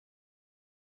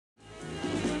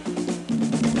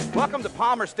Welcome to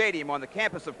Palmer Stadium on the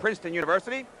campus of Princeton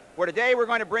University, where today we're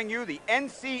going to bring you the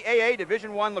NCAA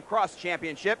Division I Lacrosse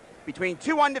Championship between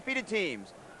two undefeated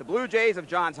teams, the Blue Jays of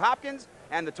Johns Hopkins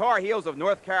and the Tar Heels of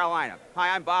North Carolina.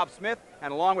 Hi, I'm Bob Smith,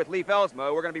 and along with Leif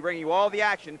Elsmo, we're going to be bringing you all the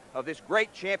action of this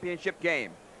great championship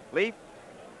game. Leif,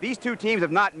 these two teams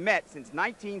have not met since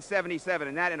 1977,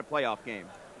 and that in a playoff game.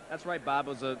 That's right, Bob.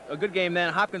 It was a good game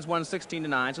then. Hopkins won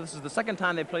 16-9, so this is the second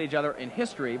time they played each other in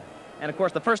history. And, of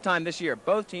course, the first time this year,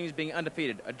 both teams being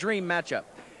undefeated. A dream matchup.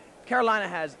 Carolina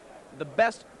has the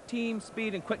best team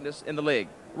speed and quickness in the league.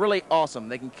 Really awesome.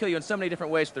 They can kill you in so many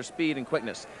different ways with their speed and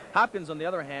quickness. Hopkins, on the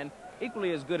other hand,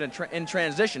 equally as good in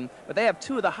transition, but they have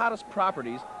two of the hottest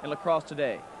properties in lacrosse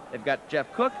today. They've got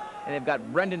Jeff Cook and they've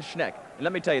got Brendan Schneck. And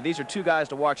let me tell you, these are two guys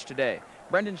to watch today.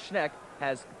 Brendan Schneck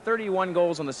has 31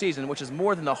 goals on the season, which is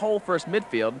more than the whole first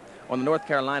midfield on the North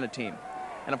Carolina team.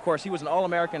 And, of course, he was an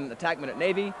All-American attackman at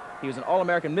Navy. He was an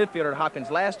All-American midfielder at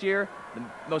Hopkins last year, the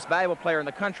most valuable player in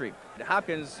the country.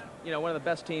 Hopkins, you know, one of the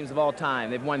best teams of all time.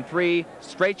 They've won 3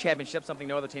 straight championships, something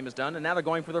no other team has done, and now they're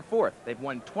going for their 4th. They've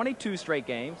won 22 straight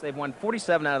games. They've won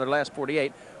 47 out of their last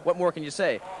 48. What more can you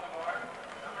say?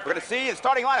 We're going to see the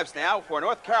starting lineups now for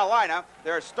North Carolina.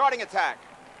 Their starting attack.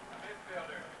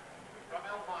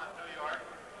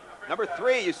 Number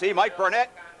 3, you see Mike Burnett,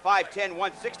 5'10",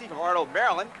 160 from Arnold,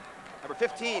 Maryland. Number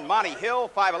 15, Monty Hill,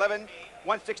 5'11",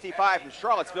 165 from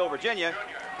Charlottesville, Virginia.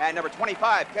 And number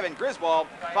 25, Kevin Griswold,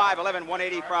 5'11",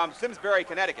 180 from Simsbury,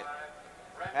 Connecticut.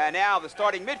 And now the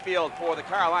starting midfield for the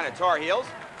Carolina Tar Heels.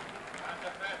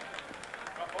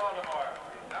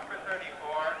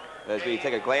 As we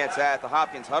take a glance at the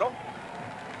Hopkins huddle,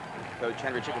 Coach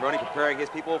Henry Ciccarone preparing his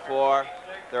people for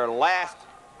their last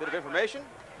bit of information.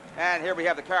 And here we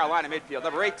have the Carolina midfield.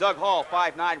 Number 8, Doug Hall,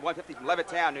 5'9", 150 from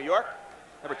Levittown, New York.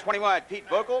 Number 21, Pete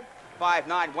Vocal, 5'9",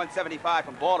 175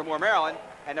 from Baltimore, Maryland.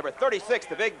 And number 36,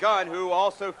 the big gun, who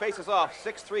also faces off,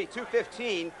 6'3",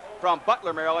 215 from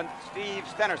Butler, Maryland, Steve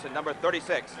Stenerson, number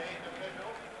 36.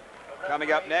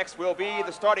 Coming up next will be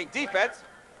the starting defense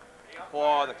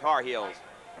for the Tar Heels.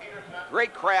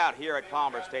 Great crowd here at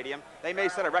Palmer Stadium. They may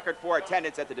set a record for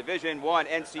attendance at the Division I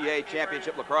NCAA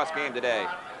Championship lacrosse game today.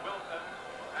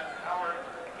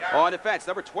 On defense,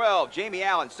 number 12, Jamie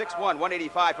Allen, 6'1",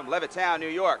 185 from Levittown, New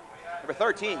York. Number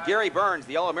 13, Gary Burns,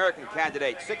 the All-American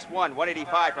candidate, 6'1",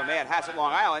 185 from Manhasset,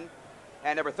 Long Island.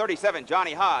 And number 37,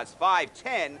 Johnny Haas,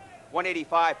 5'10",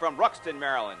 185 from Ruxton,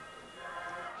 Maryland.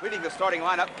 Leading the starting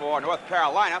lineup for North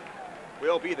Carolina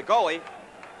will be the goalie,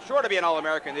 sure to be an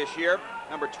All-American this year,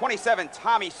 number 27,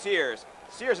 Tommy Sears.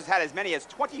 Sears has had as many as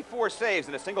 24 saves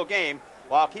in a single game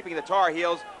while keeping the Tar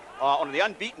Heels on the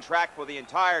unbeaten track for the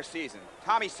entire season.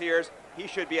 Tommy Sears, he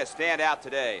should be a standout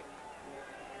today.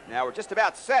 Now we're just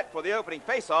about set for the opening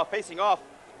face-off, facing off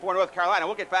for North Carolina.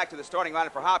 We'll get back to the starting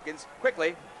lineup for Hopkins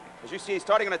quickly. As you see,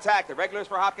 starting an attack, the regulars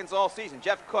for Hopkins all season: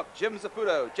 Jeff Cook, Jim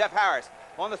Zafuto, Jeff Harris.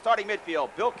 On the starting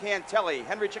midfield, Bill Cantelli,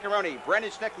 Henry Ciccarone,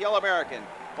 Brendan Schneck, the All-American.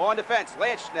 On defense,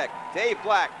 Lance Schneck, Dave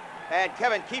Black, and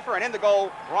Kevin Kiefer, and in the goal,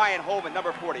 Ryan Holman,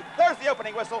 number 40. There's the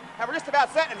opening whistle, and we're just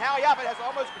about set, and Howie Abbott has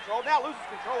almost control, now loses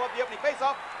control of the opening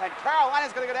faceoff, and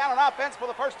Carolina's going to go down on offense for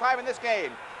the first time in this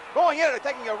game. Going in and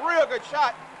taking a real good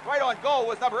shot right on goal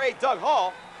was number 8, Doug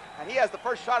Hall, and he has the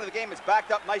first shot of the game. It's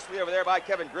backed up nicely over there by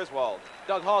Kevin Griswold.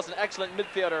 Doug Hall's an excellent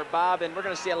midfielder, Bob, and we're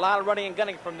going to see a lot of running and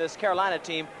gunning from this Carolina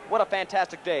team. What a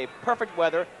fantastic day. Perfect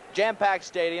weather, jam-packed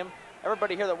stadium.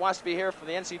 Everybody here that wants to be here for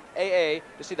the NCAA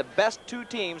to see the best 2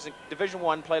 teams in Division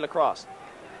I play lacrosse.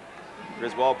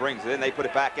 Griswold brings it in. They put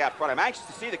it back out front. I'm anxious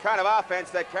to see the kind of offense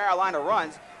that Carolina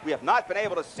runs. We have not been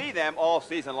able to see them all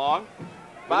season long.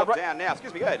 Bob, look down now.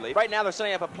 Excuse me, go ahead, Leif. Right now they're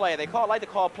setting up a play. They like to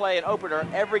call play an opener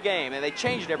every game, and they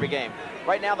change it every game.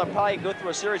 Right now they'll probably go through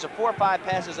a series of 4 or 5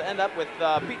 passes and end up with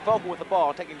Pete Vocal with the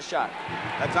ball taking the shot.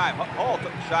 That time, Hall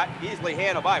took the shot, easily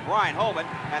handled by Brian Holman,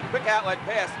 and quick outlet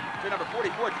pass to number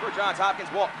 44 for Johns Hopkins,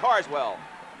 Walt Carswell.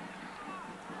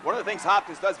 One of the things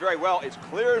Hopkins does very well is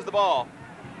clears the ball,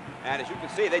 and as you can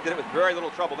see, they did it with very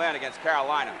little trouble then against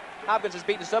Carolina. Hopkins has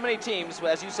beaten so many teams,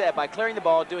 as you said, by clearing the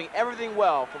ball, doing everything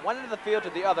well. From one end of the field to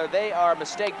the other, they are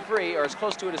mistake-free, or as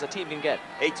close to it as a team can get.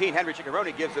 18, Henry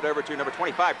Ciccarone gives it over to number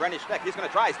 25, Brendan Schneck. He's going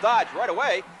to try his dodge right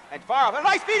away and fire off. A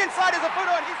nice feed inside is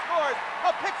Zafuto, and he scores.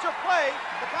 A picture play,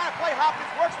 the kind of play Hopkins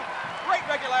works with great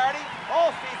regularity all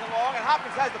season long, and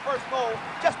Hopkins has the first goal.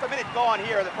 Just a minute gone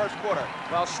here in the first quarter.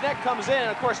 Well, Schneck comes in,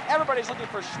 and of course, everybody's looking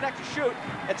for Schneck to shoot.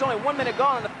 It's only 1 minute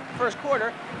gone in the first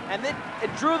quarter, and then it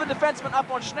drew the defenseman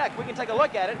up on Schneck. We can take a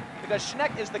look at it, because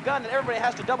Schneck is the gun that everybody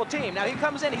has to double team. Now he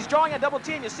comes in, he's drawing a double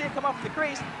team. You see it come up from the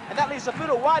crease, and that leaves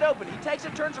Zafuto wide open. He takes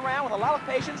it, turns around with a lot of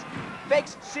patience,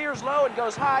 fakes Sears low and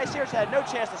goes high. Sears had no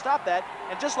chance to stop that,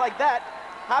 and just like that,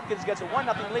 Hopkins gets a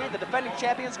 1-0 lead. The defending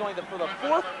champions going for the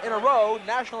 4th in a row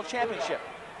national championship.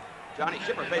 Johnny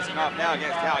Shipper facing off now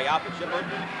against Taliapa. Shipper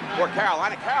for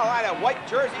Carolina. Carolina white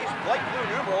jerseys, light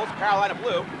blue numerals, Carolina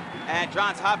blue. And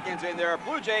Johns Hopkins in their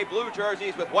Blue Jay blue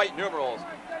jerseys with white numerals.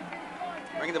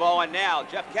 Bringing the ball in now,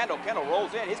 Jeff Kendall. Kendall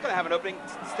rolls in. He's going to have an opening.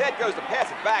 Instead goes to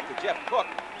pass it back to Jeff Cook.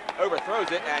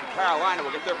 Overthrows it, and Carolina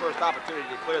will get their first opportunity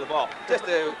to clear the ball. Just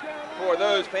for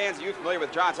those fans of you familiar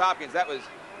with Johns Hopkins, that was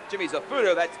Jimmy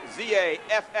Zaffuto. That's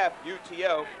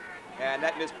Z-A-F-F-U-T-O. And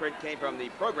that misprint came from the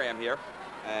program here.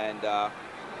 And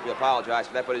we apologize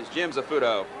for that, but it's Jim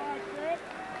Zaffuto.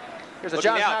 Here's a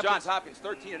Johns Hopkins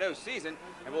 13-0 season,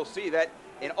 and we'll see that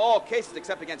in all cases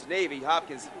except against Navy,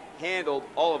 Hopkins handled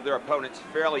all of their opponents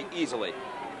fairly easily.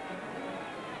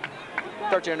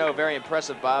 13-0, very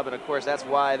impressive, Bob, and of course that's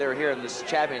why they're here in this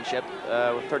championship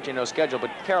with 13-0 schedule.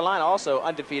 But Carolina also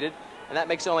undefeated, and that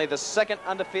makes only the second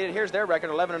undefeated. Here's their record,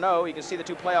 11-0. You can see the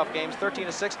 2 playoff games,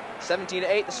 13-6,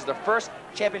 17-8. This is their first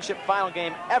championship final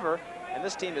game ever, and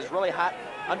this team is really hot,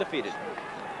 undefeated.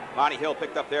 Monty Hill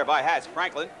picked up there by Has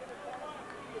Franklin.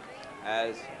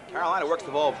 As Carolina works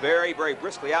the ball very, very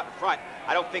briskly out in front.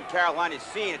 I don't think Carolina's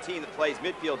seen a team that plays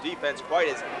midfield defense quite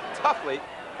as toughly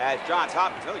as Johns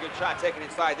Hopkins. Another good shot taken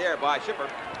inside there by Shipper.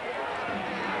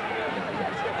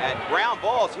 And ground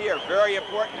balls here, very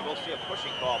important. And we'll see a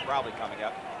pushing call probably coming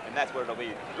up, and that's what it'll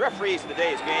be. The referees in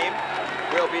today's game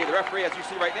will be the referee, as you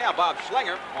see right now, Bob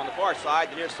Schlenger on the far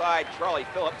side, the near side, Charlie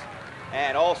Phillips.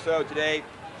 And also today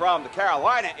from the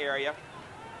Carolina area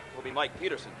will be Mike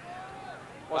Peterson.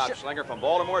 Bob Schlenger from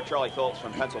Baltimore, Charlie Phillips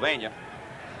from Pennsylvania,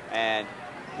 and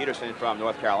Peterson from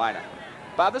North Carolina.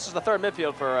 Bob, this is the 3rd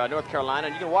midfield for North Carolina,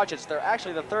 and you can watch it. They're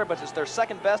actually the 3rd, but it's their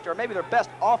 2nd best, or maybe their best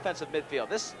offensive midfield.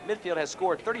 This midfield has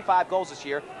scored 35 goals this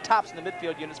year, tops in the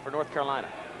midfield units for North Carolina.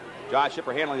 John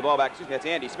Shipper handling the ball back. Excuse me, that's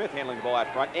Andy Smith handling the ball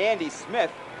out front. Andy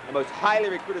Smith, the most highly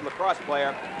recruited lacrosse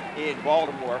player in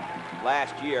Baltimore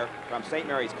last year from St.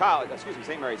 Mary's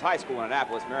High School in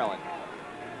Annapolis, Maryland.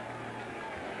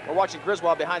 We're watching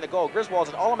Griswold behind the goal. Griswold's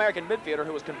an All-American midfielder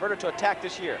who was converted to attack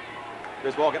this year.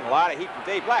 Griswold getting a lot of heat from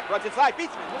Dave Black. Runs inside,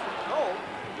 beats him. This is the goal.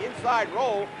 The inside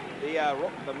roll,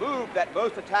 the move that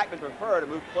most attackmen prefer, to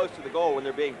move close to the goal when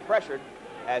they're being pressured,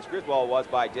 as Griswold was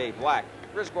by Dave Black.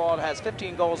 Griswold has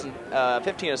 15 goals and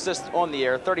 15 assists on the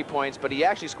year, 30 points, but he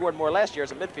actually scored more last year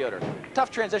as a midfielder. Tough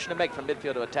transition to make from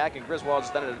midfield to attack, and Griswold's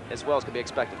done it as well as could be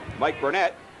expected. Mike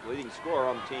Burnett, leading scorer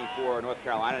on the team for North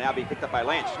Carolina, now being picked up by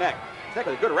Lance Schneck. Schneck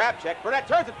with a good wrap check. Burnett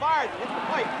turns and fires and hits the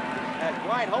pipe. As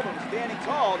Brian Holman is standing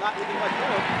tall, not leaving much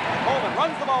room. And Holman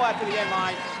runs the ball out to the end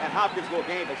line, and Hopkins will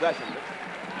gain possession.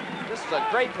 This is a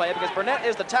great play because Burnett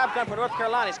is the top gun for North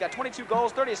Carolina. He's got 22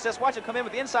 goals, 30 assists. Watch him come in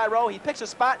with the inside roll. He picks a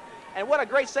spot, and what a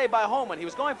great save by Holman. He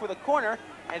was going for the corner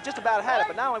and just about had it,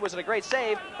 but not only was it a great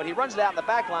save, but he runs it out in the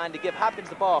back line to give Hopkins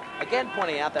the ball. Again,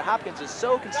 pointing out that Hopkins is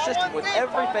so consistent with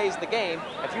every phase of the game.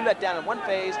 If you let down in one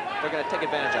phase, they're going to take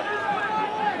advantage of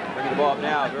it. Bringing the ball up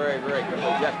now very, very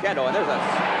quickly, Jeff Kendall, and there's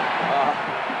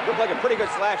looked like a pretty good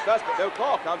slash to us, but no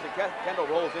call comes, and Kendall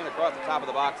rolls in across the top of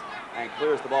the box and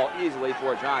clears the ball easily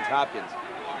for Johns Hopkins.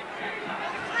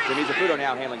 Jimmy Zaffuto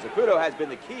now handling. Zaffuto has been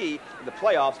the key in the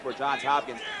playoffs for Johns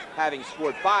Hopkins, having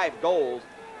scored 5 goals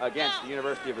against the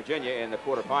University of Virginia in the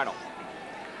quarterfinal.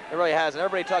 It really has, and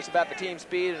everybody talks about the team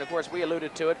speed, and of course we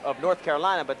alluded to it, of North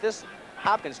Carolina, but this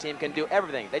Hopkins team can do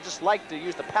everything. They just like to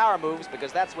use the power moves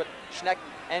because that's what Schneck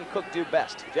and Cook do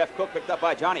best. Jeff Cook picked up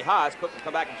by Johnny Haas. Cook can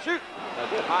come back and shoot. A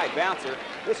good high bouncer.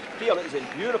 This field is in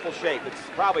beautiful shape. It's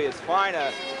probably as fine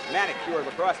a manicured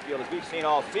lacrosse field as we've seen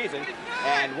all season.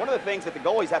 And one of the things that the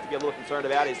goalies have to be a little concerned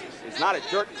about is it's not a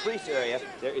dirt crease area.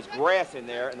 There is grass in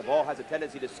there, and the ball has a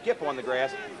tendency to skip on the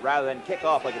grass rather than kick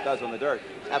off like it does on the dirt.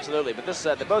 Absolutely, but this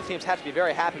both teams have to be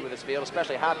very happy with this field,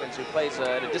 especially Hopkins, who plays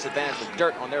at a disadvantage with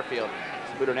dirt on their field.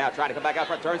 Zaffuto now trying to come back out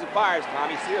front, turns and fires.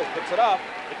 Tommy Sears picks it up,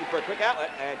 looking for a quick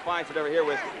outlet, and finds it over here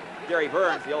with Gary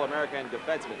Burns, the All-American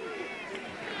defenseman.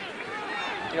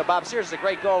 You know, Bob Sears is a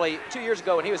great goalie. 2 years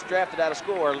ago when he was drafted out of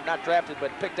school, or not drafted,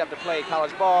 but picked up to play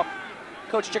college ball,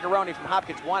 Coach Ciccarone from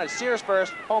Hopkins wanted Sears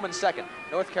first, Holman second.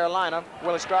 North Carolina,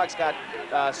 Willie Strog's got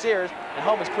Sears, and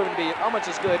Holman's proven to be almost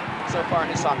as good so far in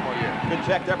his sophomore year. Good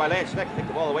check there by Lance Schneck to take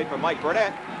the ball away from Mike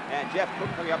Burnett. And Jeff Cook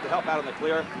coming up to help out on the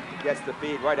clear, gets the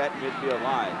feed right at midfield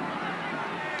line.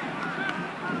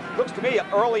 Looks to me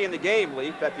early in the game,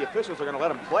 Leaf, that the officials are going to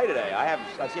let him play today.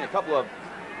 I've seen a couple of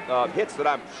hits that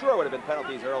I'm sure would have been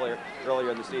penalties earlier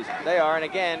in the season. They are, and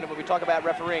again, when we talk about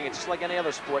refereeing, it's just like any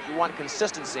other sport. You want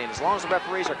consistency, and as long as the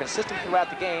referees are consistent throughout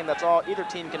the game, that's all either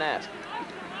team can ask.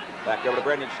 Back over to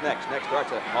Brendan Schneck. Schneck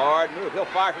starts a hard move. He'll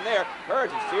fire from there.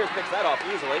 Turns, and Sears picks that off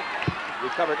easily.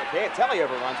 Recovered. Telly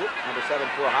overruns it. Number 7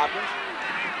 for Hopkins.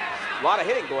 A lot of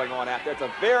hitting going on out there. It's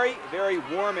a very, very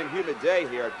warm and humid day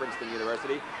here at Princeton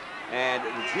University. And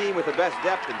the team with the best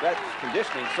depth and best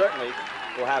conditioning certainly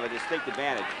will have a distinct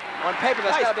advantage. On paper,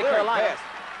 that's got to be Carolina. Pass.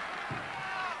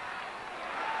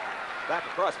 Back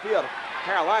across field.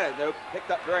 Carolina, though,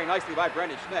 picked up very nicely by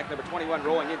Brendan Schneck. Number 21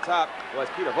 rolling in top was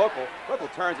Peter Vocal. Vocal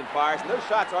turns and fires, and those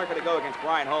shots aren't going to go against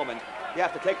Brian Holman. You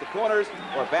have to take the corners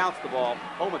or bounce the ball.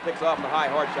 Holman picks off the high,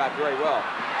 hard shot very well.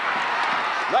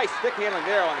 Nice stick handling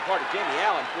there on the part of Jamie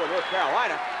Allen for North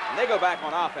Carolina, and they go back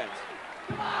on offense.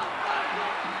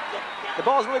 The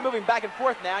ball is really moving back and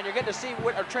forth now, and you're getting to see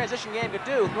what a transition game could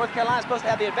do. North Carolina's supposed to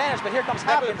have the advantage, but here comes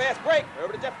Hopkins. With a fast break,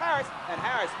 over to Jeff Harris, and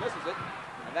Harris misses it.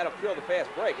 And that'll kill the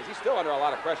fast break, as he's still under a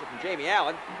lot of pressure from Jamie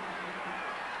Allen.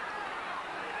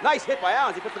 Nice hit by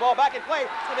Allen. He puts the ball back in play.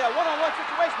 It's going to be a one-on-one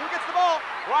situation. Who gets the ball?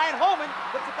 Brian Holman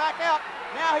puts it back out.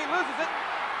 Now he loses it.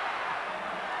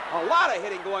 A lot of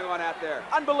hitting going on out there.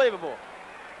 Unbelievable.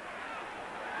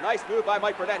 Nice move by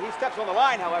Mike Burnett. He steps on the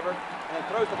line, however, and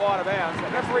throws the ball out of bounds. The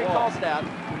referee calls it out.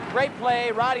 Great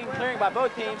play, riding and clearing by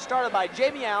both teams. Started by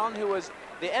Jamie Allen, who was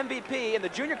the MVP in the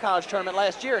junior college tournament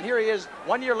last year, and here he is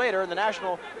 1 year later in the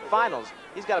national finals.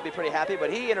 He's got to be pretty happy,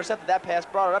 but he intercepted that pass,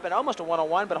 brought it up, and almost a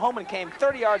one-on-one, but Holman came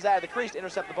 30 yards out of the crease to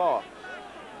intercept the ball.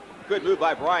 Good move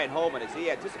by Brian Holman, as he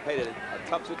anticipated a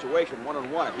tough situation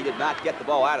one-on-one if he did not get the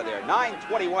ball out of there.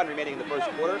 9:21 remaining in the first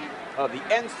quarter of the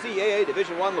NCAA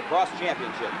Division I Lacrosse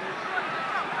Championship.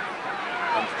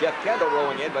 Comes Jeff Kendall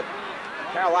rolling in, but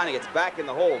Carolina gets back in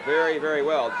the hole very, very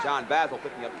well. John Basil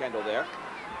picking up Kendall there.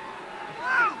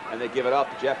 And they give it off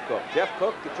to Jeff Cook. Jeff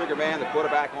Cook, the trigger man, the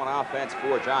quarterback on offense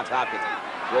for Johns Hopkins.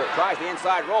 Tries the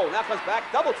inside roll, now comes back,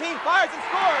 double team, fires and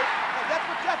scores. And that's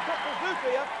what Jeff Cook will do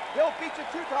to you. He'll beat you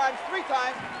 2 times, 3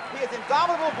 times. He is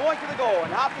indomitable going to the goal.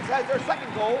 And Hopkins has their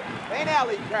second goal. They now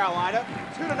lead Carolina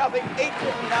 2-0,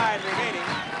 8:59 remaining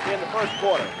in the first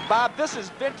quarter. Bob, this is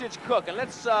vintage Cook, and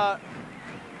let's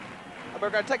we're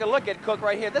going to take a look at Cook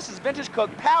right here. This is vintage Cook,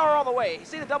 power all the way. You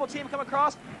see the double team come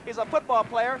across? He's a football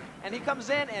player, and he comes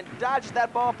in and dodges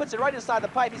that ball, puts it right inside the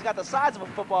pipe. He's got the size of a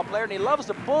football player, and he loves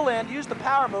to pull in, use the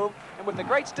power move, and with the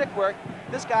great stick work,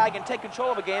 this guy can take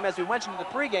control of a game, as we mentioned in the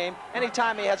pregame,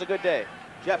 anytime he has a good day.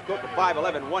 Jeff Cook, a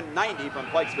 5'11", 190 from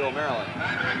Pikesville, Maryland.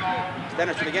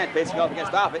 Stennerson again, facing off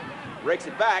against Offit, rakes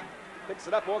it back, picks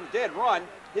it up on the dead run.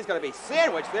 He's going to be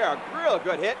sandwiched there, a real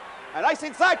good hit. A nice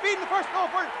inside feed in the first goal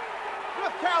for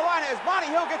North Carolina as Monty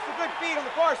Hill gets the good feed on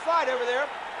the far side over there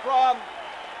from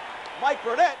Mike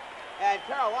Burnett, and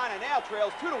Carolina now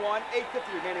trails 2-1,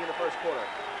 8:50 remaining in the first quarter.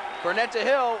 Burnett to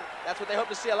Hill, that's what they hope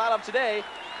to see a lot of today.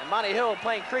 And Monty Hill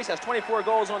playing crease has 24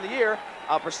 goals on the year,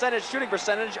 a shooting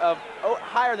percentage of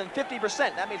higher than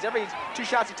 50%. That means every 2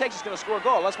 shots he takes is going to score a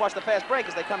goal. Let's watch the fast break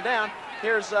as they come down.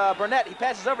 Here's Burnett. He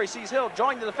passes over. He sees Hill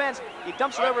joining the defense. He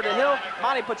dumps it over to Hill.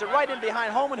 Monty puts it right in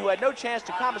behind Holman, who had no chance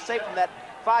to compensate from that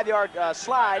 5-yard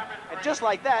slide. And just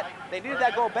like that, they needed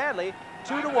that goal badly.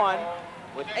 2-1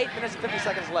 with 8 minutes and 50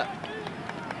 seconds left.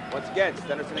 Once again,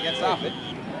 Stennerson against Offit.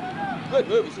 Good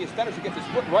move. You see Stennerson gets his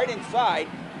foot right inside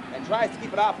and tries to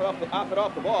keep it off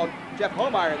the ball. Jeff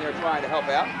Homeyer in there trying to help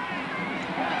out.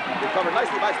 Recovered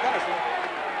nicely by Stennerson.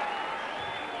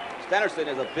 Stennerson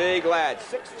is a big lad,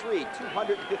 6'3",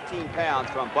 215 pounds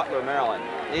from Butler, Maryland.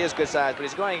 He is good size, but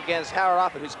he's going against Howard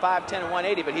Offit, who's 5'10", and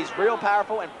 180, but he's real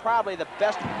powerful and probably the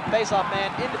best face-off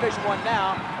man in Division I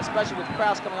now, especially with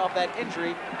Krause coming off that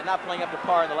injury and not playing up to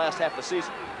par in the last half of the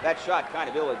season. That shot kind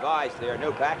of ill-advised there.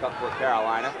 No backup for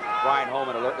Carolina. Brian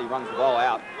Holman alertly runs the ball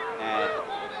out, and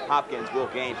Hopkins will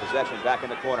gain possession back in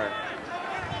the corner.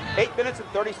 8 minutes and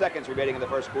 30 seconds remaining in the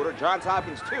first quarter. Johns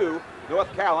Hopkins 2,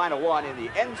 North Carolina 1 in the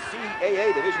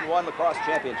NCAA Division I Lacrosse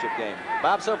Championship game.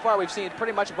 Bob, so far we've seen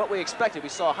pretty much what we expected. We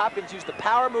saw Hopkins use the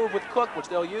power move with Cook, which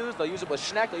they'll use. They'll use it with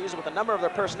Schneck. They'll use it with a number of their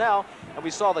personnel. And we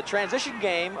saw the transition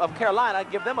game of Carolina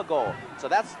give them a goal. So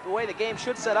that's the way the game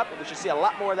should set up, and we should see a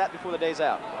lot more of that before the day's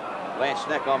out. Lance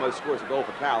Schneck almost scores a goal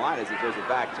for Carolina as he throws it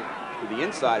back to the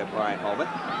inside of Brian Holman.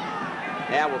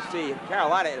 Now we'll see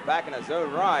Carolina back in a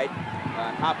zone ride.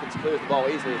 Hopkins clears the ball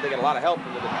easily. They get a lot of help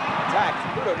from the attack.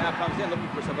 Pluto now comes in looking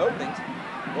for some openings.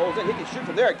 Rolls in. He can shoot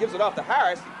from there. Gives it off to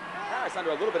Harris. Harris under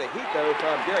a little bit of heat, though,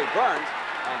 from Gary Burns.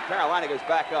 And Carolina goes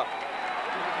back up.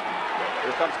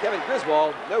 Here comes Kevin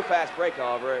Griswold. No fast break,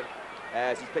 however,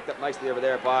 as he's picked up nicely over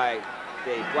there by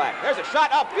Dave Black. There's a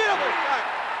shot. A beautiful shot.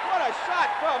 What a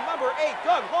shot from number 8,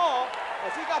 Doug Hall,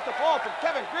 as he got the ball from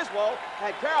Kevin Griswold.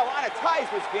 And Carolina ties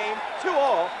this game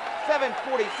 2-all.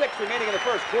 7:46 remaining in the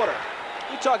first quarter.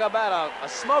 You talk about a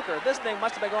smoker. This thing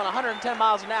must have been going 110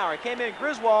 miles an hour. It came in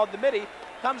Griswold, the midi,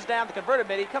 comes down the converted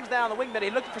mid. He comes down the wing mid.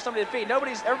 He's looking for somebody to feed.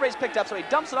 Everybody's picked up, so he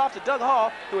dumps it off to Doug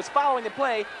Hall, who is following the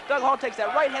play. Doug Hall takes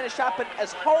that right-handed shot, put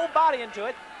his whole body into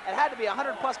it. It had to be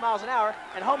 100+ miles an hour,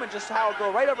 and Holman just how it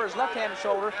go right over his left-handed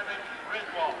shoulder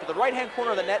to the right-hand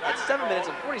corner of the net at 7 minutes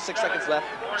and 46 seconds left.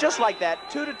 Just like that,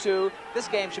 2-2. This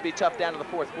game should be tough down to the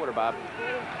fourth quarter, Bob.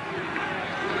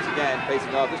 Once again,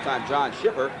 facing off this time John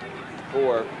Schipper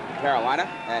for Carolina,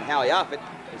 and Howie Offit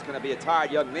is going to be a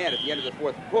tired young man at the end of the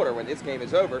fourth quarter when this game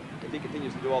is over if he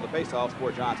continues to do all the faceoffs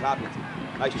for Johns Hopkins.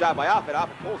 Nice shot by Offit.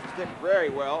 Offit pulls the stick very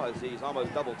well as he's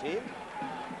almost double-teamed.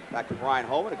 Back to Brian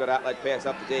Holman, a good outlet pass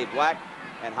up to Dave Black,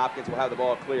 and Hopkins will have the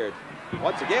ball cleared.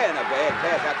 Once again, a bad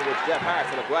pass after which Jeff Harris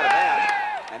will go out of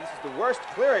bounds. And this is the worst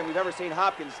clearing we've ever seen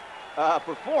Hopkins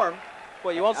perform.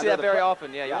 Well, you won't see that very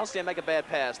often. Yeah, you won't see him make a bad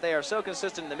pass. They are so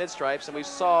consistent in the mid-stripes, and we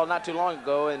saw not too long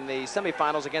ago in the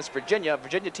semifinals against Virginia, a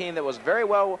Virginia team that was very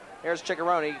well. There's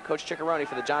Ciccarone, Coach Ciccarone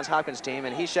for the Johns Hopkins team,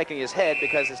 and he's shaking his head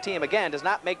because his team, again, does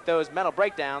not make those mental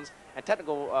breakdowns and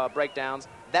technical breakdowns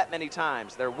that many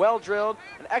times. They're well-drilled,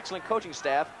 an excellent coaching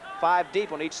staff, 5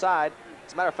 deep on each side.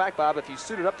 As a matter of fact, Bob, if you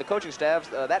suited up the coaching staffs,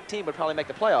 that team would probably make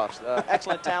the playoffs.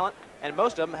 Excellent talent, and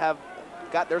most of them have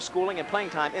got their schooling and playing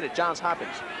time in at Johns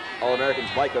Hopkins. All-Americans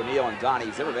Mike O'Neill and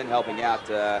Donnie Zimmerman helping out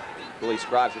Willie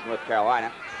Scruggs at North Carolina.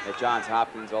 At Johns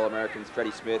Hopkins, All-Americans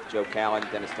Freddie Smith, Joe Callan,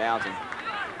 Dennis Townsend,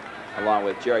 along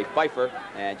with Jerry Pfeiffer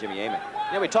and Jimmy Amon.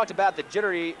 You know, we talked about the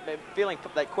jittery feeling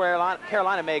that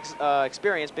Carolina may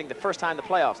experience being the first time in the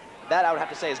playoffs. That, I would have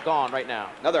to say, is gone right now.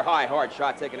 Another high, hard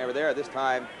shot taken over there, this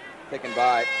time taken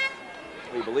by,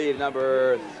 we believe,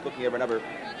 looking over number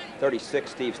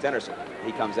 36, Steve Stenerson.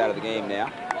 He comes out of the game now,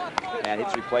 and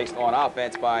it's replaced on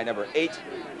offense by number 8,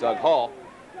 Doug Hall,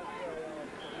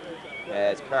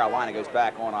 as Carolina goes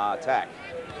back on attack.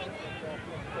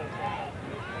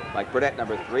 Mike Burnett,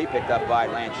 number 3, picked up by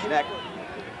Lance Schneck.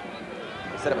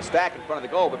 They set up a stack in front of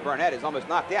the goal, but Burnett is almost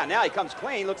knocked down. Now he comes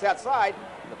clean, looks outside,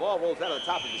 and the ball rolls out of the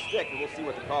top of the stick, and we'll see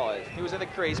what the call is. He was in the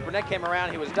crease. Burnett came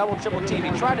around. He was double, triple team.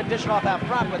 He tried to dish it off out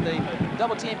front, but the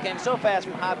double team came so fast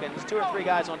from Hopkins, 2 or 3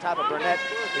 guys on top of Burnett,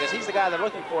 because he's the guy they're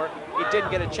looking for. He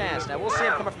didn't get a chance. Now, we'll see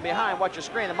him coming from behind. Watch your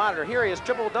screen, the monitor. Here he is,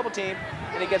 triple, double team,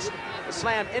 and he gets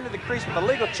slammed into the crease with a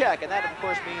legal check, and that, of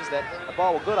course, means that the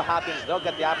ball will go to Hopkins. They'll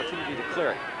get the opportunity to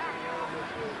clear it.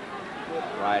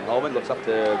 Ryan Holman looks up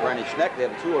to Brandon Schneck. They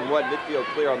have a 2-on-1 midfield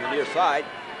clear on the near side,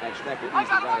 and Schneck will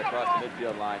easily run across the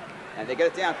midfield line. And they get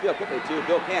it downfield quickly to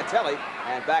Bill Cantelli,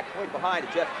 and back point behind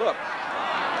to Jeff Cook.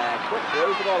 And Cook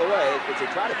throws the ball away. It's a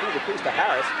try to feed the crease to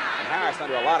Harris, and Harris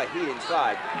under a lot of heat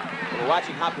inside. And we're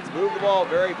watching Hopkins move the ball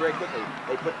very, very quickly.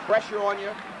 They put pressure on you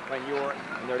when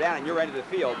they're down in your end of the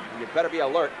field, and you better be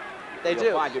alert.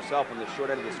 You'll find yourself on the short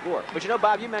end of the score. But you know,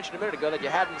 Bob, you mentioned a minute ago that you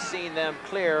hadn't seen them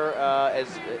clear as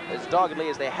doggedly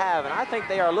as they have, and I think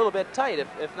they are a little bit tight,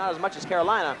 if not as much as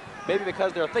Carolina. Maybe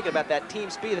because they're thinking about that team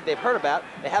speed that they've heard about.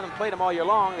 They haven't played them all year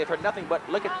long. They've heard nothing but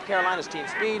look at Carolina's team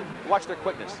speed, watch their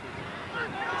quickness.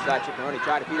 Inside Ciccarone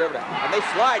trying to feed over to, and they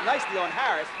slide nicely on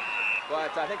Harris,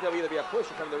 but I think there'll either be a push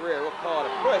or from the rear. We'll call it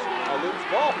a push, a loose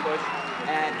ball push,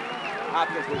 and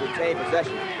Hopkins will retain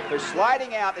possession. They're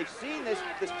sliding out. They've seen this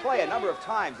play a number of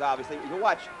times, obviously. You can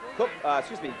watch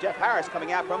Jeff Harris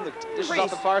coming out from the This is off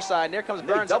the far side, and there comes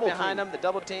Burns up behind him, the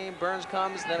double team. Burns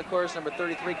comes, and then, of course, number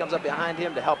 33 comes up behind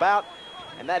him to help out,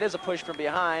 and that is a push from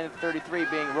behind, 33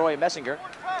 being Roy Messinger.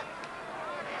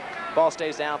 Ball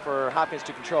stays down for Hopkins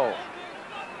to control.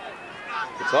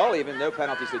 It's all even, no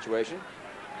penalty situation.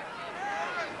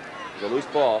 There's a loose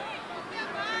ball.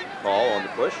 Call on the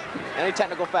push. Any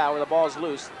technical foul where the ball is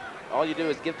loose, all you do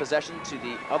is give possession to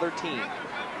the other team.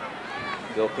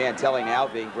 Bill Cantelli now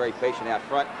being very patient out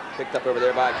front. Picked up over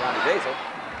there by Johnny Basil.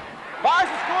 Fires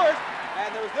and scores,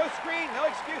 and there was no screen, no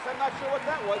excuse. I'm not sure what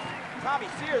that was. Tommy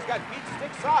Sears got beat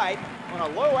stick side on a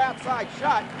low outside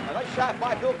shot. A nice shot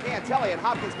by Bill Cantelli, and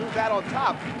Hopkins moves out on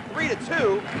top.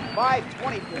 3-2,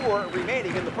 5:24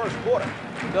 remaining in the first quarter.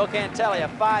 Bill Cantelli, a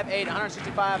 5'8",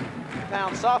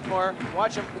 165-pound sophomore.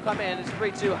 Watch him come in. It's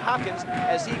 3-2 Hopkins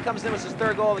as he comes in with his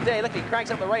 3rd goal of the day. Look, he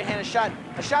cranks up the right-handed shot,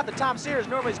 a shot that Tom Sears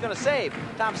normally is going to save.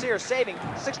 Tom Sears saving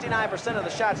 69% of the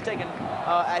shots taken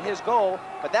at his goal,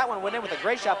 but that one went in with a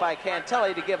great shot by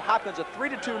Cantelli to give Hopkins a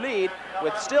 3-2 lead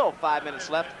with still 5 minutes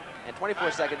left and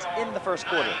 24 seconds in the first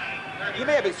quarter. He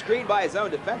may have been screened by his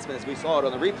own defenseman as we saw it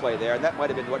on the replay there, and that might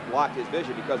have been what blocked his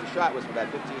vision because the shot was from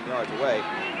about 15 yards away.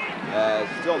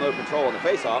 Still no control on the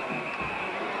faceoff.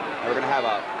 And we're going to have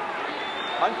a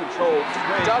uncontrolled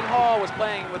screen. Doug Hall was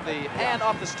playing with the hand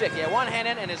off the stick. He had one hand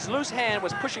in, and his loose hand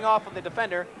was pushing off of the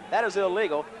defender. That is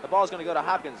illegal. The ball is going to go to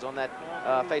Hopkins on that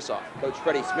faceoff. Coach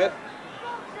Freddie Smith.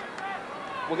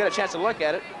 We'll get a chance to look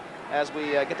at it. as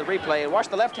we get the replay. And watch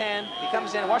the left hand. He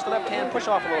comes in, watch the left hand, push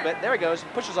off a little bit. There he goes,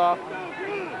 pushes off.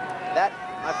 That,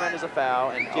 my friend, is a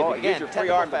foul. And again, your free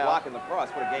arm to block in lacrosse.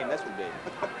 What a game this would be.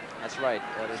 That's right.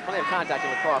 There's plenty of contact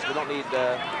in lacrosse. We don't need,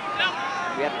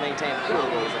 we have to maintain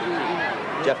field rules.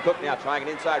 Jeff Cook now trying an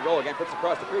inside roll again, puts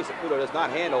across the crease. Caputo does not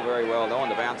handle very well, though, on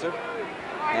the bouncer.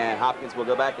 And Hopkins will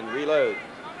go back and reload.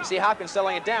 You see Hopkins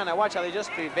settling it down. Now watch how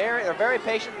they're very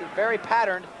patient, very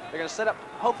patterned. They're going to set up,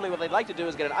 hopefully what they'd like to do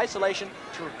is get an isolation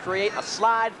to create a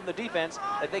slide from the defense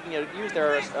that they can use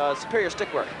their superior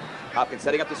stick work. Hopkins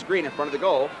setting up the screen in front of the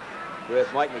goal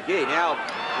with Mike McGee. Now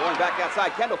going back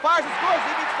outside. Kendall fires and scores.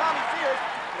 He beats Tommy Sears.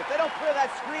 And if they don't clear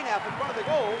that screen out in front of the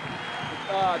goal,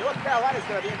 North Carolina's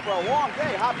going to be in for a long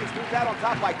day. Hopkins moves out on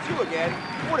top by 2 again.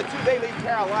 4-2, they lead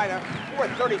Carolina.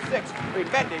 4:36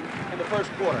 remaining in the first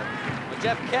quarter. Well,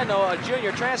 Jeff Kendall, a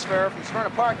junior transfer from Smyrna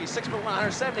Park. He's 6'1",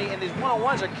 170, and these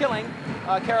one-on-ones are killing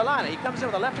Carolina. He comes in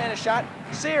with a left-handed shot.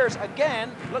 Sears,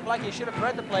 again, looked like he should have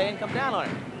read the play and come down on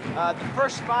it. The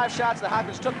first 5 shots that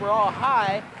Hopkins took were all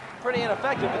high, pretty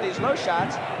ineffective with these low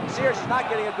shots. Sears is not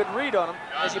getting a good read on him.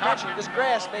 As you mentioned, this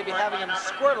grass may be having him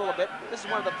squirt a little bit. This is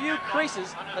one of the few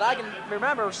creases that I can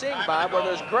remember seeing, Bob, where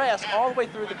there's grass all the way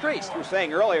through the crease. You were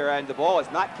saying earlier, and the ball is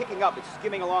not kicking up, it's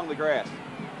skimming along the grass.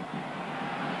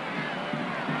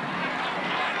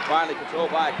 Finally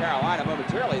controlled by Carolina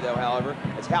momentarily, though, however,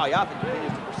 as Hal Yoffin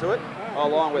continues to pursue it,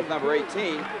 along with number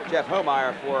 18, Jeff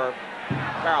Homeyer for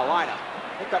Carolina.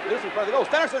 Picked up loose in front of the goal.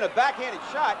 Stennerson, a backhanded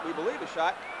shot, we believe a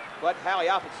shot, but Hal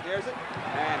Yoffin snares it,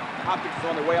 and Hopkins is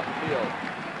on their way up the field.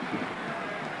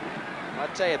 I'll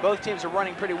tell you, both teams are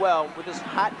running pretty well. With this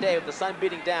hot day with the sun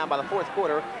beating down by the 4th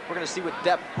quarter, we're going to see what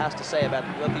depth has to say about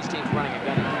what these teams running and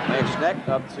gunning. And Schneck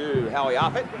up to Howie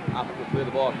Offit. Offit will clear the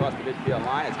ball across the midfield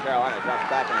line as Carolina drops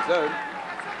back in his zone.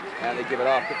 And they give it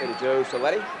off quickly to Joe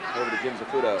Soletti, over to Jim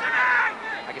Zafuto.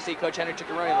 I can see Coach Henry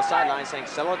Ciccarone on the sideline saying,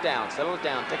 settle it down,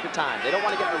 take your time. They don't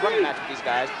want to get in a running match with these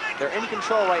guys. They're in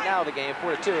control right now of the game,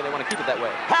 4-2, and they want to keep it that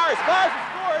way. Harris fires and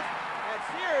scores, and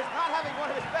Sears, not having one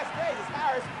of his best days, as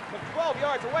Harris from 12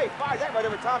 yards away fires that right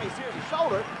over Tommy Sears'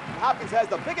 shoulder. Hopkins has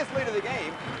the biggest lead of the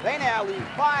game. They now lead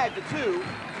 5-2,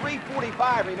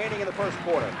 3:45 remaining in the first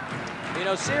quarter. You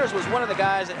know, Sears was one of the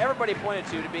guys that everybody pointed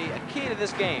to be a key to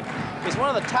this game. He's one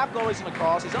of the top goalies in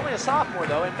lacrosse. He's only a sophomore,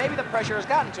 though, and maybe the pressure has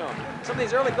gotten to him. Some of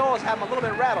these early goals have him a little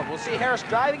bit rattled. We'll see Harris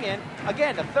driving in.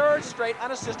 Again, the 3rd straight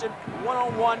unassisted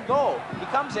one-on-one goal. He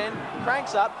comes in,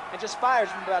 cranks up, and just fires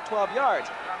from about 12 yards.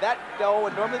 That goal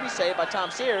would normally be saved by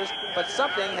Tom Sears, but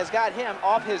something has got him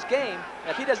off his game.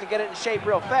 And if he doesn't get it in shape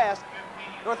real fast,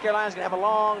 North Carolina's going to have a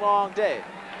long, long day.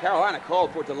 Carolina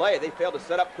called for delay. They failed to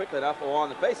set up quickly enough on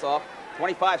the faceoff.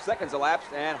 25 seconds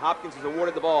elapsed, and Hopkins is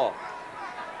awarded the ball.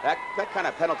 That kind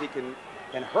of penalty can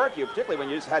hurt you, particularly when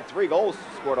you just had 3 goals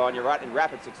scored on you in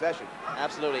rapid succession.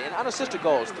 Absolutely, and unassisted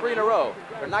goals, 3 in a row.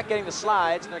 They're not getting the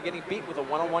slides, and they're getting beat with a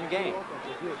one-on-one game.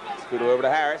 Scudo over to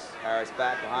Harris. Harris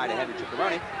back behind to Henry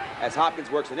Ciccarone as Hopkins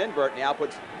works an invert, now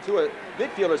puts 2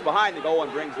 midfielders behind the goal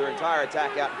and brings their entire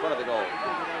attack out in front of the goal.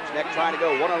 Schneck trying to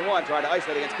go one-on-one, trying to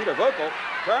isolate against Peter Vocal.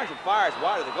 Turns and fires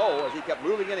wide of the goal as he kept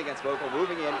moving in against Vocal,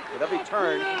 moving in with every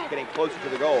turn, getting closer to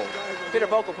the goal. Peter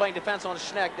Vocal playing defense on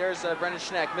Schneck. There's Brendan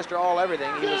Schneck, Mr.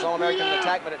 All-Everything. He was All-American in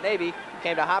attackman at Navy,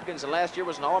 came to Hopkins, and last year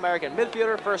was an All-American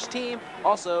midfielder, first team,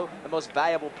 also the most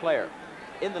valuable player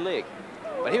in the league.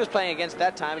 But he was playing against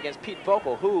Pete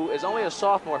Vocal, who is only a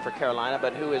sophomore for Carolina,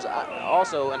 but who is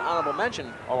also an honorable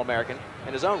mention All-American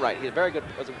in his own right. He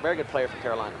was a very good player for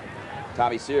Carolina.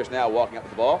 Tommy Sears now walking up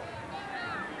with the ball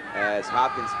as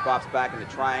Hopkins pops back in the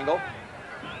triangle,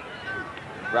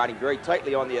 riding very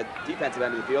tightly on the defensive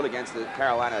end of the field against the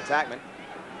Carolina attackman.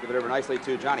 Give it over nicely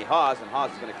to Johnny Haas, and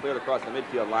Haas is going to clear it across the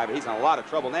midfield line, but he's in a lot of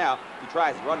trouble now. He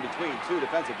tries to run between 2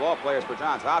 defensive ball players for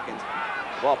Johns Hopkins.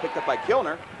 The ball picked up by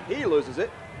Kilner. He loses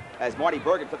it as Marty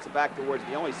Bergen puts it back towards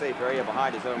the only safe area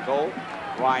behind his own goal.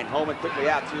 Ryan Holman quickly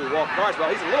out to Walt Carswell.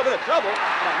 He's in a little bit of trouble,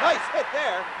 and a nice hit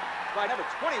there by number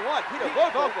 21, Peter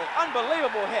Vocal.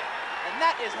 Unbelievable hit. And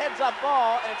that is heads-up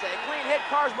ball, and it's a clean hit.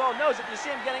 Carswell knows it. You see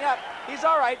him getting up. He's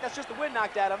all right. That's just the wind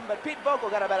knocked out of him. But Pete Vocal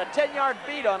got about a 10-yard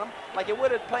beat on him, like you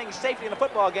would at playing safety in a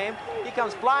football game. He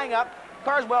comes flying up.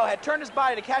 Carswell had turned his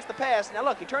body to catch the pass. Now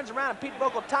look, he turns around, and Pete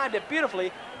Vocal timed it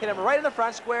beautifully. Hit him right in the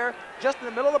front square, just in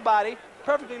the middle of the body.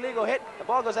 Perfectly legal hit. The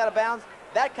ball goes out of bounds.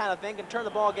 That kind of thing can turn the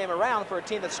ball game around for a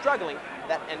team that's struggling.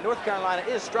 And North Carolina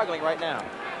is struggling right now.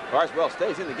 Carswell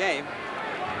stays in the game.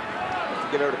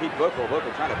 Give it over to Pete Vocal. Vocal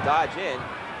trying to dodge in.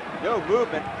 No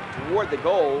movement toward the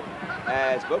goal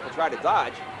as Vocal tried to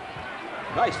dodge.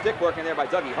 Nice stick work in there by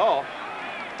Dougie Hall.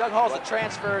 Doug Hall's a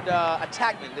transferred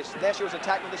attackman. Last year was an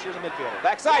attackman, this year's a midfielder.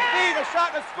 Backside feed, a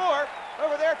shot and a score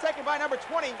Over there, taken by number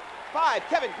 25,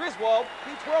 Kevin Griswold.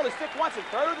 He twirled his stick once and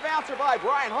threw the bouncer by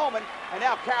Brian Holman. And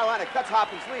now Carolina cuts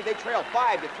Hopkins' lead. They trail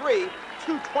 5-3,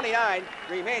 2:29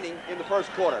 remaining in the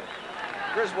first quarter.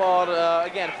 Griswold,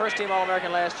 again, first-team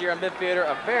All-American last year, a midfielder,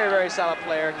 a very, very solid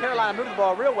player. Carolina moved the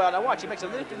ball real well. Now watch, he makes a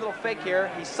little fake here.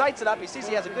 He sights it up. He sees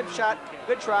he has a good shot,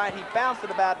 good try, and he bounced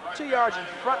it about 2 yards in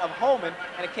front of Holman,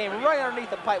 and it came right underneath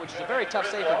the pipe, which is a very tough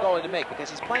save for goalie to make because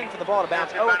he's playing for the ball to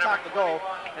bounce over top the goal.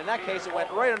 And in that case, it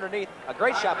went right underneath. A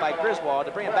great shot by Griswold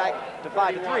to bring it back to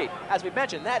 5-3. As we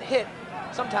mentioned, that hit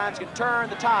sometimes can turn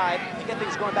the tide and get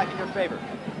things going back in your favor.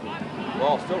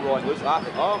 Ball still rolling loose.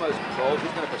 Hopkins almost controls.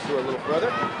 He's going to pursue a little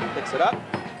further. Picks it up,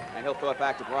 and he'll throw it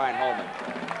back to Brian Holman.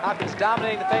 Hopkins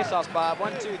dominating the faceoffs, Bob.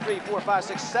 1, 2, 3, 4, 5,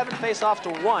 6, 7 faceoffs to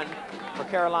 1 for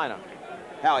Carolina.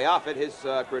 Howie Offit, his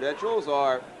credentials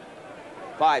are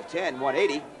 5'10",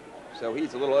 180. So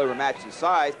he's a little overmatched in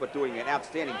size, but doing an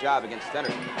outstanding job against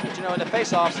Stennerson. But you know, in the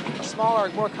faceoffs, a smaller,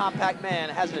 more compact man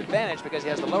has an advantage because he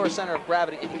has the lower center of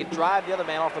gravity and he can drive the other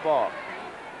man off the ball.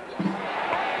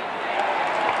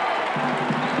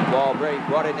 Ball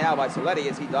brought in now by Saletti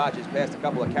as he dodges past a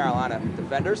couple of Carolina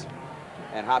defenders.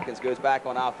 And Hopkins goes back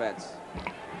on offense.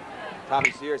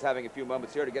 Tommy Sears having a few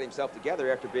moments here to get himself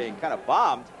together after being kind of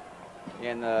bombed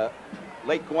in the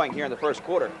late going here in the first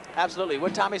quarter. Absolutely.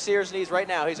 What Tommy Sears needs right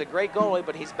now, he's a great goalie,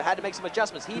 but he's had to make some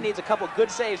adjustments. He needs a couple good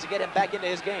saves to get him back into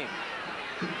his game.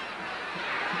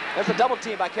 There's a double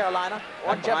team by Carolina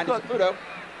on Jeff Cook.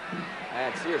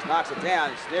 And Sears knocks it down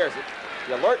and snares it.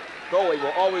 The alert goalie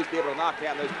will always be able to knock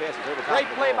down those passes over top. Great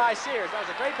play by Sears. That was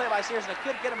a great play by Sears, and it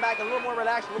could get him back a little more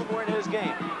relaxed, a little more into his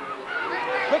game.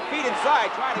 Quick feed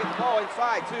inside, trying to get the ball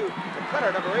inside to the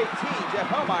cutter, number 18, Jeff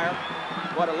Homeyer.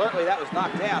 But alertly, that was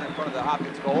knocked down in front of the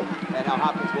Hopkins goal. And now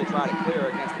Hopkins will try to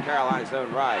clear against the Carolina zone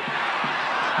ride.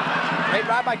 Great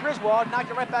ride by Griswold,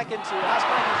 knocked it right back into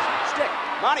Hopkins' stick.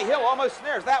 Monty Hill almost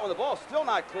snares that one. The ball still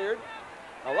not cleared.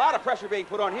 A lot of pressure being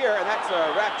put on here, and that's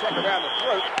a rack check around the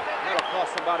throat. That'll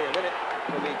cost somebody a minute.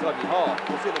 It'll be Dougie Hall.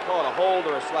 We'll see if they call it a hold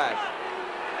or a slash.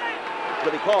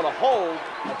 It'll be called a hold,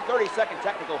 a 30-second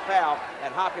technical foul,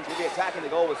 and Hopkins will be attacking the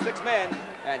goal with 6 men,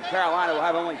 and Carolina will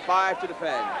have only 5 to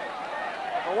defend.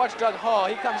 Well, watch Doug Hall.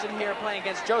 He comes in here playing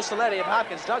against Joe Saletti of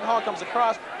Hopkins. Doug Hall comes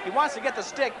across. He wants to get the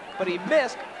stick, but he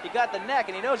missed. He got the neck,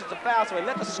 and he knows it's a foul, so he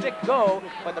let the stick go,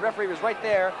 but the referee was right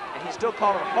there, and he still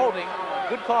called it holding.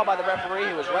 Good call by the referee.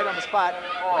 He was right on the spot.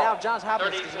 Now Johns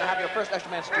Hopkins is going to have your first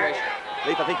extra man situation.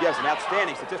 Leif, I think you have some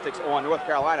outstanding statistics on North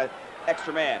Carolina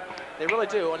extra man. They really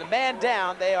do. On the man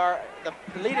down, they are the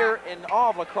leader in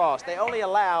all of lacrosse. They only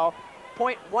allow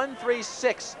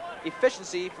 .136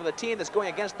 efficiency for the team that's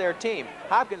going against their team.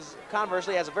 Hopkins,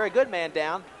 conversely, has a very good man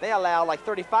down. They allow like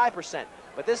 35%.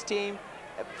 But this team,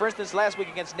 for instance, last week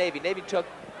against Navy, Navy took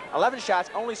 11 shots,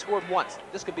 only scored once.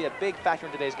 This could be a big factor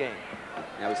in today's game.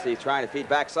 Now we see trying to feed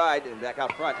backside and back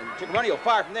out front. And Ciccaroni will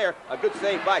fire from there. A good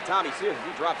save by Tommy Sears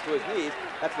as he drops to his knees.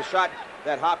 That's the shot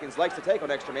that Hopkins likes to take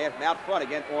on extra man from out front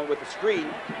again, on with the screen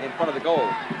in front of the goal.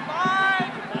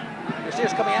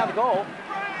 Sears coming out of the goal.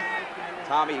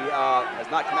 Tommy has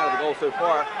not come out of the goal so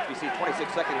far. You see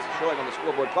 26 seconds showing on the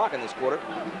scoreboard clock in this quarter.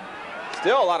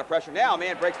 Still a lot of pressure now.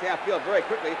 Man breaks downfield very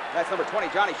quickly. That's number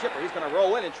 20, Johnny Shipper. He's going to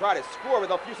roll in and try to score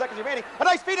with a few seconds remaining. A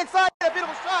nice feed inside. A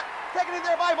beautiful shot. Taken in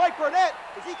there by Mike Burnett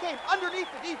as he came underneath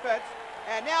the defense.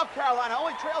 And now Carolina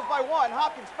only trails by 1.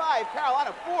 Hopkins 5,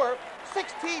 Carolina 4.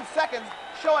 16 seconds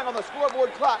showing on the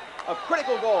scoreboard clock. A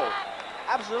critical goal.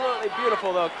 Absolutely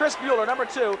beautiful, though. Chris Mueller, number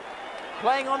 2,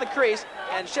 playing on the crease,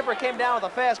 and Shipper came down with a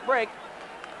fast break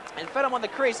and fed him on the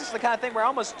crease. This is the kind of thing where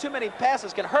almost too many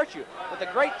passes can hurt you. With the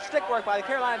great stick work by the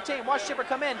Carolina team, watch Shipper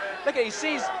come in. Look at, he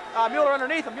sees Mueller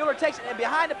underneath him. Mueller takes it, and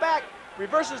behind the back,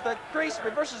 reverses the crease,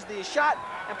 reverses the shot,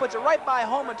 and puts it right by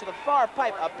Holman to the far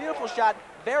pipe. A beautiful shot,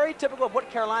 very typical of what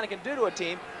Carolina can do to a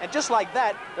team. And just like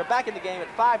that, they're back in the game at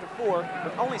 5-4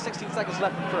 with only 16 seconds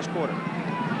left in the first quarter.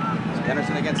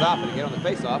 Stennerson against Offit again on the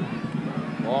faceoff.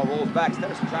 Ball rolls back.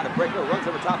 Stennerson trying to break over, runs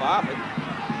over top of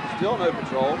Offit. Still no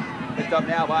control. Picked up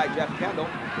now by Jeff Kendall.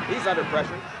 He's under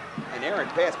pressure. And Aaron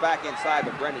passed back inside,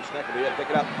 but Brendan Schneck will be able to pick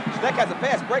it up. Schneck has a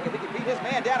fast break. If he can beat his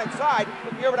man down inside,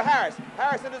 quickly over to Harris.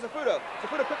 Harris into Zafuto.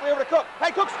 Zafuto quickly over to Cook.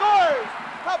 And Cook scores!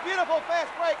 How beautiful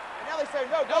fast break. And now they say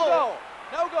no goal. No goal.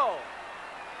 No goal.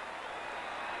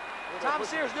 Tom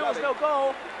Sears knew it was no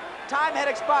goal. Time had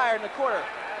expired in the quarter.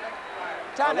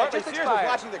 Time had just expired. Sears was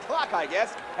watching the clock, I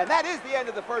guess. And that is the end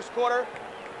of the first quarter.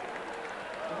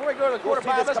 Before we go to the quarter,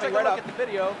 let's take a look at the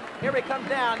video. Here he comes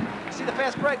down. See the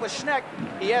fast break with Schneck.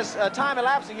 He has time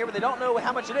elapsing here, but they don't know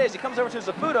how much it is. He comes over to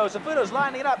Zafuto. Zafuto's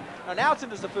lining it up. Now it's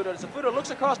into Zafuto. Zafuto looks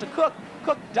across to Cook.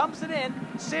 Cook dumps it in.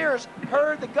 Sears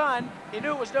heard the gun. He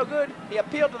knew it was no good. He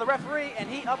appealed to the referee, and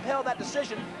he upheld that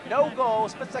decision. No goal,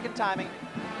 split-second timing.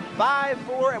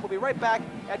 5-4, and we'll be right back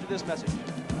after this message.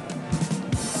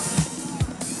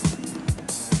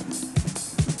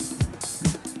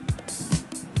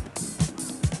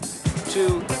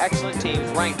 Two excellent teams,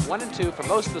 ranked 1 and 2 for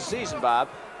most of the season, Bob,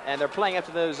 and they're playing up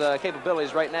to those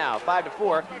capabilities right now.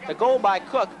 5-4. The goal by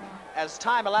Cook, as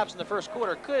time elapsed in the first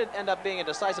quarter, could end up being a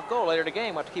decisive goal later in the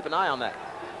game. We'll have to keep an eye on that.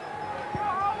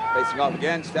 Facing off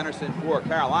again, Stennerson for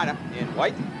Carolina in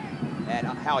white, and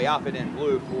Howie Offit in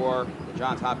blue for the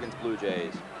Johns Hopkins Blue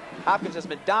Jays. Hopkins has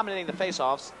been dominating the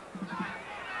faceoffs.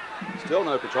 Still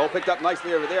no control. Picked up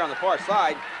nicely over there on the far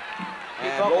side,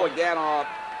 and rolling down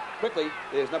quickly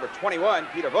is number 21,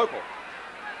 Peter Vocal.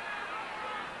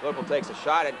 Vocal takes a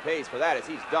shot and pays for that as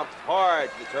he's dumped hard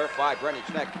to the turf by Brendan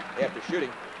Schneck after shooting.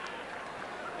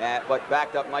 But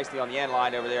backed up nicely on the end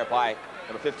line over there by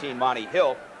number 15, Monty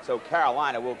Hill. So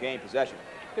Carolina will gain possession.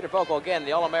 Peter Vocal, again,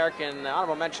 the All-American,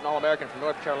 honorable mention All-American from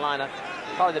North Carolina.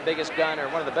 Probably the biggest gun, or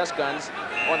one of the best guns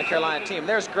on the Carolina team.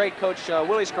 There's great coach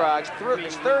Willie Scroggs, through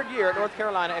his 3rd year at North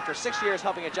Carolina after 6 years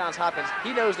helping at Johns Hopkins.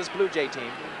 He knows this Blue Jay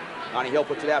team. Monty Hill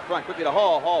puts it out front quickly to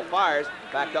Hall. Hall fires,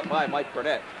 backed up by Mike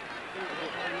Burnett.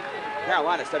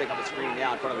 Carolina setting up a screen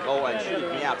now in front of the goal and shooting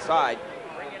from the outside.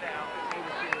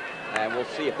 And we'll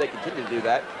see if they continue to do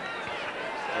that.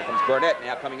 Here comes Burnett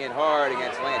now coming in hard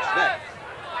against Lance Schneck.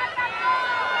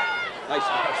 Nice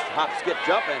hop, skip,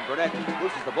 jump, and Burnett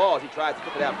loses the ball as he tries to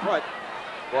flip it out front.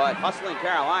 But hustling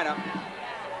Carolina,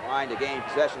 trying to gain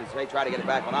possession as they try to get it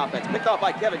back on offense. Picked off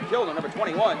by Kevin Kilner, number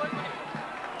 21.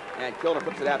 And Kilner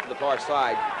flips it out to the far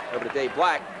side over to Dave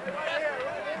Black.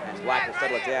 And Black will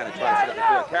settle it down and try to set up the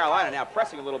field. Carolina now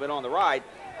pressing a little bit on the ride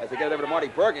as they get it over to Marty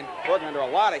Bergen. Bergen under a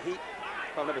lot of heat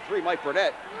from number 3, Mike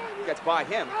Burnett. Gets by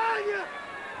him.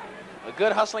 A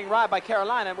good hustling ride by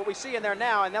Carolina. And what we see in there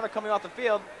now, and now they're coming off the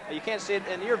field, you can't see it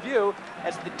in your view,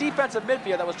 as the defensive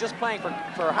midfield that was just playing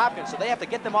for Hopkins, so they have to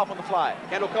get them off on the fly.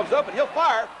 Kendall comes up and he'll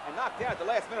fire and knocked down at the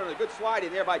last minute with a good slide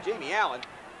in there by Jamie Allen.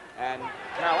 And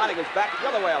Carolina goes back the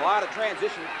other way. A lot of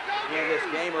transition in this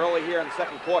game early here in the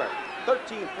second quarter.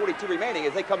 13:42 remaining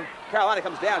as Carolina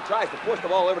comes down, tries to force the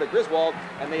ball over to Griswold,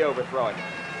 and they overthrow it.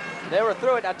 They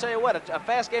overthrew it. I'll tell you what, a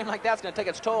fast game like that's going to take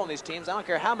its toll on these teams. I don't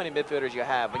care how many midfielders you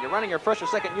have. When you're running your first or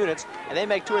second units and they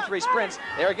make 2 or 3 sprints,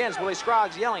 there again is Willie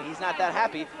Scroggs yelling. He's not that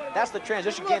happy. That's the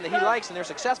transition game that he likes and they're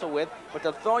successful with, but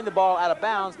they're throwing the ball out of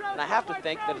bounds, and I have to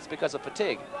think that it's because of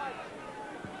fatigue.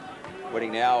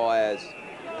 Waiting now as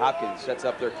Hopkins sets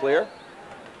up their clear.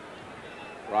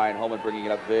 Ryan Holman bringing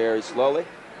it up very slowly.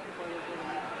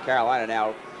 Carolina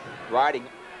now riding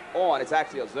on. It's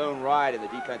actually a zone ride in the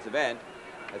defensive end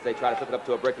as they try to flip it up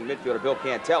to a breaking midfielder, Bill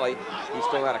Cantelli. He's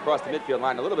thrown out across the midfield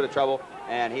line, a little bit of trouble,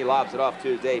 and he lobs it off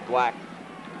to Dave Black.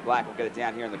 Black will get it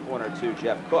down here in the corner to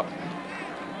Jeff Cook.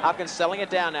 Hopkins selling it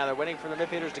down now. They're waiting for the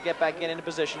midfielders to get back into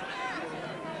position.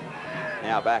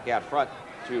 Now back out front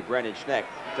to Brendan Schneck.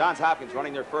 Johns Hopkins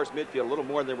running their first midfield a little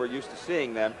more than we're used to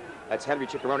seeing them. That's Henry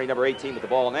Ciccarone, number 18, with the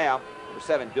ball now. Number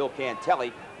 7, Bill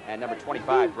Cantelli, and number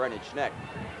 25, Brendan Schneck.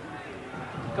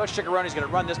 Coach Ciccarone is going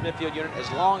to run this midfield unit as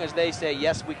long as they say,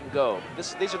 yes, we can go.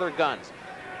 These are their guns.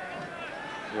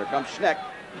 Here comes Schneck.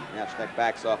 Now Schneck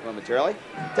backs off momentarily.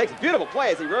 Takes a beautiful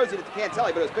play as he rose it to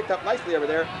Cantelli, but it was picked up nicely over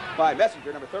there by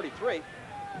Messenger, number 33.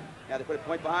 Now they put a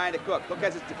point behind to Cook. Cook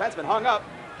has his defenseman hung up.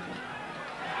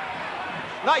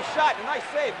 Nice shot and a nice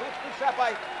save. Good shot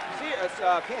by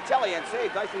Cantelli and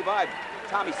saved nicely by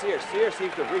Tommy Sears. Sears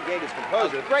seems to have regained his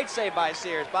composure. Great save by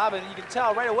Sears, Bob, and you can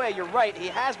tell right away, you're right, he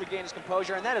has regained his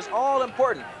composure, and that is all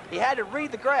important. He had to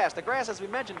read the grass. The grass, as we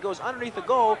mentioned, goes underneath the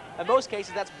goal. In most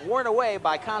cases, that's worn away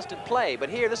by constant play. But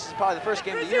here, this is probably the first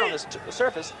game of the year on this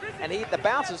surface, and he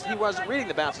wasn't reading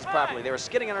the bounces properly. They were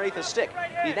skidding underneath his stick.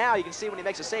 Now you can see when he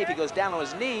makes a save, he goes down on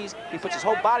his knees, he puts his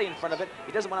whole body in front of it.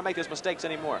 He doesn't want to make those mistakes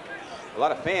anymore. A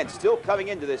lot of fans still coming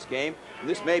into this game, and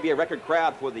this may be a record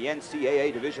crowd for the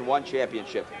NCAA Division I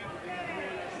championship.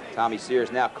 Tommy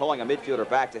Sears now calling a midfielder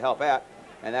back to help out,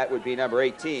 and that would be number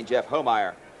 18, Jeff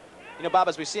Homeyer. You know, Bob,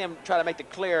 as we see him try to make the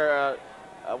clear,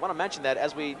 I want to mention that,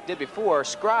 as we did before,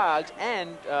 Scroggs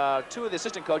and 2 of the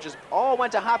assistant coaches all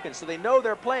went to Hopkins, so they know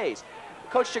their plays.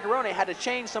 Coach Ciccarone had to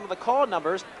change some of the call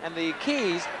numbers and the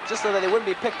keys just so that they wouldn't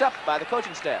be picked up by the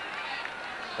coaching staff.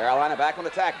 Carolina back on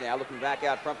attack now, looking back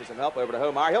out front for some help over to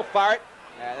Homeyer. He'll fire it,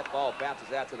 and that ball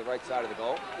bounces out to the right side of the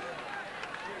goal.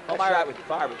 Homeyer out with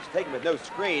fire, but it's taken with no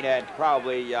screen, and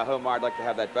probably Homeyer would like to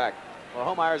have that back. Well,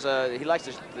 Holmeyer's, he likes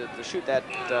to shoot that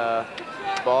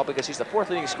ball because he's the 4th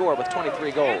leading scorer with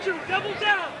 23 goals.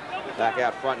 Back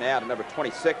out front now to number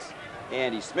 26,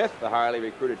 Andy Smith, the highly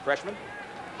recruited freshman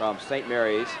from St.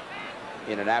 Mary's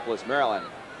in Annapolis, Maryland.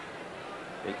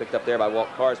 Being picked up there by Walt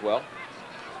Carswell.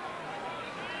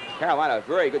 Carolina, a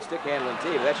very good stick handling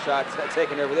team. That shot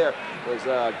taken over there was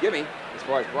gimme as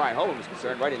far as Brian Holman was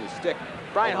concerned, right in the stick.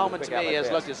 Brian Holman, to me, has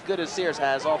looked as good as Sears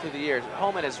has all through the years.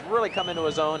 Holman has really come into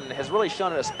his own and has really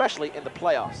shown it, especially in the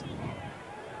playoffs.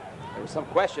 There was some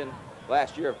question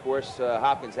last year, of course.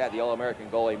 Hopkins had the All-American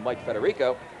goalie Mike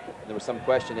Federico. And there was some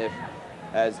question if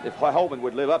Holman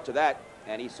would live up to that,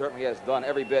 and he certainly has done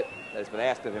every bit that has been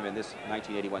asked of him in this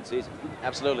 1981 season.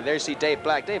 Absolutely. There you see Dave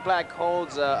Black. Dave Black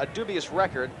holds a dubious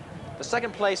record. The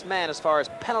 2nd place man as far as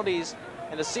penalties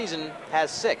in the season has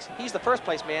 6. He's the 1st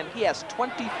place man. He has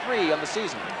 23 on the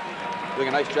season. Doing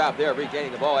a nice job there of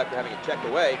regaining the ball after having it checked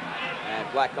away.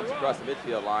 And Black comes across the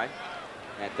midfield line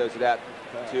and throws it out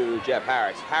to Jeff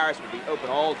Harris. Harris will be open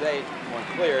all day on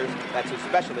clears. That's his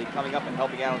specialty, coming up and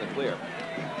helping out on the clear.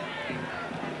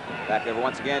 Back over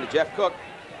once again to Jeff Cook.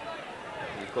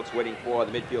 And Cook's waiting for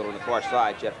the midfielder on the far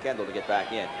side, Jeff Kendall, to get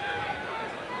back in.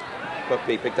 Cook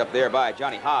being picked up there by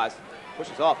Johnny Haas.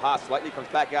 Pushes off Haas slightly, comes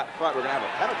back out in front. We're going to have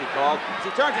a penalty called. As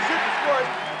he turns to shoot and scores,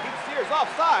 keeps Sears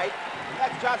offside. And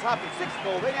that's Johns Hopkins' 6th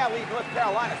goal. They now lead North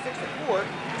Carolina 6-4.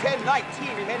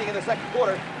 10-19 remaining in the 2nd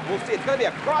quarter. We'll see. It's going to be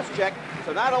a cross-check.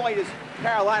 So not only does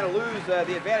Carolina lose the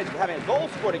advantage of having a goal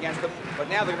scored against them, but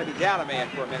now they're going to be down a man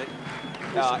for a minute.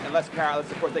 Unless,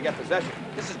 of course, they get possession.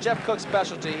 This is Jeff Cook's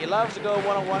specialty. He loves to go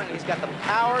one-on-one, and he's got the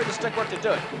power, the stick work to do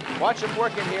it. Watch him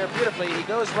work in here beautifully. He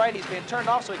goes right. He's being turned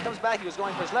off, so he comes back. He was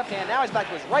going for his left hand. Now he's back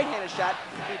to his right-handed shot.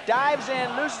 He dives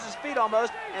in, loses his feet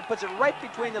almost, and puts it right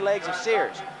between the legs of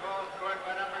Sears.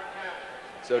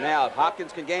 So now, if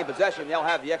Hopkins can gain possession, they'll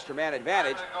have the extra man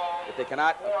advantage. If they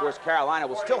cannot, of course, Carolina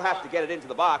will still have to get it into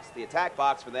the box, the attack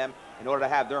box for them, in order to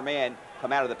have their man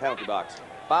come out of the penalty box.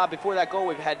 Bob, before that goal,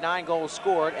 we've had 9 goals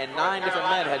scored, and 9 different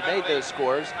men had made those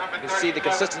scores. You can see the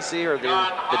consistency or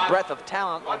the breadth of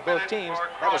talent on both teams.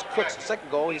 That was Cook's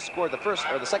 2nd goal. He scored the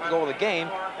 2nd goal of the game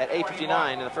at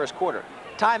 8:59 in the 1st quarter.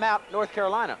 Timeout, North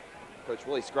Carolina. Coach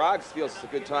Willie Scroggs feels it's a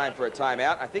good time for a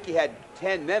timeout. I think he had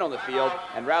 10 men on the field,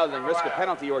 and rather than risk a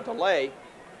penalty or delay,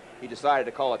 he decided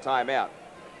to call a timeout.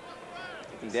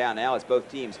 Looking down now as both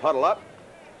teams huddle up.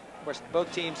 Of course,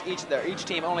 both teams, each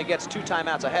team only gets 2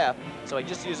 timeouts a half, so he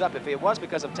just used up, if it was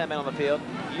because of 10 men on the field,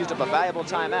 he used up a valuable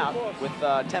timeout with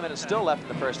 10 minutes still left in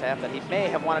the 1st half that he may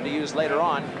have wanted to use later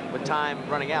on with time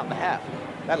running out in the half.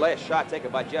 That last shot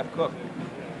taken by Jeff Cook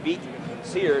beat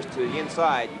Sears to the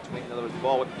inside, in other words, the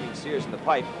ball went between Sears and the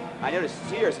pipe. I noticed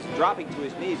Sears is dropping to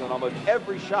his knees on almost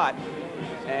every shot,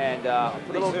 and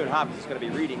pretty soon Hopkins is going to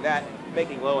be reading that,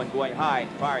 faking low and going high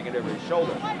and firing it over his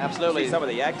shoulder. Absolutely. You see some of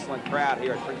the excellent crowd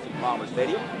here at Princeton Palmer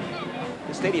Stadium.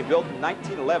 The stadium built in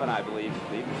 1911, I believe.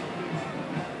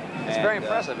 It's very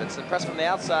impressive. It's impressive from the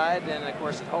outside, and of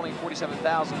course, it's holding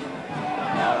 47,000,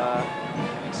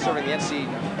 serving the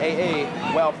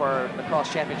NCAA well for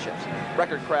lacrosse championships.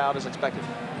 Record crowd is expected.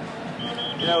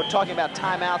 You know, talking about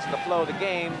timeouts and the flow of the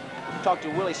game, talked to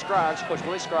Willie Scroggs, Coach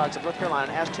Willie Scroggs of North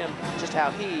Carolina, and asked him just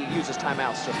how he uses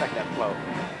timeouts to affect that flow.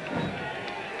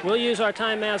 We'll use our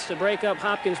timeouts to break up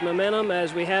Hopkins' momentum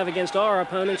as we have against our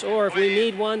opponents, or if we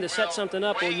need one to set something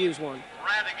up, we'll use one.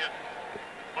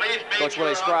 Coach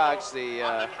Willie Scroggs,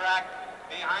 the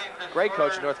great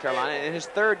coach of North Carolina, in his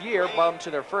 3rd year, brought them to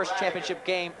their 1st championship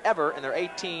game ever in their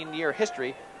 18-year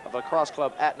history of the lacrosse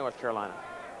club at North Carolina.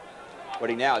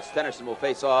 Waiting now, Stennerson will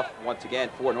face off once again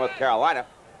for North Carolina,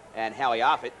 and Howie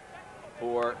Offit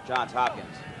for Johns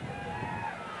Hopkins.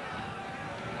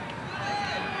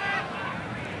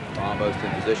 Almost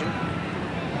in position.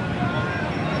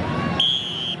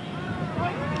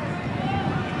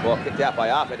 Ball kicked out by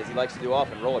Offit, as he likes to do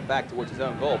often, roll it back towards his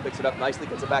own goal. Picks it up nicely,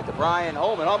 gets it back to Brian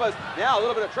Holman. Almost now a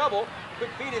little bit of trouble.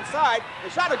 Quick feed inside. The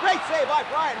shot, a great save by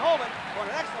Brian Holman. On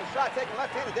an excellent shot taken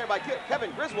left-handed there by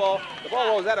Kevin Griswold. The ball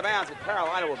rolls out of bounds, and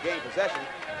Carolina will gain possession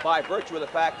by virtue of the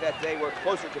fact that they were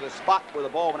closer to the spot where the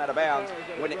ball went out of bounds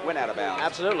when it went out of bounds.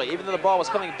 Absolutely. Even though the ball was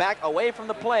coming back away from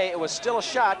the play, it was still a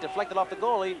shot deflected off the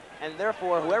goalie, and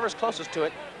therefore whoever's closest to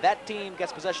it, that team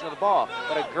gets possession of the ball.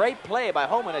 But a great play by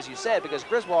Holman, as you said, because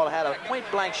Griswold had a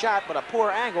point-blank shot, but a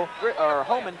poor angle.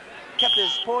 Holman kept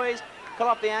his poise, cut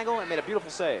off the angle, and made a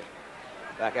beautiful save.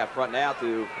 Back out front now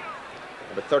to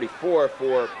number 34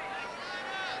 for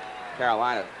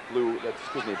Carolina, blue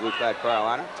flag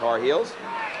Carolina, Tar Heels.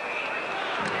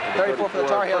 34 for the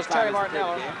Tar Heels, Terry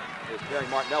Martinello. Is Terry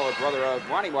Martinello, brother of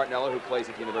Ronnie Martinello, who plays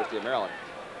at the University of Maryland.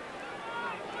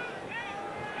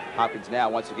 Hopkins now,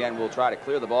 once again, will try to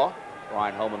clear the ball.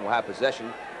 Brian Holman will have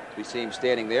possession. We see him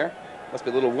standing there. Must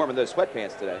be a little warm in those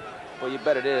sweatpants today. Well, you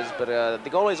bet it is. But the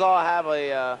goalies all have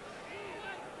a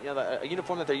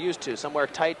uniform that they're used to. Some wear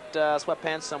tight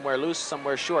sweatpants, some wear loose, some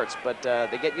wear shorts. But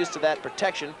they get used to that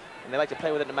protection, and they like to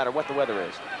play with it no matter what the weather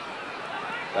is.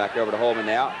 Back over to Holman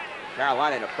now.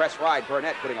 Carolina in a press ride.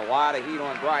 Burnett putting a lot of heat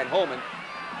on Brian Holman.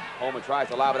 Holman tries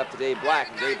to lob it up to Dave Black,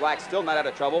 and Dave Black still not out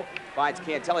of trouble. Finds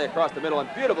Cantelli across the middle, and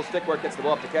beautiful stick work, gets the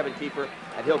ball up to Kevin Kiefer,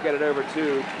 and he'll get it over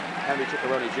to Henry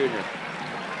Ciccarone Jr.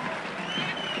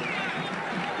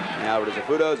 Now over to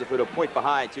Zafudo. Zafudo point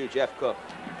behind to Jeff Cook.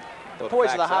 The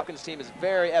poise of the Hopkins team is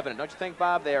very evident, don't you think,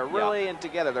 Bob? They are really in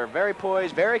together. They're very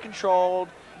poised, very controlled,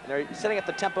 and they're setting up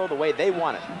the tempo the way they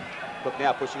want it. Cook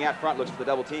now pushing out front, looks for the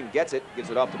double team, gets it,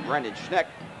 gives it off to Brendan Schneck.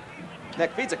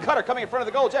 Schneck feeds a cutter coming in front of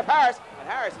the goal, Jeff Harris, and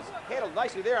Harris is handled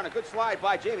nicely there on a good slide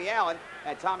by Jamie Allen,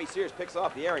 and Tommy Sears picks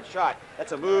off the errant shot.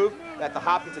 That's a move that the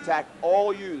Hopkins attack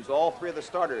all use, all three of the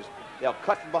starters. They'll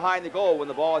cut from behind the goal when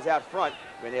the ball is out front,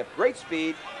 when they have great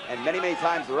speed, and many, many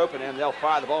times they're open, and they'll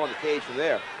fire the ball in the cage from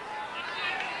there.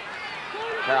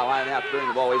 Carolina now clearing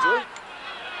the ball easily.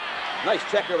 Nice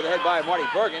check over the head by Marty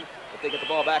Bergen. If they get the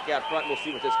ball back out front, we'll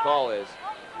see what this call is.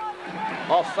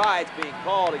 Offsides being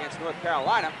called against North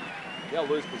Carolina. They'll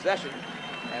lose possession.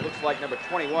 And it looks like number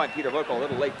 21, Peter Vogel, a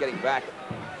little late getting back.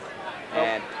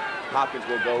 And Hopkins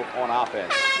will go on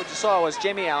offense. What you saw was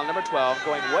Jamie Allen, number 12,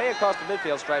 going way across the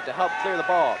midfield stripe to help clear the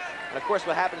ball. And of course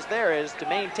what happens there is to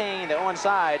maintain the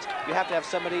onsides, you have to have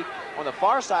somebody on the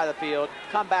far side of the field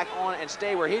come back on and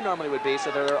stay where he normally would be. So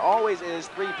there always is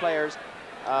 3 players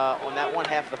on that one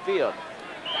half of the field.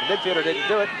 The midfielder didn't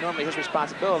do it, normally his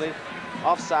responsibility.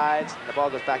 Offsides, and the ball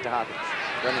goes back to Hopkins.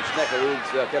 Brendan Schneck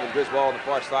eludes Kevin Griswold on the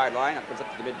far sideline, comes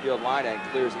up to the midfield line and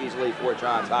clears easily for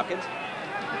Johns Hopkins.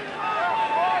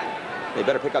 They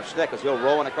better pick up Schneck because he'll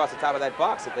roll in across the top of that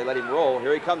box if they let him roll.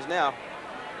 Here he comes now.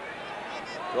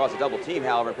 Draws a double team,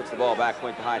 however, and puts the ball back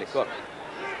point behind to Cook.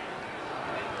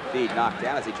 Feed knocked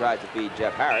down as he tries to feed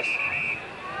Jeff Harris.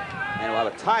 And we'll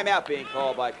have a timeout being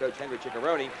called by Coach Henry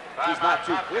Ciccarone. He's not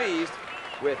too pleased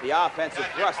with the offensive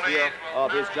thrust here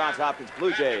of his Johns Hopkins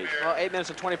Blue Jays. Well, 8 minutes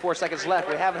and 24 seconds left.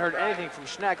 We haven't heard anything from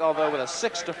Schneck, although with a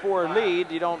 6-4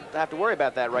 lead, you don't have to worry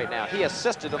about that right now. He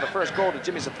assisted on the first goal to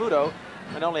Jimmy Zafudo,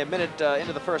 and only a minute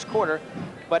into the first quarter.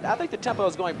 But I think the tempo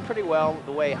is going pretty well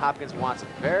the way Hopkins wants it.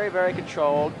 Very, very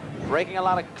controlled, breaking a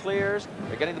lot of clears.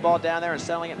 They're getting the ball down there and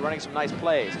settling it and running some nice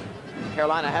plays.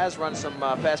 Carolina has run some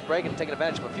fast break and taken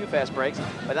advantage of a few fast breaks,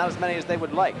 but not as many as they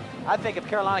would like. I think if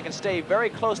Carolina can stay very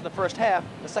close in the first half,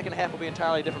 the second half will be an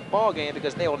entirely different ball game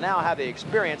because they will now have the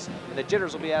experience and the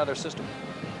jitters will be out of their system.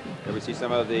 Here we see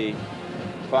some of the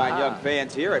fine young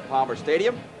fans here at Palmer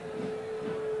Stadium.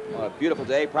 On a beautiful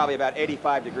day, probably about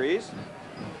 85 degrees.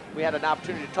 We had an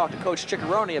opportunity to talk to Coach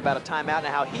Ciccarone about a timeout and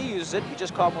how he uses it. He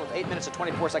just called one with 8 minutes and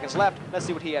 24 seconds left. Let's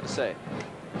see what he had to say.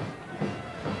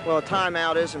 Well, a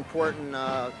timeout is important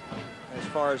as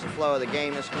far as the flow of the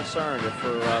game is concerned. If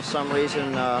for some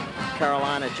reason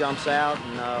Carolina jumps out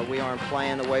and we aren't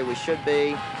playing the way we should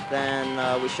be,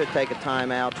 then we should take a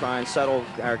timeout, try and settle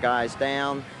our guys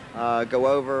down, go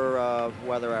over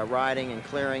whether our riding and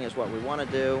clearing is what we want to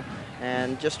do,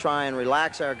 and just try and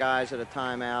relax our guys at a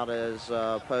timeout as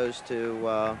opposed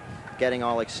to getting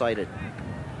all excited.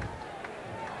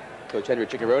 Coach Henry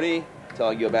Ciccarone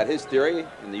telling you about his theory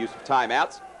in the use of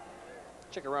timeouts.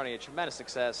 Ciccarone, a tremendous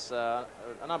success, an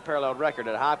unparalleled record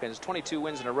at Hopkins, 22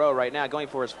 wins in a row right now, going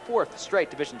for his 4th straight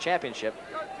division championship.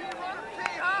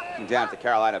 And down at the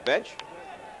Carolina bench.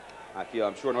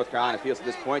 I'm sure North Carolina feels at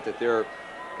this point that they're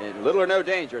in little or no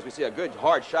danger as we see a good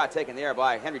hard shot taken there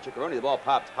by Henry Ciccarone. The ball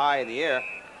popped high in the air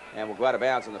and will go out of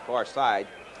bounds on the far side.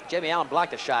 Jamie Allen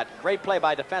blocked the shot. Great play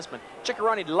by a defenseman.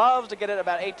 Ciccarone loves to get it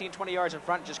about 18, 20 yards in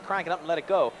front, just crank it up and let it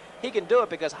go. He can do it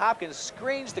because Hopkins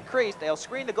screens the crease. They'll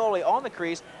screen the goalie on the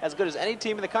crease as good as any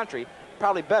team in the country,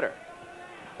 probably better.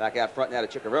 Back out front now to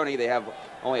Ciccarone. They have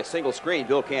only a single screen.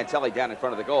 Bill Cantelli down in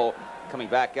front of the goal. Coming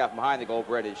back out from behind the goal,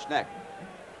 Brendan Schneck.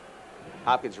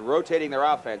 Hopkins rotating their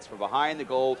offense from behind the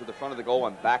goal to the front of the goal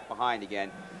and back behind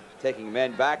again. Taking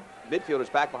men back,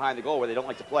 midfielders back behind the goal where they don't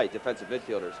like to play, defensive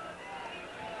midfielders.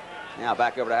 Now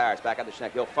back over to Harris, back out to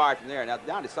Schneck. He'll fire from there. Now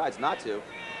down decides not to.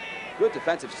 Good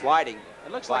defensive sliding.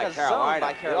 It looks by like a Carolina. zone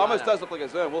by Carolina. It almost does look like a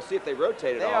zone. We'll see if they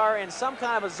rotate it. They are in some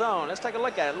kind of a zone. Let's take a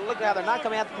look at it. Look how they're not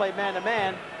coming out to play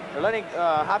man-to-man. They're letting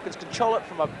Hopkins control it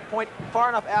from a point far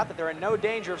enough out that they're in no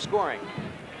danger of scoring.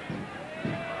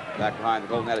 Back behind the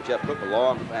goal now to Jeff Cook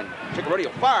along, and Ciccarone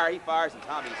will fire. He fires, and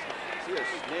Tommy Sears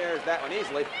snares that one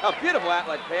easily. A beautiful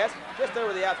outlet pass, just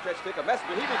over the outstretched stick of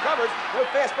Messenger. He recovers, no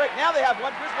fast break. Now they have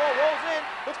one. Griswold rolls in,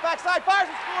 looks backside, fires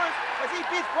and scores as he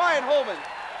beats Brian Holman.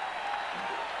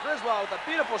 Griswold with a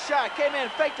beautiful shot. Came in,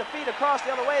 faked a feed across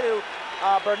the other way to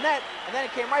Burnett, and then he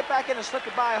came right back in and slipped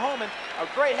it by Holman. A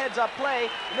great heads-up play,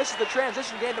 and this is the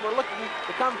transition game that we're looking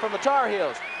to come from the Tar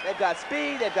Heels. They've got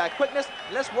speed, they've got quickness.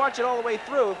 Let's watch it all the way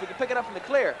through if we can pick it up from the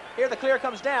clear. Here the clear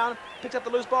comes down, picks up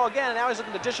the loose ball again, and now he's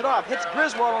looking to dish it off. Hits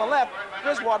Griswold on the left.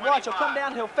 Griswold, watch, he'll come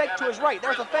down, he'll fake to his right.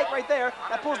 There's a fake right there.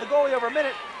 That pulls the goalie over a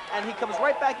minute, and he comes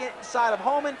right back inside of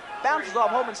Holman, bounces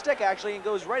off Holman's stick, actually, and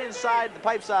goes right inside the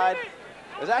pipe side.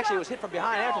 It was hit from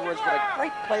behind afterwards, but a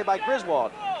great play by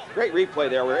Griswold. Great replay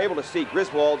there. We were able to see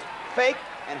Griswold's fake,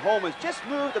 and Holman's just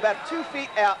moved about 2 feet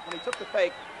out when he took the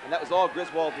fake, and that was all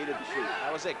Griswold needed to shoot.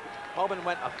 That was it. Holman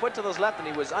went a foot to his left, and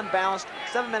he was unbalanced.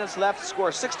 7 minutes left, score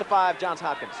 6-5, Johns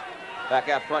Hopkins. Back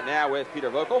out front now with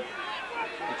Peter Vocal.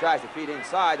 He tries to feed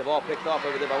inside. The ball picked off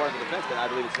over there by one of the defensemen. I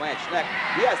believe it's Lance Schneck.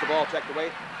 He has the ball checked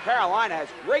away. Carolina has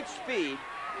great speed,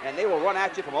 and they will run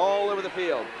at you from all over the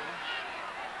field.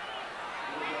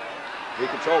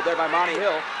 Controlled there by Monty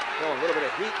Hill. Feeling a little bit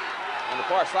of heat on the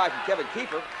far side from Kevin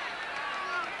Kiefer.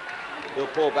 He'll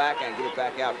pull back and get it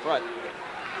back out front.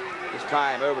 This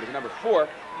time over to number 4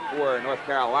 for North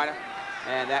Carolina,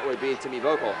 and that would be Timmy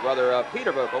Vocal, brother of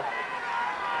Peter Vocal.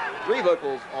 3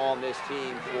 vocals on this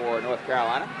team for North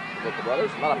Carolina, Vocal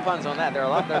brothers. A lot of puns on that. They're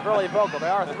really vocal.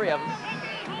 There are 3 of them.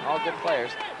 All good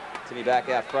players. Timmy back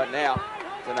out front now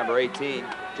to number 18,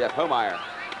 Jeff Homeyer.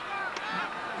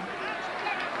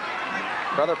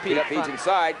 Brother Pete feeds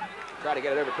inside. Try to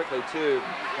get it over quickly to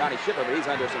Johnny Shipper, but he's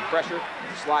under some pressure.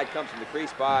 The slide comes from the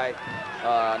crease by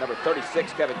number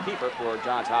 36, Kevin Kiefer for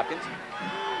Johns Hopkins.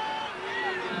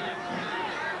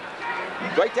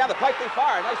 Right down the pipe they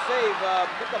fire. Nice save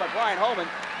picked up by Brian Holman.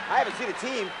 I haven't seen a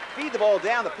team feed the ball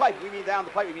down the pipe. We mean down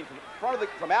the pipe. We mean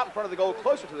from out in front of the goal,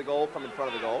 closer to the goal, from in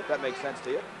front of the goal. If that makes sense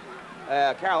to you.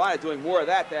 Carolina doing more of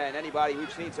that than anybody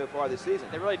we've seen so far this season.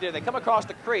 They really do. They come across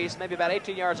the crease, maybe about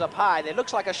 18 yards up high. It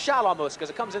looks like a shot almost because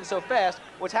it comes in so fast.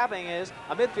 What's happening is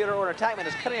a midfielder or an attackman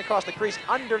is cutting across the crease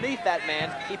underneath that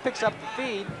man. He picks up the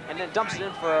feed and then dumps it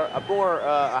in for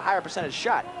a higher percentage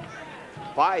shot.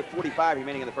 5:45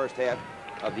 remaining in the first half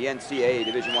of the NCAA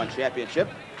Division I Championship.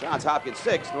 Johns Hopkins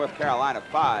 6, North Carolina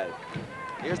 5.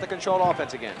 Here's the controlled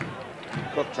offense again.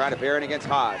 Cook trying to bear in against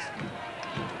Haas.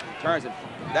 Turns and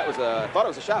that was I thought it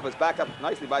was a shot, but it's back up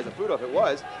nicely by Zafuto if it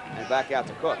was, and back out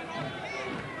to Cook.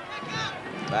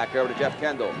 Back over to Jeff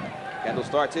Kendall. Kendall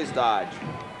starts his dodge.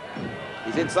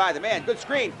 He's inside the man. Good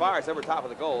screen. Fires over top of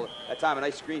the goal. That time a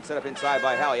nice screen set up inside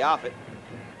by Hallie Offit.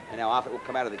 And now Offit will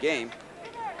come out of the game.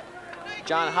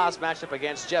 John Haas matched up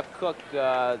against Jeff Cook,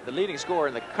 the leading scorer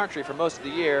in the country for most of the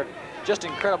year. Just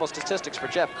incredible statistics for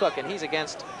Jeff Cook, and he's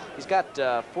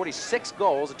got 46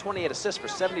 goals and 28 assists for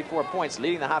 74 points,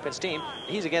 leading the Hopkins team.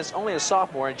 He's against only a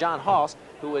sophomore, and John Haas,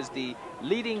 who was the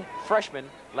leading freshman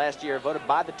last year, voted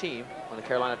by the team on the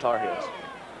Carolina Tar Heels.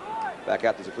 Back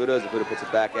out to Zafuto. Zafuto puts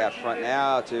it back out front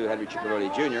now to Henry Cipriani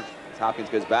Jr. As Hopkins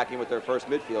goes back in with their first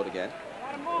midfield again.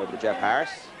 Over to Jeff Harris.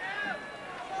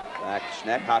 Back to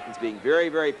Schneck. Hopkins being very,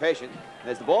 very patient. And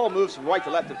as the ball moves from right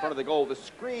to left in front of the goal, the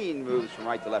screen moves from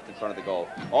right to left in front of the goal.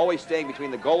 Always staying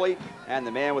between the goalie and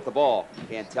the man with the ball.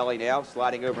 Cantelli now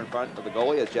sliding over in front of the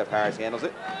goalie as Jeff Harris handles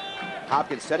it.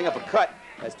 Hopkins setting up a cut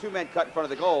as 2 men cut in front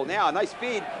of the goal. Now a nice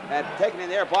feed and taken in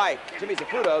there by Jimmy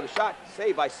Zafuto. The shot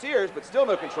saved by Sears, but still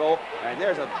no control. And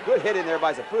there's a good hit in there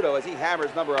by Zafuto as he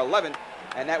hammers number 11,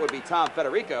 and that would be Tom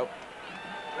Federico.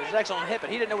 It was an excellent hit, but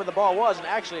he didn't know where the ball was, and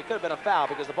actually it could have been a foul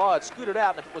because the ball had scooted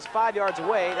out, and if it was 5 yards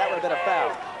away, that would have been a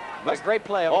foul. But a great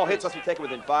play. All hits must be taken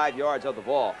within 5 yards of the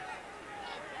ball.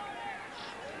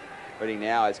 Ready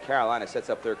now as Carolina sets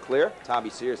up their clear.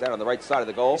 Tommy Sears out on the right side of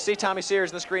the goal. You see Tommy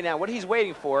Sears in the screen now. What he's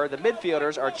waiting for, the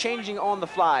midfielders are changing on the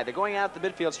fly. They're going out the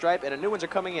midfield stripe, and the new ones are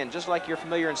coming in, just like you're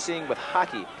familiar in seeing with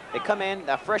hockey. They come in,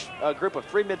 a fresh group of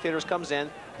 3 midfielders comes in.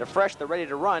 They're fresh, they're ready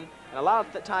to run. And a lot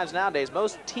of times nowadays,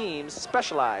 most teams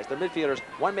specialize their midfielders.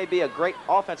 One may be a great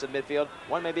offensive midfield,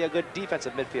 one may be a good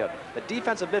defensive midfield. The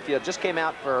defensive midfield just came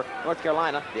out for North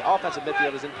Carolina. The offensive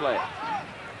midfield is in play.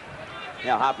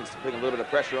 Now Hopkins putting a little bit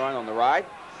of pressure on the ride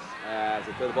as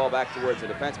they throw the ball back towards the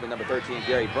defenseman, number 13,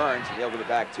 Gary Burns, and he'll give it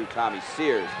back to Tommy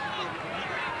Sears.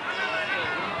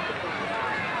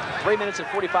 3 minutes and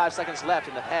 45 seconds left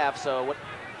in the half, so what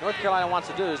North Carolina wants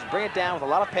to do is bring it down with a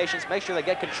lot of patience, make sure they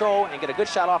get control and get a good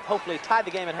shot off, hopefully tie the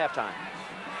game at halftime.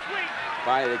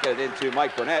 Finally, they get it into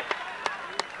Mike Burnett.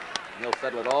 And he'll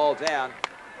settle it all down.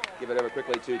 Give it over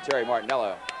quickly to Terry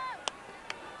Martinello.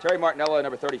 Terry Martinello,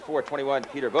 number 34, 21,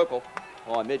 Peter Vocal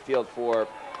on midfield for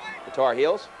the Tar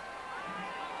Heels.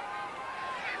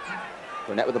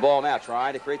 Burnett with the ball now,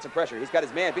 trying to create some pressure. He's got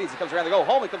his man beat as he comes around the goal.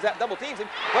 Holman comes out and double teams him,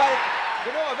 but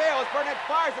to no avail as Burnett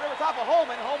fires it over top of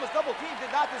Holman. Holman's double team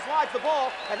did not dislodge the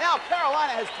ball, and now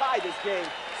Carolina has tied this game.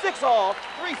 6-all,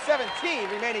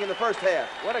 3:17 remaining in the first half.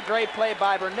 What a great play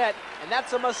by Burnett, and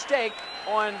that's a mistake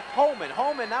on Holman.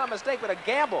 Holman, not a mistake, but a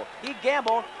gamble. He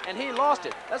gambled, and he lost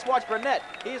it. Let's watch Burnett.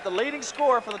 He's the leading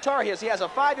scorer for the Tar Heels. He has a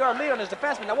 5-yard lead on his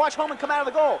defenseman. Now watch Holman come out of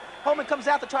the goal. Holman comes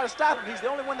out to try to stop him. He's the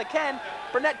only one that can.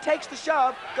 Burnett takes the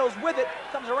shove, goes with it,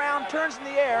 comes around, turns in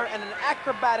the air, and an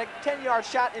acrobatic 10-yard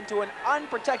shot into an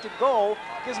unprotected goal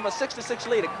gives him a 6-6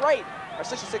 lead. A great, or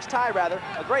 6-6 tie rather,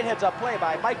 a great heads-up play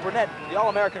by Mike Burnett, the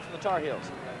All-American from the Tar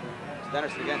Heels.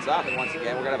 Stennerson against Oppen once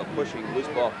again. We're going to have a pushing, loose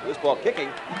ball kicking,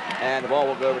 and the ball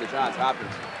will go over to Johns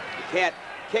Hopkins. You can't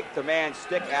kick the man's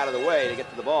stick out of the way to get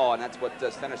to the ball, and that's what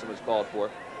Stennerson was called for.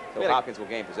 So Hopkins will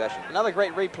gain possession. Another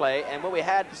great replay, and what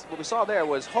we saw there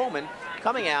was Holman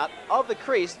coming out of the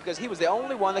crease because he was the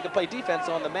only one that could play defense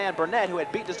on the man Burnett who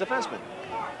had beaten his defenseman.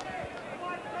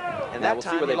 And now that we'll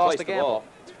time see where he they lost place the the gamble. ball.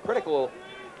 It's critical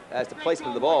as to placement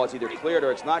of the ball. It's either cleared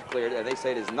or it's not cleared, and they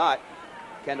say it is not.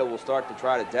 Kendall will start to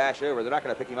try to dash over. They're not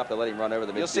going to pick him up to let him run over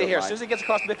the midfield line. You'll see here, as soon as he gets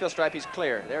across the midfield stripe, he's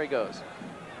clear. There he goes.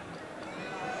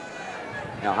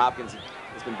 Now Hopkins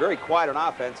has been very quiet on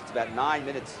offense. It's about 9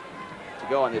 minutes to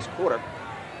go in this quarter.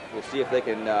 We'll see if they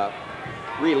can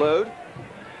reload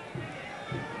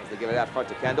as they give it out front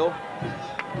to Kendall.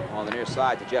 On the near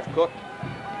side to Jeff Cook.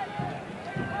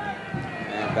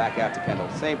 And back out to Kendall.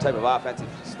 Same type of offensive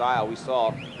style we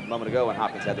saw a moment ago when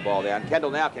Hopkins had the ball down.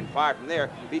 Kendall now can fire from there.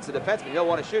 Beats the defenseman. He'll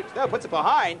want to shoot. No, puts it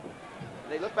behind.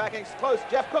 They look back and it's close.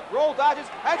 Jeff Cook roll dodges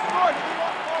and scores. He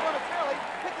lost the ball momentarily.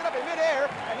 Picked it up in midair,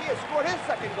 and he has scored his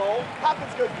second goal.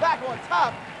 Hopkins goes back on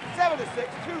top. 7-6,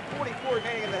 2:44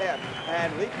 remaining in the half.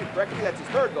 And Lee can correct me, that's his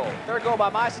third goal. Third goal by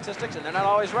my statistics, and they're not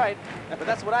always right, but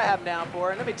that's what I have down for.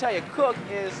 And let me tell you, Cook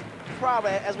is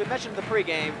probably, as we mentioned in the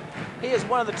pregame, he is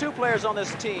one of the 2 players on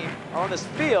this team, or on this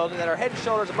field, that are head and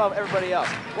shoulders above everybody else.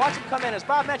 Watch him come in. As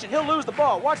Bob mentioned, he'll lose the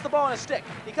ball. Watch the ball in his stick.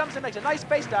 He comes in, makes a nice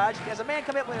face dodge. He has a man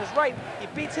come in with his right. He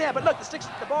beats him, but look,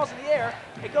 the ball's in the air.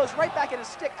 It goes right back in his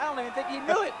stick. I don't even think he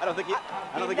knew it. I don't think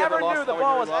he never knew the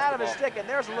ball was out of his stick, and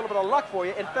there's a little bit of luck for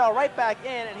you. It fell right back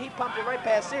in, and he pumped it right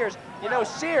past Sears. You know,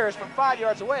 Sears, from 5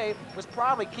 yards away, was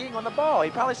probably keying on the ball.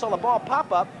 He probably saw the ball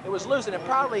pop up. It was loose, and it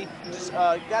probably just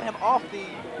got him off the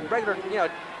regular, you know,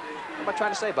 what am I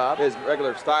trying to say, Bob? His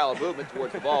regular style of movement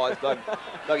towards the ball as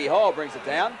Dougie Hall brings it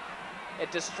down.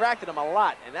 It distracted him a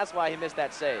lot, and that's why he missed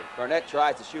that save. Burnett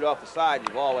tries to shoot off the side, and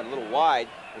the ball went a little wide.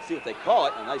 Let's see what they call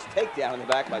it. A nice takedown in the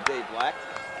back by Dave Black.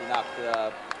 He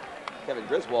knocked Kevin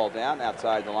Griswold down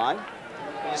outside the line.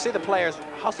 You see the players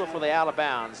hustle for the out of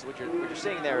bounds. What you're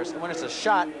seeing there is when it's a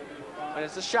shot, and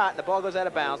the ball goes out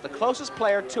of bounds, the closest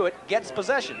player to it gets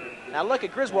possession. Now look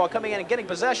at Griswold coming in and getting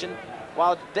possession,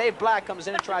 while Dave Black comes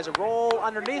in and tries to roll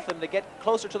underneath him to get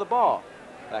closer to the ball.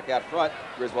 Back out front,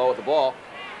 Griswold with the ball.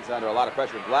 He's under a lot of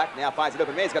pressure. Black now finds an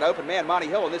open man. He's got an open man, Monty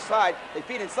Hill on this side. They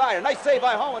feed inside. A nice save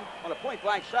by Holman on a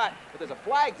point-blank shot, but there's a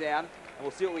flag down, and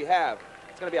we'll see what we have.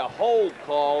 It's going to be a hold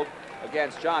called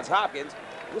against Johns Hopkins.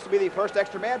 This will be the first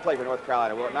extra man play for North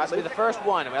Carolina, will it not? This will be the first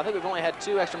one. I think we've only had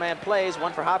 2 extra man plays,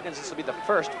 one for Hopkins. This will be the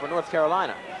first for North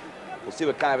Carolina. We'll see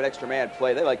what kind of an extra man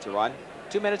play they like to run.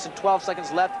 2 minutes and 12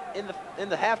 seconds left in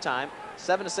the halftime.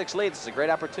 7-6 lead. This is a great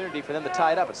opportunity for them to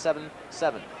tie it up at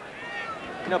 7-7.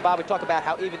 You know, Bob, we talk about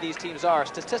how even these teams are.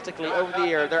 Statistically, over the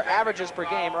year, their averages per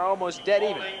game are almost dead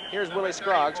even. Here's Willie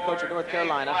Scroggs, coach of North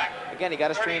Carolina. Again, he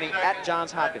got his training at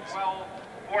Johns Hopkins.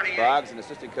 Scroggs, an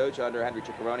assistant coach under Henry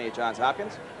Ciccarone at Johns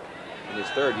Hopkins in his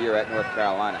 3rd year at North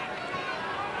Carolina.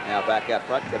 Now back out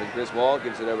front, Kevin Griswold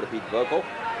gives it over to Pete Vocal.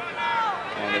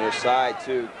 On the near side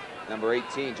to number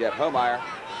 18, Jeff Homeyer.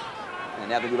 And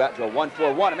now they move out to a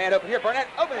 1-4-1. A man open here. Burnett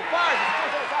open and fires. He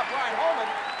scores over top Brian Holman.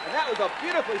 And that was a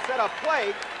beautifully set up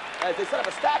play as they set up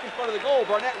a stack in front of the goal.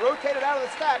 Burnett rotated out of the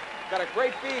stack, got a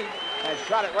great feed, and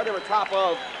shot it right over top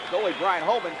of goalie Brian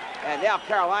Holman. And now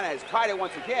Carolina has tied it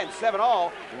once again,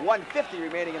 7-all, 1:50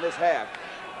 remaining in this half.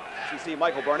 You see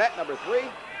Michael Burnett, number 3,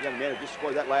 young man who just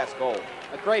scored that last goal.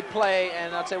 A great play,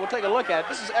 and I'd say we'll take a look at it.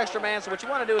 This is extra man, so what you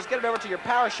want to do is get it over to your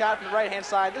power shot from the right-hand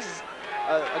side. This is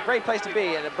a great place to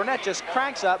be, and Burnett just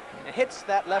cranks up and hits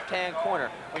that left-hand corner.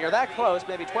 When you're that close,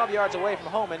 maybe 12 yards away from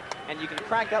Holman, and you can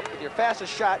crank up with your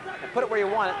fastest shot and put it where you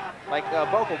want it, like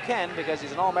Bokel can, because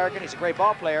he's an All-American, he's a great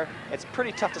ball player. It's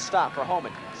pretty tough to stop for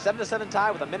Holman. 7-7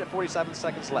 tie with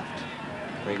 1:47 left.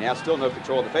 Right now, still no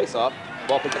control of the face-off.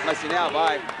 Ball picked up nicely now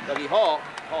by Dougie Hall.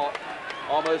 Hall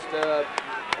almost a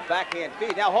backhand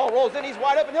feed. Now Hall rolls in, he's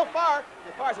wide open, he'll fire.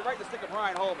 He fires it right in the stick of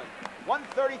Brian Holman.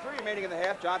 1:33 remaining in the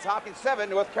half. Johns Hopkins 7,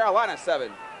 North Carolina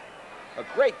 7. A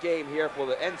great game here for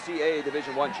the NCAA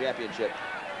Division I championship.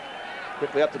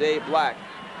 Quickly up to Dave Black.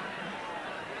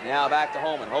 Now back to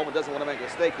Holman. Holman doesn't want to make a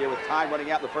mistake here with time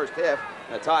running out in the first half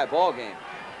in a tie ball game.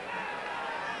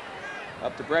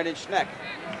 Up to Brendan Schneck.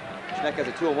 Schneck has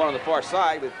a 2-on-1 on the far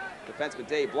side with defenseman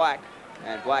Dave Black.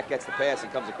 And Black gets the pass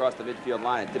and comes across the midfield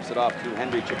line and tips it off to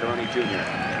Henry Ciccarone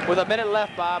Jr. With a minute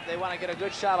left, Bob, they want to get a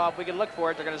good shot off. We can look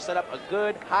for it. They're going to set up a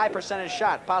good, high percentage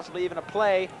shot, possibly even a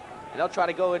play. And they'll try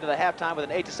to go into the halftime with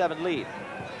an 8-7 lead.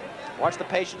 Watch the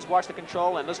patience, watch the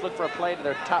control, and let's look for a play to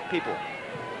their top people.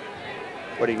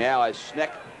 Putting now as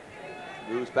Schneck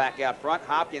moves back out front.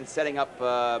 Hopkins setting up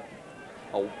a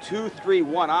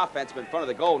 2-3-1 offense in front of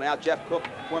the goal. Now Jeff Cook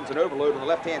forms an overload on the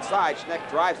left-hand side. Schneck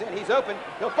drives in. He's open.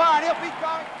 He'll fire, and he'll beat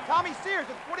Tommy Sears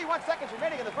with 41 seconds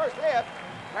remaining in the first half.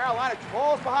 Carolina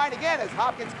falls behind again as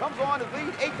Hopkins comes on to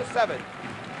lead 8-7.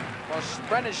 Well,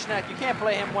 Brendan Schneck, you can't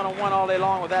play him one-on-one all day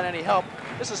long without any help.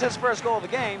 This is his first goal of the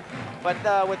game, but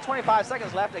with 25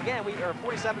 seconds left, again, or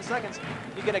 47 seconds,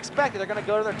 you can expect that they're going to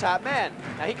go to their top man.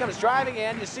 Now he comes driving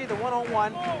in, you see the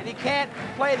one-on-one, and he can't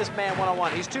play this man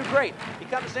one-on-one. He's too great. He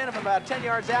comes in from about 10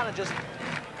 yards out and just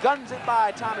guns it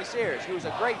by Tommy Sears, who's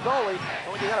a great goalie,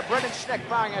 and when you got a Brendan Schneck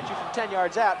firing at you from 10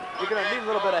 yards out, you're going to need a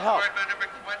little bit of help.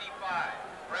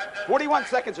 41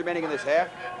 seconds remaining in this half.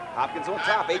 Hopkins on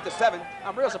top, 8-7.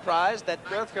 I'm real surprised that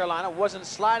North Carolina wasn't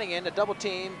sliding in to double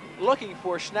team, looking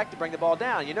for Schneck to bring the ball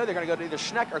down. You know they're going to go to either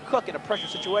Schneck or Cook in a pressure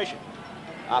situation.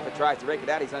 Offa tries to rake it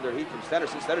out. He's under heat from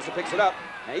Stenderson. Stenderson picks it up,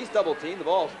 and he's double teamed. The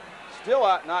ball's still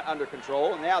not under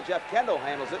control, and now Jeff Kendall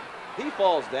handles it. He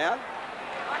falls down.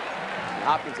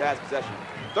 Hopkins has possession.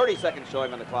 30 seconds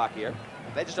showing on the clock here.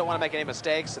 They just don't want to make any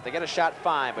mistakes. If they get a shot,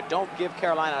 fine, but don't give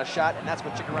Carolina a shot, and that's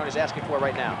what Ciccarone's asking for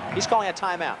right now. He's calling a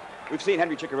timeout. We've seen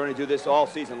Henry Ciccarone do this all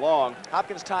season long.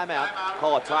 Hopkins timeout.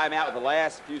 Call a timeout with the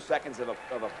last few seconds of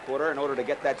a quarter in order to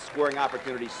get that scoring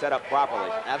opportunity set up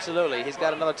properly. Absolutely. He's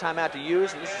got another timeout to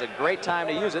use, and this is a great time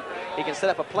to use it. He can set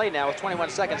up a play now with 21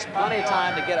 seconds. Plenty of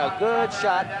time to get a good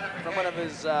shot from one of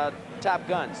his top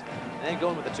guns. And then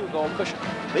going with a 2-goal cushion.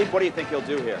 Leaf, what do you think he'll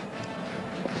do here?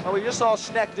 Well, we just saw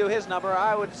Schneck do his number.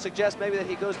 I would suggest maybe that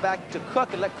he goes back to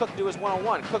Cook and let Cook do his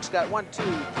one-on-one. Cook's got 1, 2,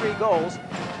 3 goals,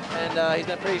 and he's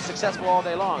been pretty successful all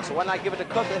day long. So why not give it to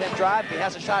Cook, let him drive? If he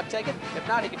has a shot, take it. If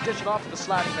not, he can dish it off to the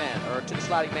sliding man, or to the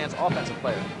sliding man's offensive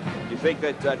player. You think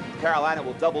that Carolina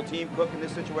will double team Cook in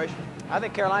this situation? I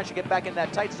think Carolina should get back in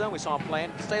that tight zone we saw him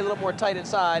playing, stay a little more tight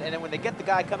inside, and then when they get the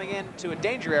guy coming in to a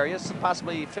danger area,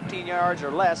 possibly 15 yards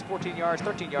or less, 14 yards,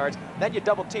 13 yards, then you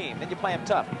double team, then you play him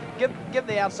tough. Give him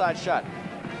the outside shot.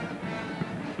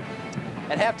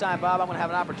 At halftime, Bob, I'm going to have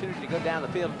an opportunity to go down the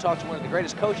field and talk to one of the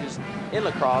greatest coaches in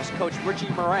lacrosse, Coach Richie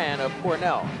Moran of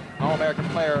Cornell, an All-American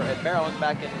player at Maryland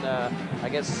back in, I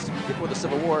guess, before the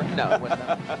Civil War. No, it wasn't.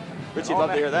 Richie'd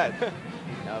love to hear that.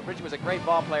 Richie was a great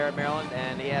ball player at Maryland,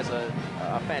 and he has a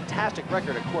fantastic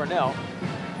record at Cornell,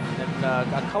 and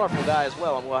a colorful guy as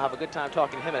well, and we'll have a good time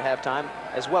talking to him at halftime,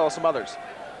 as well as some others.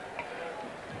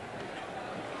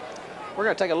 We're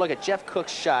going to take a look at Jeff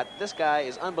Cook's shot. This guy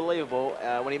is unbelievable.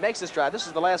 When he makes this drive, this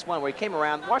is the last one where he came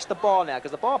around. Watch the ball now,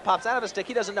 because the ball pops out of his stick.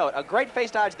 He doesn't know it. A great face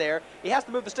dodge there. He has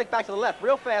to move the stick back to the left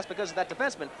real fast because of that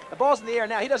defenseman. The ball's in the air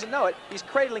now. He doesn't know it. He's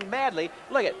cradling madly.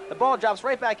 Look at the ball drops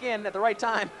right back in at the right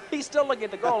time. He's still looking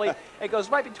at the goalie. It goes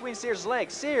right between Sears'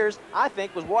 legs. Sears, I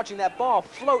think, was watching that ball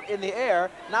float in the air,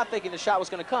 not thinking the shot was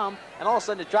going to come, and all of a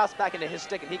sudden it drops back into his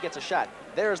stick and he gets a shot.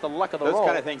 There's the luck of the roll. Those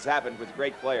kind of things happen with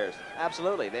great players.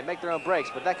 Absolutely. They make their own breaks,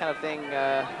 but that kind of thing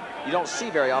you don't see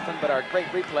very often, but our great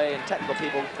replay and technical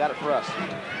people got it for us.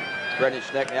 Brendan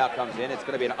Schneck now comes in. It's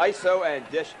going to be an ISO and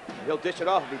dish. He'll dish it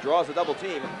off if he draws a double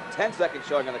team. 10 seconds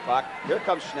showing on the clock. Here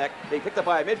comes Schneck. Being picked up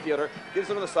by a midfielder. Gives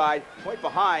it on the side. Point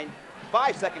behind.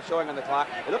 5 seconds showing on the clock.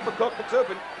 They look for Cook. Cook's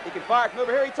open. He can fire from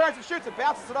over here. He turns and shoots and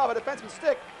bounces it off a defenseman's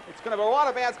stick. It's going to be a lot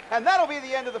of bounce, and that'll be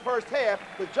the end of the first half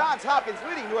with Johns Hopkins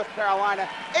leading North Carolina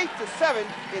 8-7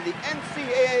 in the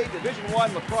NCAA Division I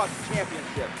Lacrosse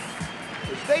Championship.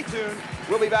 So stay tuned.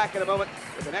 We'll be back in a moment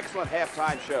with an excellent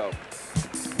halftime show.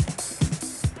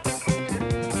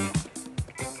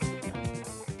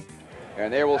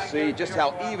 And there we'll see just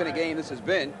how even a game this has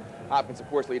been. Hopkins, of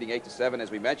course, leading 8-7, as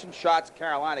we mentioned. Shots,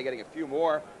 Carolina getting a few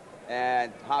more,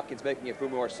 and Hopkins making a few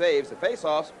more saves. The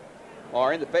face-offs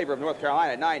are in the favor of North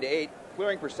Carolina at 9-8.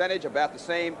 Clearing percentage about the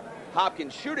same.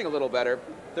 Hopkins shooting a little better,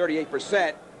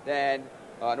 38%, than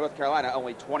North Carolina,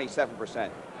 only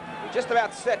 27%. We're just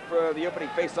about set for the opening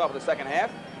face-off of the second half.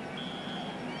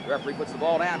 The referee puts the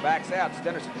ball down, backs out.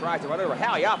 Stenderson tries to run over.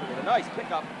 Howie Alford with a nice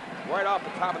pickup right off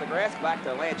the top of the grass. Back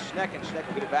to Lance Schneck, and Schneck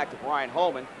will get it back to Brian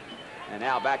Holman. And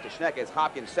now back to Schneck as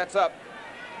Hopkins sets up.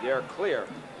 They're clear.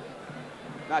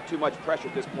 Not too much pressure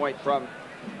at this point from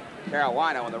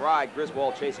Carolina on the ride.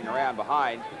 Griswold chasing around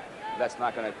behind. That's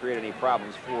not going to create any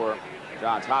problems for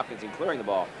Johns Hopkins in clearing the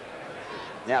ball.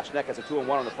 Now Schneck has a 2-on-1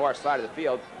 on the far side of the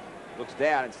field. Looks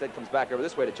down, instead comes back over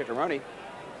this way to Ciccarone.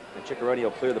 And Ciccarone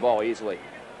will clear the ball easily.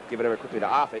 Give it over quickly to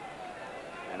Offit.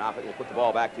 And Offit will put the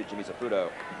ball back to Jimmy Zafuto.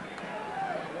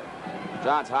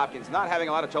 Johns Hopkins not having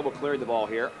a lot of trouble clearing the ball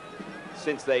here.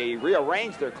 Since they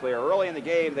rearranged their clear early in the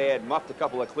game, they had muffed a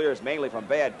couple of clears mainly from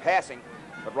bad passing.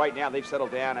 But right now they've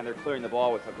settled down and they're clearing the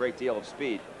ball with a great deal of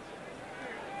speed.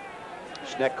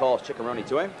 Schneck calls Ciccarone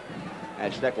to him.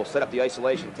 And Schneck will set up the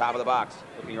isolation, top of the box.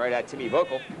 Looking right at Timmy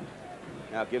Vocal.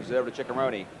 Now gives it over to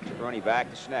Ciccarone. Ciccarone back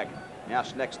to Schneck. Now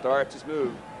Schneck starts his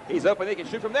move. He's open, he can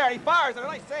shoot from there, and he fires, and a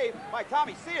nice save by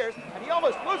Tommy Sears, and he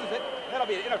almost loses it. That'll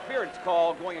be an interference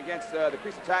call going against the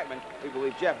crease attackman. We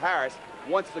believe Jeff Harris.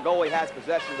 Once the goalie has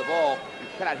possession of the ball,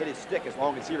 he cannot hit his stick as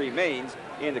long as he remains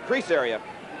in the crease area.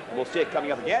 And we'll see it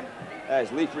coming up again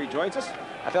as Leaf rejoins us.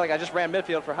 I feel like I just ran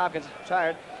midfield for Hopkins. I'm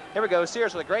tired. Here we go.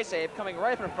 Sears with a great save, coming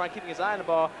right from the front, keeping his eye on the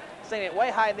ball, staying it way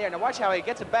high in there. Now watch how he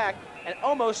gets it back and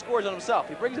almost scores on himself.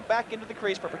 He brings it back into the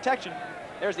crease for protection.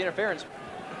 There's the interference.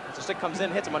 As the stick comes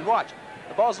in, hits him, and watch.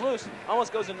 The ball's loose,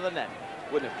 almost goes into the net.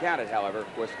 Wouldn't have counted, however,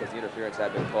 of course, because the interference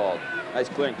had been called. Nice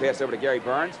clearing pass over to Gary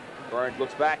Burns. Burns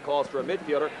looks back, calls for a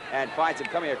midfielder, and finds him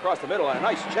coming across the middle. And a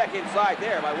nice check inside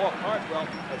there by Walt Carswell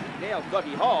as he nails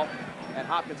Dougie Hall, and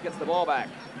Hopkins gets the ball back.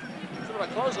 Sort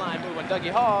of a clothesline move on Dougie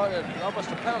Hall,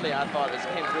 almost a penalty, I thought, as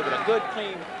it came through, but a good,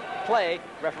 clean play.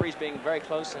 Referees being very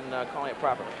close and calling it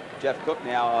properly. Jeff Cook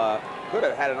now could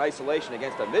have had an isolation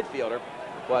against a midfielder,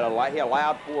 but he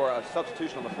allowed for a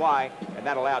substitution on the fly, and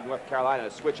that allowed North Carolina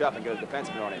to switch up and get a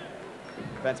defenseman on him.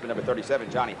 Defenseman number 37,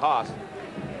 Johnny Haas,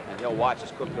 and he'll watch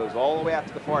as Cook goes all the way out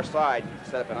to the far side to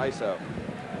set up an ISO.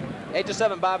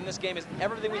 8-7, Bob, in this game is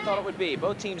everything we thought it would be.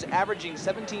 Both teams averaging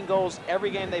 17 goals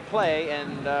every game they play,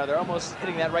 and they're almost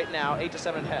hitting that right now,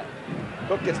 8-7 ahead.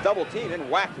 Cook gets double teamed and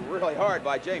whacked really hard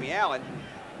by Jamie Allen,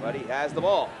 but he has the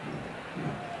ball.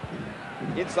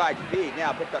 Inside feed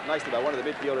now picked up nicely by one of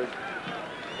the midfielders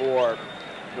for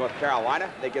North Carolina.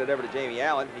 They get it over to Jamie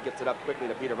Allen. He gets it up quickly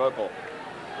to Peter Vocal.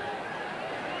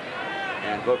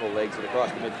 And Vocal legs it across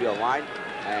the midfield line,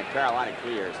 and Carolina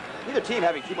clears. Neither team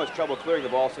having too much trouble clearing the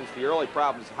ball since the early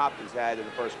problems Hopkins had in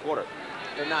the first quarter.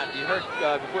 They're not. You heard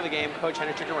before the game, Coach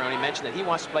Henry Ciccarone mentioned that he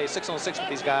wants to play 6-on-6 with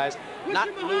these guys, not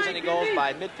lose any goals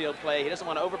by midfield play. He doesn't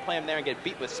want to overplay them there and get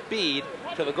beat with speed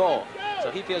to the goal. So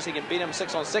he feels he can beat him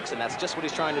 6-on-6, and that's just what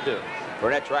he's trying to do.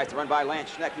 Burnett tries to run by Lance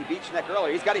Schneck. He beat Schneck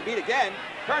earlier. He's got him beat again.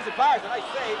 Turns and fires. A nice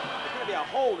save. It's going to be a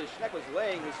hold as Schneck was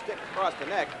laying his stick across the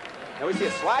neck. Now we see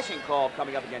a slashing call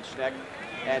coming up against Schneck,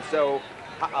 and so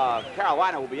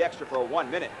Carolina will be extra for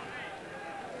 1 minute.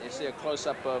 You see a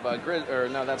close-up of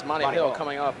that's Monty Hill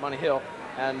coming off Monty Hill.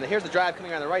 And here's the drive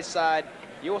coming around the right side.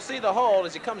 You will see the hold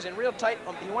as he comes in real tight.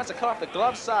 He wants to cut off the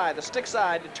glove side, the stick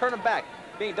side, to turn him back.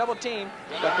 Being double teamed,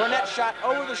 but Burnett shot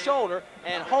over the shoulder,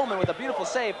 and Holman with a beautiful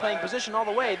save, playing position all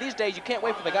the way. These days, you can't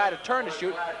wait for the guy to turn to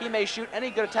shoot. He may shoot.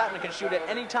 Any good attackman can shoot at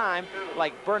any time,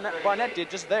 like Barnett did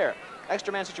just there.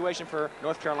 Extra man situation for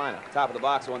North Carolina. Top of the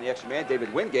box on the extra man,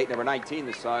 David Wingate, number 19,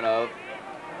 the son of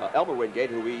Elmer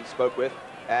Wingate, who we spoke with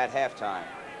at halftime.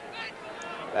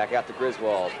 Back out to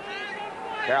Griswold.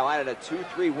 Carolina at a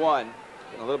 2-3-1,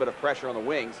 getting a little bit of pressure on the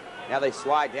wings. Now they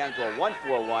slide down to a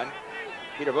 1-4-1.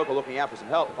 Peter Vocal looking out for some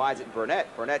help, finds it in Burnett.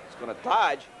 Burnett's going to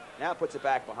dodge, now puts it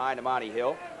back behind to Monty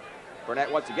Hill.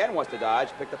 Burnett once again wants to dodge,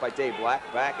 picked up by Dave Black,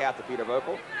 back out to Peter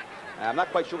Vocal. I'm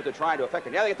not quite sure what they're trying to affect.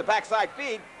 Now they get the backside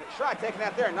feed. The shot taken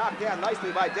out there, knocked down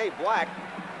nicely by Dave Black,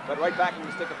 but right back in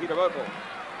the stick of Peter Vocal.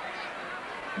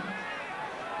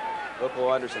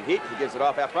 Vocal under some heat. He gives it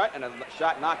off out front, and a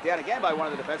shot knocked down again by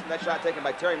one of the defensemen. That shot taken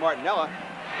by Terry Martinella.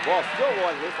 The ball still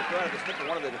rolling loose. The throw of the stick of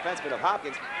one of the defensemen of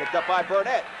Hopkins, picked up by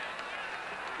Burnett.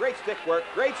 Great stick work,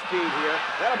 great speed here.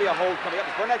 That'll be a hold coming up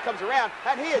as Burnett comes around,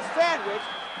 and he is sandwiched.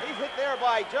 He's hit there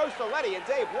by Joe Soletti and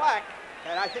Dave Black,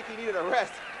 and I think he needed a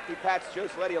rest. He pats Joe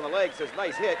Soletti on the leg, says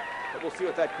nice hit, but we'll see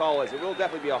what that call is. It will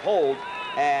definitely be a hold,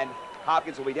 and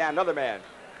Hopkins will be down another man.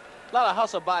 A lot of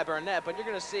hustle by Burnett, but you're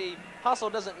going to see hustle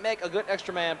doesn't make a good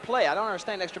extra man play. I don't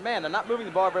understand extra man. They're not moving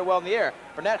the ball very well in the air.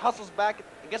 Burnett hustles back,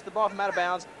 gets the ball from out of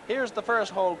bounds. Here's the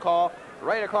first hold call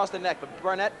right across the neck, but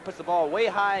Burnett puts the ball way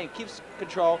high and keeps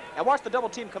control. And watch the double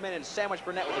team come in and sandwich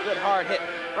Burnett with a good hard hit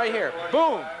right here.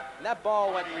 Boom! And that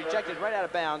ball went rejected right out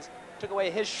of bounds, took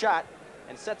away his shot,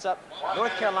 and sets up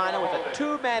North Carolina with a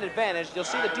two-man advantage. You'll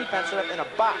see the defense set up in a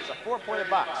box, a four-pointed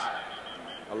box.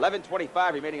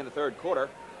 11:25 remaining in the third quarter.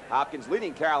 Hopkins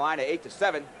leading Carolina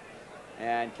 8-7.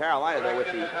 And Carolina, though,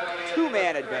 with the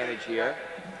two-man advantage here.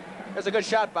 There's a good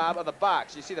shot, Bob, of the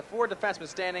box. You see the 4 defensemen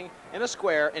standing in a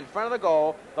square in front of the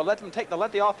goal. They'll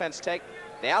let the offense take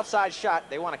the outside shot.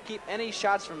 They want to keep any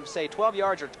shots from, say, 12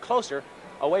 yards or closer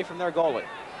away from their goalie.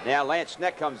 Now Lance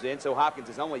Schneck comes in, so Hopkins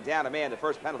is only down a man. The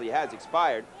first penalty has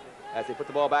expired as they put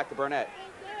the ball back to Burnett.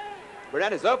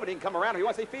 Burnett is open. He can come around. He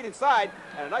wants to feed inside.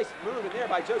 And a nice move in there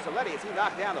by Joe Saletti as he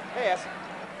knocked down the pass.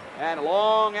 And a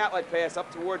long outlet pass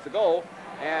up towards the goal.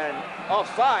 And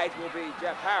offsides will be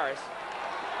Jeff Harris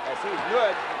as he's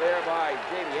good there by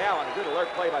Jamie Allen. A good alert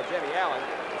play by Jamie Allen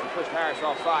as he pushed Harris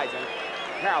offsides, and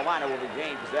Carolina will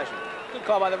regain possession. Good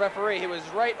call by the referee. He was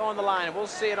right on the line, and we'll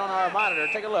see it on our monitor.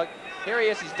 Take a look. Here he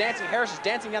is. He's dancing. Harris is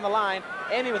dancing down the line,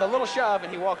 aiming with a little shove,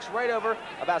 and he walks right over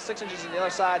about 6 inches on the other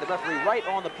side. The referee right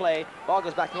on the play. Ball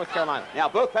goes back to North Carolina. Now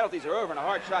both penalties are over, and a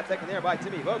hard shot taken there by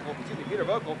Peter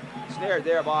Vocal, snared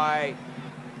there by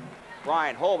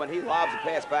Brian Holman. He lobs the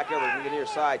pass back over to the near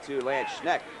side to Lance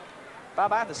Schneck.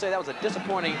 Bob, I have to say that was a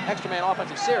disappointing extra-man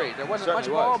offensive series. There wasn't much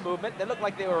ball movement. They looked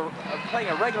like they were playing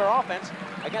a regular offense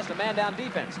against a man-down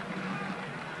defense.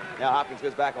 Now Hopkins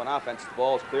goes back on offense. The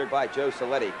ball is cleared by Joe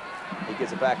Saletti. He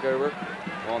gets it back over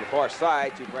on the far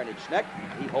side to Brendan Schneck.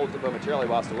 He holds it momentarily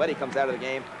while Saletti comes out of the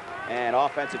game. And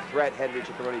offensive threat, Henry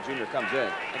Ciccarone Jr. comes in.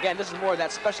 Again, this is more of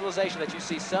that specialization that you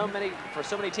see so many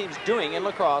teams doing in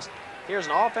lacrosse. Here's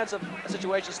an offensive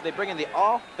situation, so they bring in the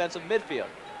offensive midfield.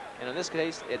 And in this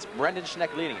case, it's Brendan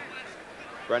Schneck leading it.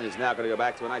 Brendan's now going to go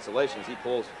back to an isolation as he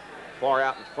pulls far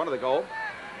out in front of the goal.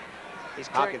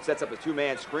 Hopkins sets up a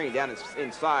two-man screen down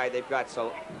inside. They've got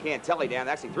Cantelli down.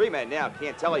 Actually, 3 men now.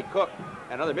 Cantelli, Cook,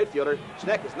 and another midfielder.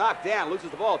 Schneck is knocked down,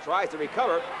 loses the ball, tries to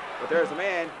recover. But there's a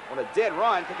man on a dead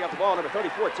run, picking up the ball, number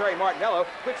 34, Terry Martinello.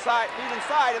 Quick side, lead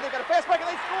inside, and they've got a fast break, and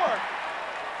they score.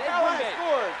 Carolina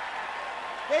scores.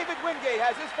 David Wingate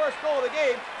has his first goal of the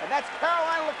game, and that's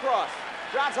Carolina Lacrosse.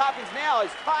 Johns Hopkins now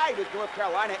is tied with North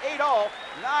Carolina, 8-all,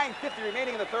 9:50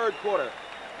 remaining in the third quarter.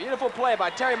 Beautiful play by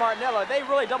Terry Martinello. They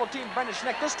really double-teamed Brendan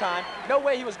Schneck this time. No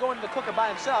way he was going to the cooker by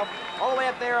himself. All the way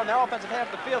up there on their offensive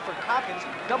half of the field for Hopkins.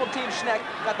 Double-teamed Schneck,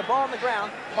 got the ball on the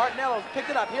ground. Martinello picked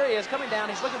it up. Here he is coming down.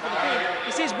 He's looking for the feed.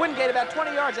 He sees Wingate about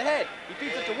 20 yards ahead. He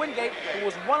feeds it to Wingate, who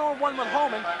was one-on-one with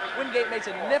Holman. Wingate makes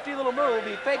a nifty little move.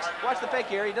 He fakes. Watch the fake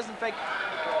here. He doesn't fake.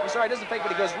 I'm sorry, he doesn't fake,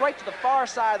 but he goes right to the far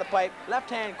side of the pipe,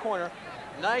 left-hand corner.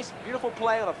 Nice, beautiful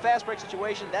play on a fast break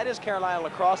situation. That is Carolina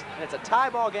Lacrosse, and it's a tie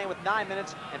ball game with 9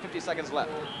 minutes and 50 seconds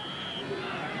left.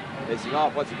 Facing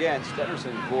off once again,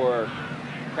 Stedderson for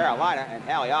Carolina and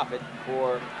Hallie Offit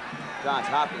for Johns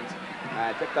Hopkins.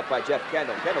 Picked up by Jeff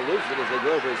Kendall. Kendall loses it as they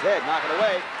go over his head, knock it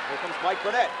away. Here comes Mike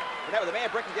Burnett. Burnett with a man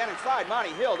breaking down inside.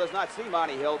 Monty Hill does not see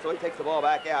Monty Hill, so he takes the ball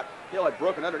back out. Hill had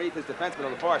broken underneath his defenseman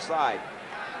on the far side.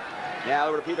 Now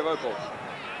over to Peter Vocal.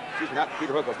 Excuse me, not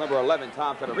Peter Vocal, it's number 11,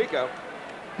 Tom Federico.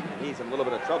 And he's in a little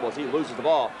bit of trouble as he loses the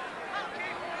ball.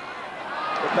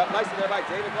 Picked up nicely there by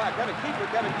David Black. Kevin Keeper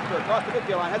across the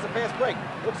midfield line, has a fast break.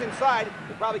 Looks inside,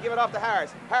 he'll probably give it off to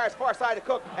Harris. Harris far side to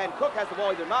Cook, and Cook has the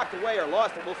ball either knocked away or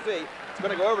lost it, we'll see. It's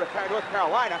going to go over to North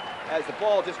Carolina as the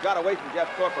ball just got away from Jeff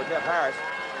Cook or Jeff Harris.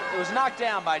 It was knocked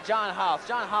down by John House.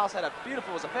 John House had it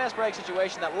was a fast break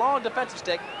situation. That long defensive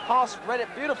stick, House read it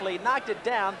beautifully, knocked it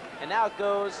down, and now it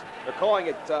goes. They're calling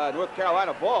it North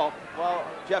Carolina ball. Well,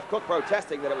 Jeff Cook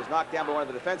protesting that it was knocked down by one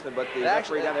of the defensemen, but the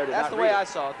referee down there did not read it. That's the way I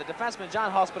saw it. The defenseman,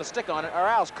 John House, put a stick on it, or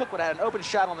else Cook would have had an open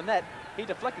shot on the net. He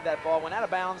deflected that ball, went out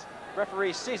of bounds.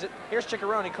 Referee sees it. Here's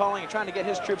Ciccarone calling and trying to get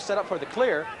his troops set up for the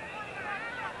clear.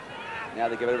 Now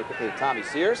they give it over quickly to Tommy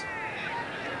Sears.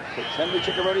 Henry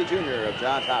Ciccarone Jr. of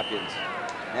Johns Hopkins.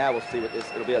 Now we'll see what this,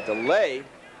 it'll be a delay,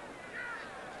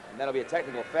 and that'll be a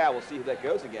technical foul. We'll see who that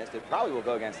goes against. It probably will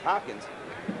go against Hopkins.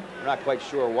 We're not quite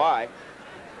sure why.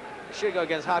 It should go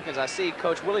against Hopkins. I see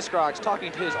Coach Willie Scroggs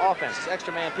talking to his offense, his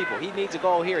extra man people. He needs a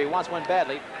goal here. He wants one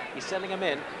badly. He's sending them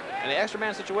in. In the extra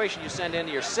man situation, you send in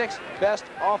your 6 best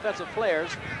offensive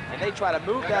players, and they try to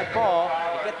move that ball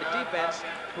and get the defense,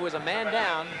 who is a man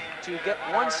down, to get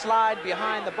one slide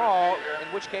behind the ball, in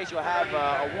which case you'll have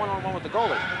a one-on-one with the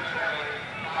goalie.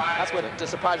 That's what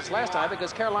surprised us last time,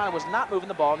 because Carolina was not moving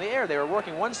the ball in the air. They were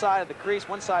working one side of the crease,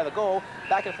 one side of the goal,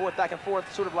 back and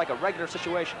forth, sort of like a regular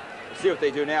situation. We'll see what they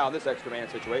do now in this extra man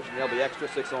situation. They'll be extra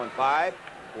 6-on-5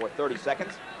 for 30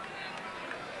 seconds.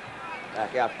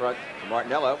 Back out front to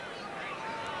Martinello.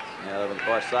 Now over the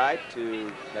far side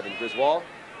to Nevin Griswold.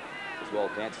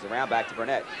 Griswold dances around back to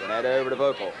Burnett. Burnett over to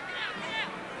Vocal.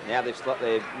 Now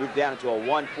they've moved down into a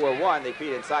 1-4-1. They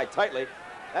feed inside tightly.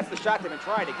 That's the shot they've been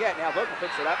trying to get. Now Vocal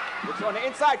picks it up. Looks on the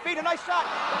inside feed. A nice shot.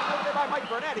 There by Mike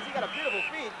Burnett as he got a beautiful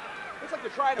feed. Looks like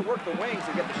they're trying to work the wings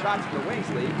and get the shots from the wings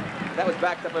lead. That was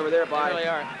backed up over there by... They really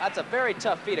are. That's a very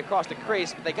tough feed across the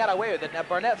crease, but they got away with it. Now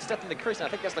Burnett stepped in the crease, and I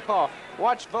think that's the call.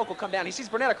 Watch Vogel come down. He sees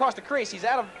Burnett across the crease. He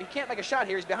can't make a shot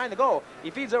here. He's behind the goal.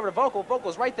 He feeds over to Vogel.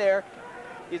 Vogel's right there.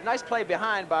 He's a nice play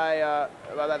behind by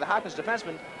the Hopkins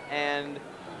defenseman, and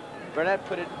Burnett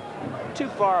put it too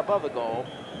far above the goal.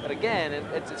 But again,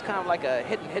 it's kind of like a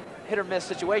hit or miss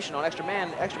situation on extra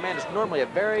man. Extra man is normally a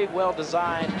very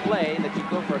well-designed play that you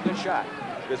go for a good shot.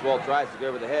 Griswold tries to go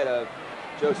over the head of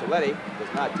Joe Soletti,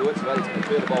 does not do it. Soletti's going to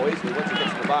clear the ball easily. Once he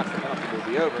gets in the box, the penalty will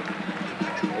be over.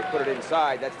 They put it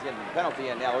inside. That's the end of the penalty,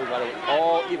 and now everybody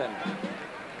all even.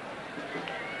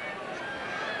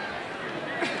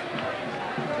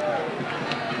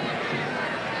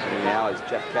 And now as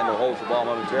Jeff Kendall holds the ball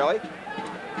momentarily.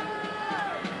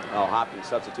 Oh, Hopkins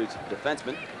substitutes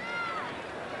defenseman.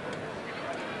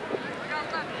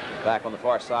 Back on the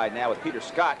far side now with Peter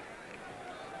Scott.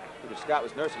 Peter Scott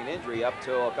was nursing an injury up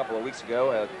till a couple of weeks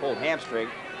ago, a pulled hamstring.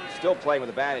 Still playing with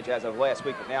advantage as of last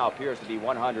week, but now appears to be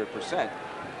 100%.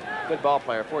 Good ball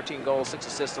player, 14 goals, 6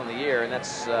 assists on the year, and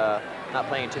that's not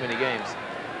playing too many games.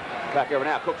 Back over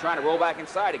now. Cook trying to roll back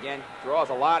inside again. Draws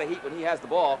a lot of heat when he has the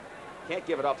ball. Can't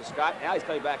give it off to Scott. Now he's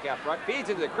coming back out front. Feeds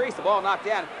into the crease. The ball knocked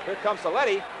down. Here comes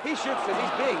Soletti. He shoots as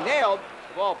he's being nailed.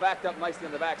 The ball backed up nicely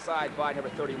on the backside by number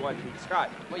 31, Pete Scott.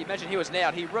 Well, you mentioned he was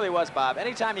nailed. He really was, Bob.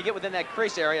 Anytime you get within that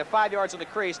crease area, 5 yards on the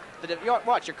crease,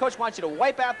 watch, your coach wants you to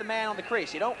wipe out the man on the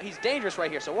crease. He's dangerous right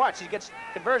here. So watch, he gets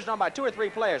conversion on by 2 or 3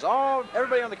 players.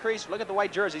 Everybody on the crease, look at the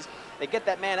white jerseys. They get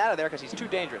that man out of there because he's too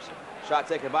dangerous. Shot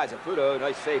taken by Zafuto.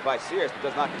 Nice save by Sears, but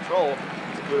does not control.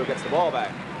 Zafuto gets the ball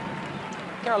back.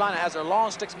 Carolina has their long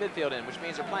sticks midfield in, which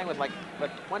means they're playing with like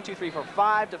 1, 2, 3, 4,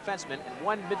 5 defensemen and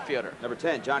 1 midfielder. Number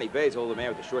 10, Johnny Basil, the man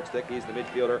with the short stick. He's the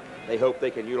midfielder they hope they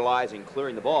can utilize in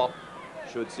clearing the ball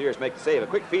should Sears make the save. A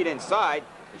quick feed inside.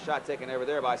 The shot taken over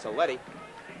there by Soletti.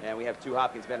 And we have 2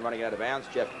 Hopkins men running out of bounds.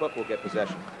 Jeff Cook will get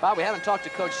possession. Bob, we haven't talked to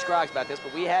Coach Scroggs about this,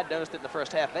 but we had noticed it in the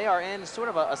first half. They are in sort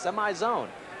of a semi-zone.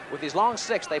 With these long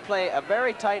sticks, they play a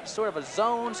very tight sort of a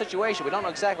zone situation. We don't know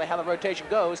exactly how the rotation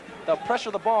goes. They'll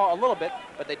pressure the ball a little bit,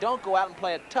 but they don't go out and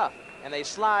play it tough. And they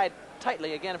slide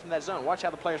tightly again from that zone. Watch how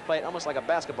the players play it almost like a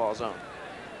basketball zone.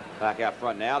 Back out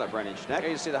front now to Brendan Schneck.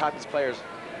 Here you see the Hopkins players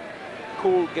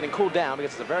getting cooled down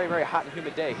because it's a very, very hot and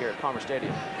humid day here at Palmer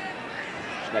Stadium.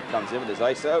 Schneck comes in with his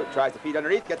ISO, tries to feed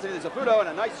underneath, gets into Zafuto, and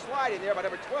a nice slide in there by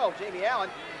number 12, Jamie Allen.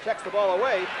 Checks the ball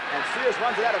away, and Sears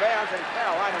runs it out of bounds, and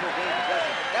Carolina will gain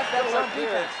possession. That's zone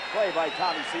defense. Play by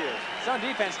Tommy Sears. Zone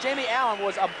defense. Jamie Allen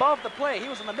was above the play. He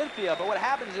was in the midfield, but what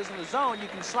happens is in the zone, you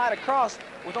can slide across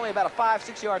with only about a 5,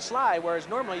 6 yard slide, whereas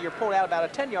normally you're pulled out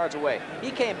about 10 yards away. He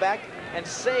came back and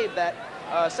saved that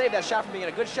shot from being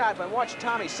a good shot, but watch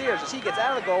Tommy Sears as he gets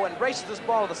out of the goal and races this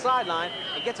ball to the sideline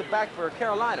and gets it back for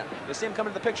Carolina. You'll see him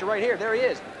coming to the picture right here. There he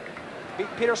is.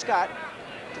 Peter Scott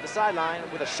to the sideline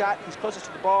with a shot. He's closest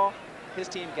to the ball. His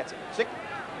team gets it.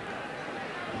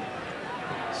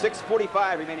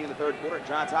 6:45 remaining in the third quarter.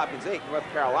 Johns Hopkins 8, North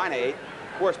Carolina 8.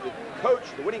 Of course,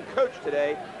 the winning coach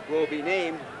today will be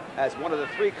named as one of the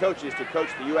 3 coaches to coach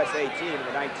the USA team in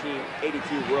the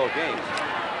 1982 World Games.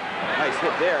 Nice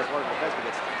hit there as one of the defensemen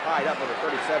gets tied up. Number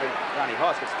 37, Johnny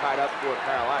Hoss, gets tied up for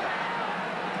Carolina.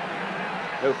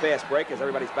 No fast break as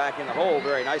everybody's back in the hole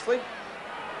very nicely.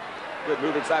 Good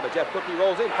move inside, but Jeff Cook, he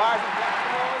rolls in, fires and blocks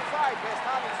the ball inside past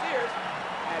Tommy Sears.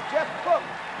 And Jeff Cook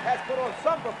has put on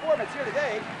some performance here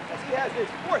today as he has his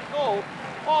 4th goal,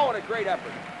 all in a great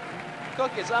effort.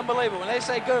 Cook is unbelievable. When they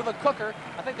say go to the cooker,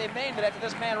 I think they named it after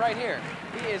this man right here.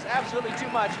 He is absolutely too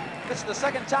much. This is the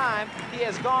 2nd time he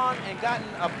has gone and gotten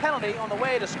a penalty on the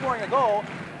way to scoring a goal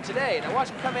today. Now watch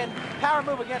him come in, power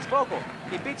move against Vogel.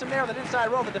 He beats him there with an inside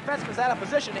roll. The defenseman's out of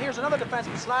position. Here's another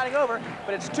defenseman sliding over,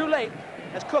 but it's too late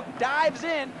as Cook dives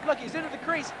in. Look, he's into the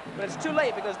crease, but it's too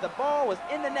late because the ball was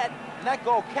in the net, and that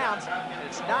goal counts. And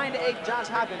it's 9-8 Johns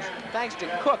Hopkins thanks to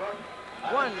Cook.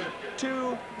 1,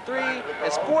 2, 3,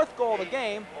 his 4th goal of the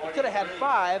game. He could have had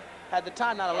 5 had the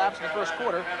time not elapsed in the first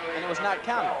quarter, and it was not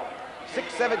counted.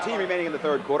 6:17 remaining in the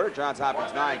third quarter. Johns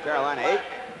Hopkins 9, Carolina 8.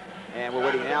 And we're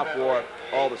waiting now for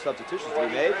all the substitutions to be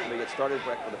made. We get started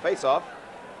with the face-off.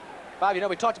 Bob, you know,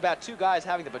 we talked about 2 guys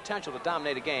having the potential to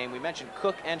dominate a game. We mentioned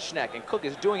Cook and Schneck, and Cook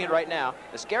is doing it right now.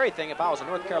 The scary thing, if I was a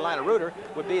North Carolina rooter,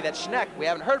 would be that Schneck, we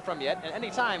haven't heard from yet, and any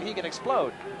time he can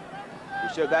explode.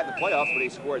 He showed that in the playoffs when he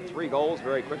scored 3 goals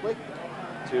very quickly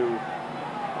to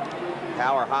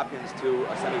power Hopkins to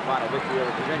a semifinal victory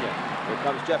over Virginia. Here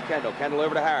comes Jeff Kendall. Kendall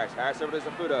over to Harris. Harris over to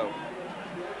Zafuto.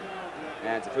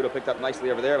 And Zafuto picked up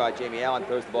nicely over there by Jamie Allen.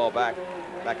 Throws the ball back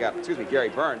out. Excuse me, Gary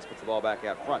Burns puts the ball back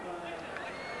out front.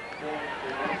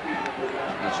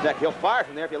 And Schneck, he'll fire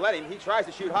from there if you let him. He tries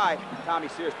to shoot high. Tommy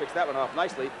Sears picks that one off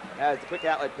nicely as the quick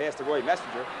outlet pass to Roy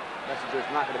Messenger. Messenger's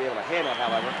not going to be able to handle it,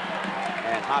 however.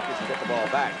 And Hopkins will get the ball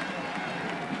back.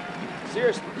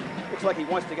 Sears looks like he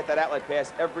wants to get that outlet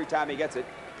pass every time he gets it.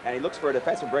 And he looks for a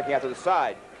defenseman breaking out to the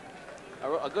side.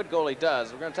 A good goalie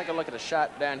does. We're going to take a look at a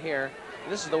shot down here.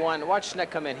 This is the one. Watch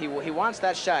Schneck come in. He wants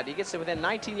that shot. He gets it within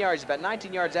 19 yards. He's about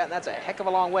 19 yards out, and that's a heck of a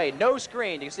long way. No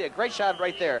screen. You can see a great shot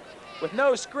right there. With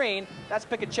no screen, that's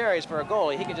picking cherries for a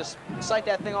goalie. He can just sight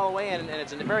that thing all the way in, and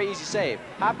it's a very easy save.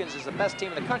 Hopkins is the best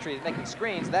team in the country at making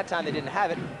screens. That time they didn't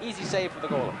have it. Easy save for the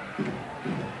goalie.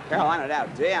 Carolina now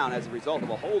down as a result of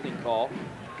a holding call.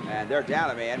 And they're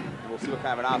down a man. We'll see what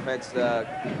kind of an offense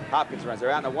Hopkins runs. They're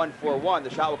out in the 1-4-1.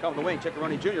 The shot will come from the wing.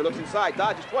 Ciccarone Jr. looks inside,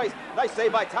 dodges twice. Nice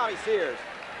save by Tommy Sears.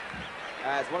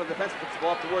 As one of the defensemen puts the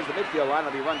ball up towards the midfield line,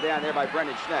 it'll be run down there by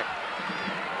Brendan Schneck.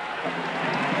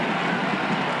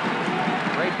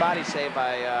 Great body save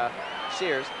by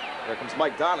Sears. There comes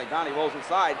Mike Donnelly. Donnelly rolls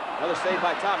inside. Another save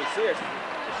by Tommy Sears.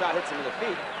 The shot hits him in the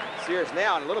feet. Sears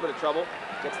now in a little bit of trouble.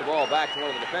 Gets the ball back to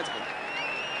one of the defensemen.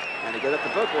 And he goes up to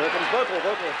Vocal. Here comes Vocal.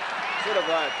 Vocal sort of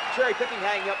cherry picking,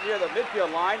 hanging up near the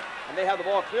midfield line. And they have the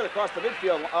ball cleared across the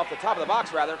midfield, off the top of the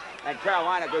box, rather. And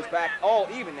Carolina goes back all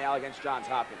even now against Johns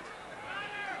Hopkins.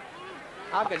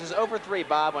 Hopkins is over 3,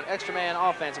 Bob, on extra man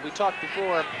offense. And we talked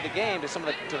before the game to some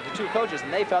of the two coaches,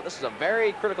 and they felt this is a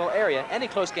very critical area. Any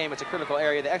close game, it's a critical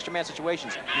area. The extra man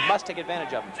situations, you must take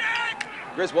advantage of them.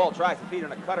 Griswold tries to feed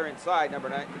on a cutter inside,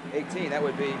 number 18. That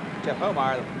would be Jeff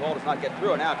Homeyer. The ball does not get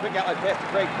through. Now a quick outlet pass to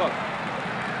Craig Cook.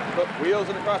 Cook wheels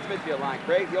it across the midfield line.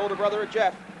 Craig, the older brother of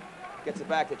Jeff, gets it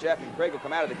back to Jeff, and Craig will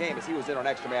come out of the game as he was in on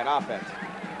extra man offense.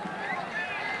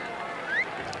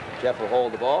 Jeff will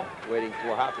hold the ball, waiting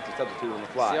for Hopkins to substitute on the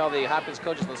fly. See all the Hopkins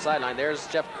coaches on the sideline. There's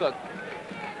Jeff Cook,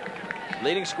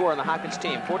 leading scorer on the Hopkins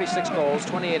team. 46 goals,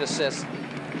 28 assists.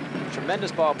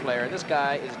 Tremendous ball player. This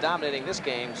guy is dominating this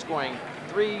game, scoring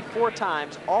 3-4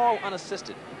 times, all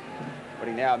unassisted.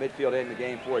 Putting now midfield in the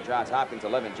game for Johns Hopkins.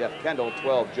 11, Jeff Kendall.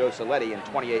 12, Joe Saletti. And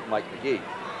 28, Mike McGee.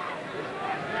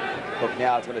 Cook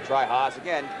now is going to try Haas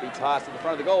again. Beats Haas to the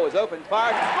front of the goal. Is open.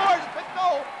 Fires and scores. Fifth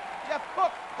goal. Jeff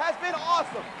Cook has been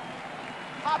awesome.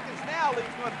 Hopkins now leads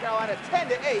North Carolina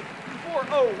 10-8.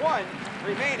 4:01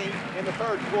 remaining in the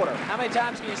third quarter. How many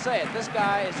times can you say it? This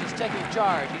guy is just taking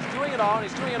charge. He's doing it all, and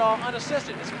he's doing it all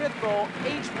unassisted. His 5th goal,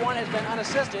 each one has been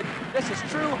unassisted. This is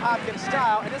true Hopkins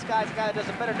style, and this guy's the guy that does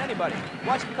it better than anybody.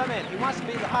 Watch him come in. He wants to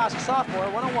beat the Haas, a sophomore,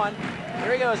 1-on-1.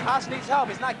 Here he goes. Haas needs help.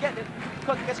 He's not getting it.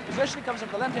 Cook gets in position, comes in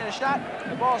for the left-handed shot.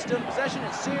 The ball is still in possession,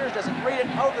 and Sears doesn't read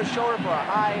it over the shoulder for a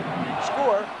high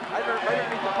score right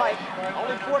underneath the pipe.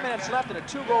 Only 4 minutes left and a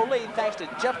 2-goal lead thanks to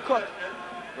Jeff Cook.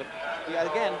 With,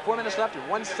 again, 4 minutes left and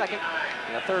 1 second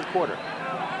in the third quarter.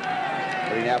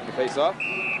 Ready now for the face-off.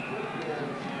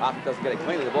 Hopkins doesn't get it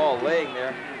cleanly. The ball laying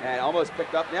there and almost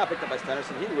picked up. Now picked up by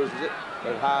Stennerson. He loses it,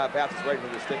 but it bounces right into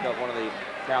the stick of one of the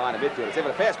Carolina midfielders. Able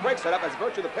to fast break set up as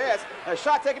virtue of the pass. And a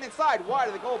shot taken inside, wide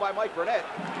of the goal by Mike Burnett.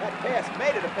 That pass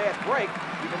made it a fast break,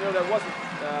 even though there wasn't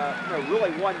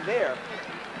really one there.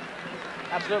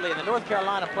 Absolutely, and the North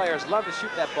Carolina players love to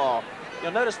shoot that ball.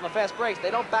 You'll notice in the fast breaks,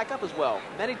 they don't back up as well.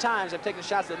 Many times they've taken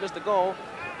shots that missed the goal.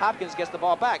 Hopkins gets the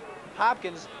ball back.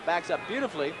 Hopkins backs up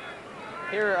beautifully.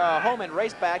 Here, Holman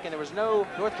raced back, and there was no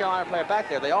North Carolina player back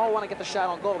there. They all want to get the shot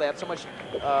on goal. They have so much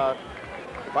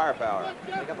firepower.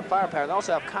 They got the firepower. They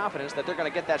also have confidence that they're going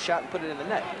to get that shot and put it in the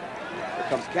net. Here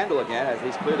comes Kendall again, as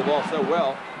he's cleared the ball so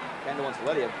well. Kendall and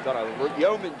Saletti have done a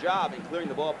yeoman job in clearing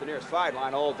the ball up the near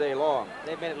sideline all day long.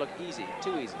 They've made it look easy,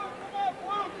 too easy.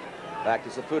 Back to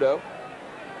Safuto.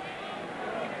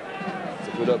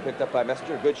 Safuto picked up by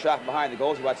Messenger. Good shot behind the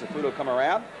goals. You watch Safuto come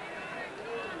around.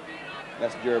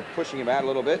 Messenger pushing him out a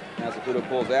little bit. Now Safuto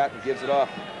pulls out and gives it off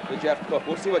to Jeff Cook.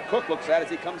 We'll see what Cook looks at as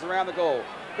he comes around the goal.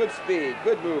 Good speed,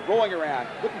 good move, rolling around,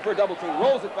 looking for a double team,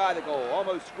 rolls it by the goal,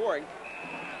 almost scoring.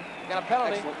 Got a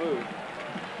penalty. Excellent move.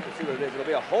 We'll see what it is. It'll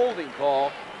be a holding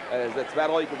call, as that's about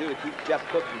all you can do to keep Jeff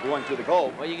Cook from going to the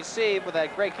goal. Well, you can see with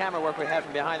that great camera work we had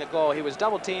from behind the goal, he was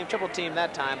double teamed, triple teamed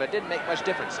that time, but it didn't make much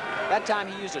difference. That time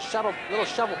he used a little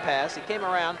shovel pass. He came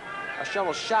around, a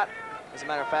shovel shot, as a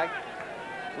matter of fact.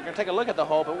 We're going to take a look at the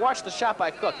hole, but watch the shot by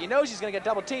Cook. He knows he's going to get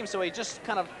double teamed, so he just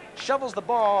kind of shovels the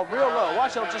ball real low.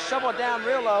 Watch, he'll just shovel it down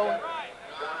real low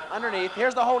underneath.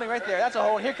 Here's the holding right there. That's a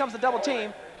hold. Here comes the double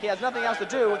team. He has nothing else to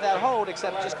do with that hold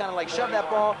except just kind of like shove that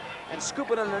ball and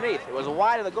scoop it underneath. It was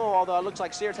wide of the goal, although it looks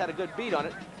like Sears had a good beat on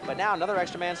it. But now another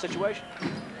extra man situation.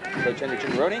 Coach Henry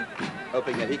Ciccarone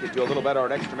hoping that he could do a little better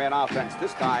on extra man offense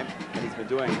this time than he's been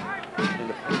doing in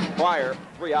the prior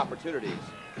 3 opportunities.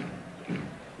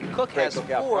 Cook has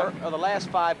 4 of the last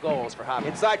 5 goals for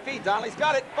Hopkins. Inside feed, Donnelly's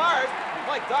got it, fires.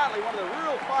 Mike Donnelly, one of the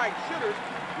real fine shooters,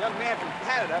 young man from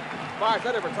Canada, fires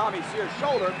that over Tommy Sears'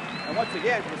 shoulder. And once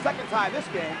again, for the second time this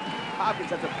game,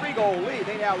 Hopkins has a 3-goal lead.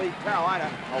 They now lead Carolina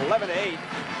 11-8.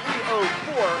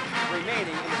 3:04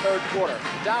 remaining in the third quarter.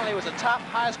 Donnelly was a top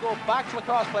high school box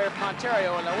lacrosse player from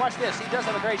Ontario, and now watch this. He does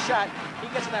have a great shot. He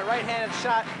gets in that right-handed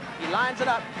shot. He lines it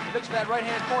up. He looks for that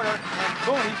right-hand corner, and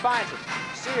boom, he finds it.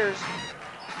 Sears,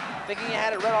 thinking he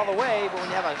had it right all the way, but when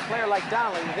you have a player like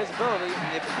Donnelly with his ability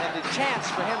and the chance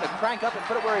for him to crank up and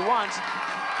put it where he wants,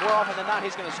 more often than not,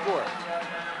 he's going to score.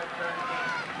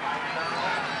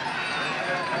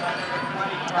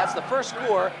 That's the first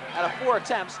score out of 4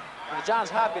 attempts for the Johns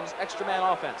Hopkins extra man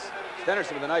offense.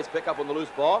 Stennerson with a nice pickup on the loose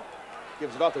ball.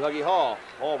 Gives it off to Dougie Hall.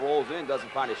 Hall rolls in,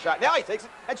 doesn't find his shot. Now he takes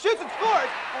it and shoots and scores.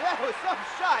 And that was some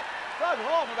shot. Doug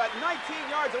Hall from about 19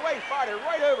 yards away fired it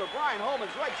right over Brian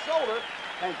Holman's right shoulder.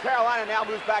 And Carolina now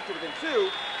moves back to within 2.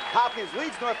 Hopkins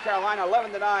leads North Carolina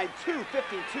 11-9,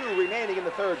 2:52 remaining in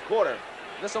the third quarter.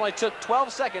 This only took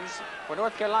 12 seconds for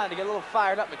North Carolina to get a little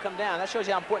fired up and come down. That shows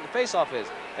you how important the faceoff is.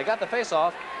 They got the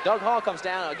faceoff. Doug Hall comes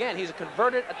down. Again, he's a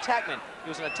converted attackman. He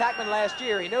was an attackman last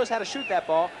year. He knows how to shoot that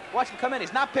ball. Watch him come in.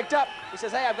 He's not picked up. He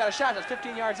says, hey, I've got a shot that's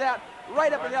 15 yards out,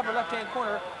 right up in the upper left-hand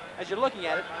corner as you're looking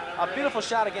at it. A beautiful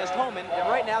shot against Holman, and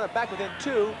right now they're back within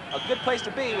 2. A good place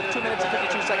to be with 2 minutes and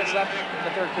 52 seconds left in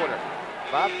the third quarter.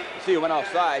 Bob? You see who went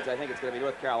off sides. I think it's going to be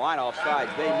North Carolina off sides.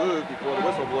 They moved before the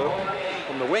whistle blew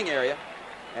from the wing area,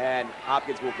 and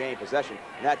Hopkins will gain possession.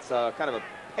 And that's kind of a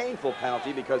painful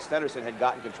penalty because Stennerson had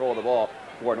gotten control of the ball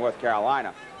for North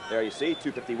Carolina. There you see,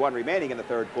 2:51 remaining in the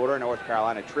third quarter. North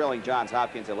Carolina trailing Johns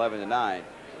Hopkins 11-9.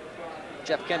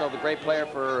 Jeff Kendall, the great player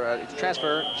for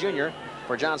transfer junior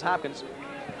for Johns Hopkins.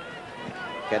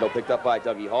 Kendall picked up by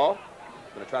Dougie Hall.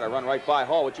 Going to try to run right by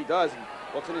Hall, which he does.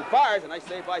 Looks and fires. A nice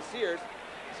save by Sears.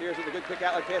 Sears with a good kick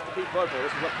out like pass to Pete Bogle.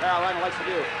 This is what Carolina likes to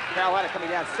do. Carolina coming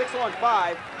down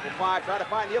 6-on-5. With 5 trying to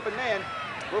find the open man.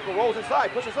 Bogle rolls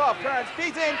inside, pushes off, turns,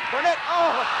 feeds in. Burnett.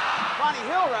 Oh, Monty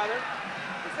Hill rather.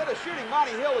 Instead of shooting,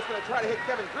 Monty Hill was going to try to hit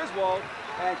Kevin Griswold,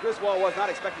 and Griswold was not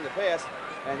expecting the pass,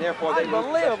 and therefore they lose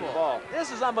possession of the ball.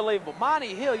 This is unbelievable.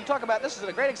 Monty Hill, you talk about, this is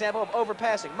a great example of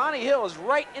overpassing. Monty Hill is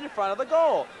right in front of the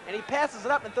goal, and he passes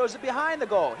it up and throws it behind the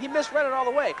goal. He misread it all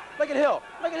the way. Look at Hill.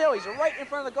 Look at Hill. He's right in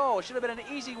front of the goal. It should have been an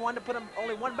easy one to put him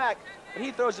only one back, but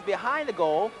he throws it behind the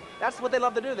goal. That's what they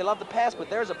love to do. They love to pass, but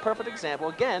there's a perfect example,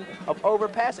 again, of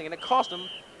overpassing, and it cost him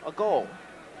a goal.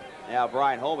 Now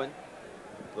Brian Holman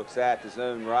looks at the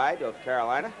zone right of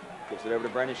Carolina, gives it over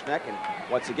to Brendan Schneck, and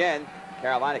once again,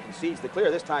 Carolina concedes the clear.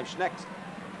 This time Schneck's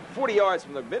 40 yards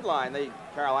from the midline.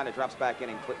 Carolina drops back in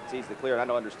and concedes the clear, and I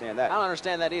don't understand that. I don't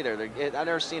understand that either. I've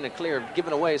never seen a clear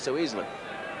given away so easily.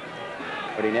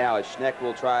 But now as Schneck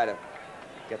will try to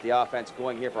get the offense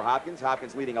going here for Hopkins.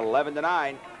 Hopkins leading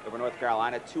 11-9 over North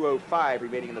Carolina. 2:05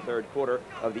 remaining in the third quarter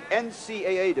of the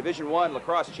NCAA Division I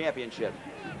Lacrosse Championship.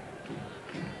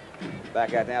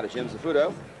 Back out now to Jim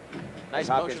Zafuto. Nice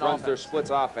Hopkins motion runs offense. their splits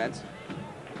offense.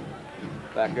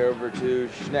 Back over to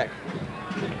Schneck.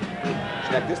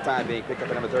 Schneck this time being picked up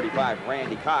at number 35,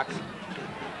 Randy Cox.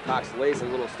 Cox lays a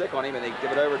little stick on him, and they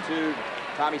give it over to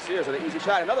Tommy Sears with an easy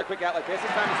shot. Another quick outlet pass.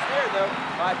 This time it's snared, though,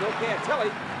 by Bill Cantilli.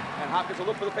 And Hopkins will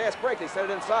look for the fast break. They set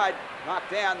it inside.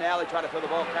 Knocked down. Now they try to throw the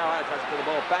ball. Carolina tries to throw the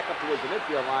ball back up towards the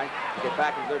midfield line to get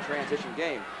back into their transition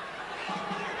game.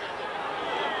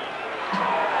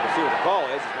 We'll see what the call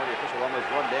is. It's one of the official almost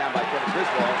run down by Kevin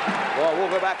Griswold. Ball will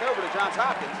go back over to Johns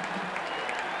Hopkins.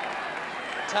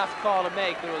 Tough call to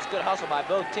make, but it was good hustle by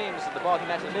both teams as the ball came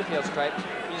out to the midfield stripe.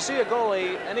 You see a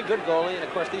goalie, any good goalie, and of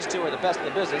course these two are the best in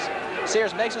the business.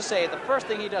 Sears makes a save. The first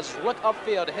thing he does is look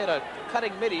upfield to hit a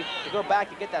cutting midi to go back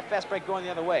to get that fast break going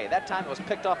the other way. That time it was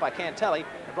picked off by Cantelli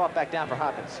and brought back down for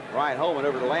Hopkins. Ryan Holman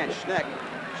over to Lance Schneck.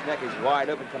 Schneck is wide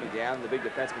open coming down. The big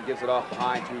defenseman gives it off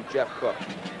behind to Jeff Cook.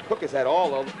 Cook has had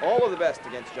all of the best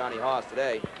against Johnny Hawes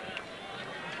today.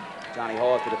 Johnny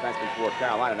Hawes, the defenseman for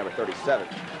Carolina, number 37.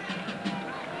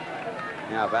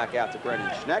 Now back out to Brendan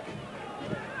Schneck.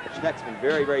 Schneck's been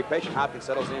very, very patient. Hopkins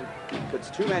settles in, puts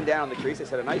 2 men down on the crease. They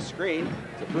set a nice screen.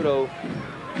 Zafuto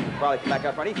probably come back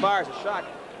out front. He fires a shot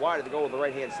wide of the goal on the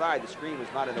right-hand side. The screen was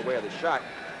not in the way of the shot.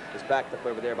 It's backed up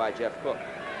over there by Jeff Cook.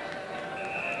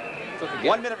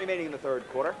 1 minute remaining in the third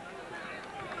quarter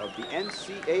of the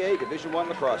NCAA Division I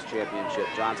Lacrosse Championship.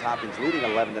 Johns Hopkins leading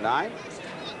 11-9.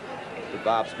 With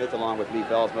Bob Smith along with Lee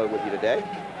Felsmo with you today.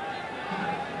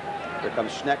 Here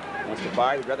comes Schneck, wants to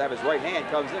fire. He'd rather have his right hand,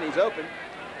 comes in, he's open,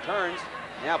 turns,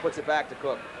 now puts it back to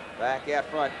Cook. Back out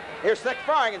front. Here's Schneck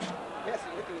firing, and yes,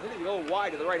 hitting a little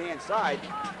wide to the right-hand side.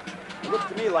 It looks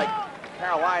to me like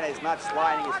Carolina is not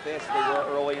sliding as fast as they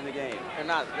were early in the game. They're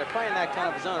not. They're playing that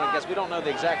kind of zone. I guess we don't know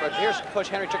the exact. But here's Coach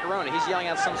Henry Ciccarone. He's yelling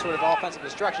out some sort of offensive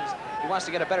instructions. He wants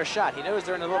to get a better shot. He knows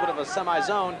they're in a little bit of a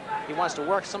semi-zone. He wants to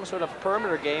work some sort of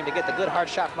perimeter game to get the good hard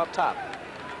shot from up top.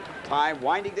 Time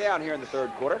winding down here in the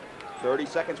third quarter. 30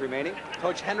 seconds remaining.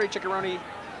 Coach Henry Ciccarone,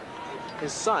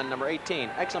 his son, number 18,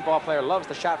 excellent ball player, loves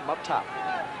the shot from up top.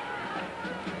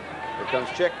 Here comes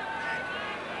Chick.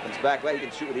 Comes back left. He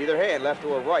can shoot with either hand, left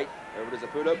or right. Over to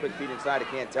Zaputo. Quick feed inside to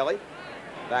Cantelli.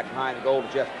 Back behind the goal to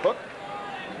Jeff Cook.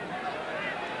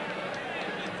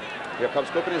 Here comes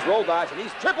Cook in his roll dodge, and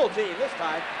he's triple teamed this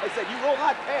time. They said you will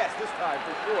not pass this time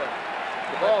for sure.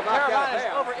 The ball knocked out of Carolina's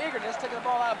bounds. over eagerness, taking the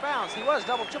ball out of bounds. He was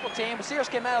double, triple team. Sears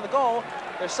came out of the goal.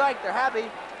 They're psyched, they're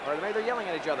happy, or maybe they're yelling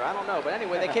at each other. I don't know. But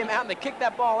anyway, they came out and they kicked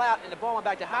that ball out, and the ball went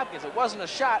back to Hopkins. It wasn't a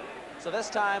shot, so this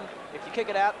time, if you kick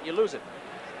it out, you lose it.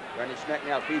 Brendan Schneck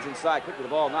now feeds inside, quick with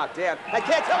the ball knocked down. And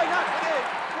Cantelli knocks it in.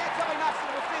 Cantelli knocks it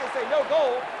in the field and say no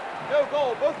goal. No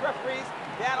goal. Both referees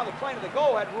down on the plane of the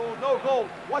goal had ruled no goal.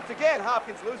 Once again,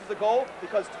 Hopkins loses the goal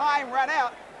because time ran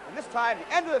out. And this time,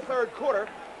 the end of the third quarter.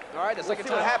 All right, the second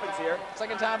time what happens here.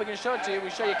 Second time we can show it to you. We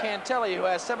show you Cantelli, who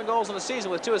has 7 goals in the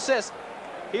season with 2 assists.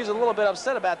 He's a little bit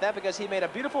upset about that because he made a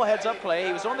beautiful heads-up play.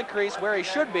 He was on the crease where he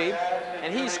should be,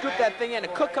 and he scooped that thing in. The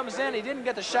Cook comes in. He didn't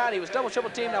get the shot. He was double,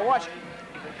 triple team. Now watch.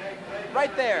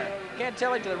 Right there.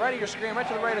 Cantelli to the right of your screen, right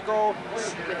to the right of goal.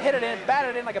 Hit it in,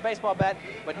 batted it in like a baseball bat,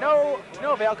 but no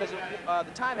avail because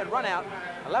the time had run out.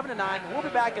 11-9. We'll be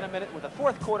back in a minute with the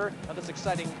fourth quarter of this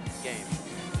exciting game.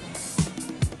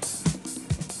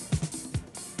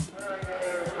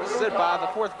 This is it, Bob,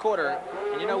 the fourth quarter.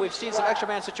 And you know, we've seen some extra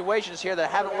man situations here that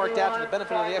haven't worked out to the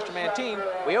benefit of the extra man team.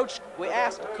 We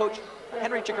asked Coach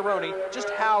Henry Ciccarone just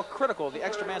how critical the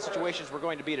extra man situations were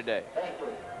going to be today.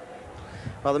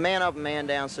 Well, the man-up and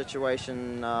man-down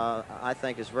situation, I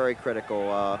think, is very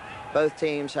critical. Both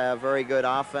teams have very good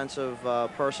offensive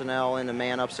personnel in the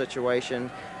man-up situation,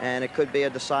 and it could be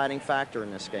a deciding factor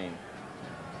in this game.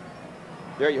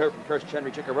 There you heard from Coach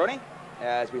Henry Ciccarone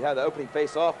as we have the opening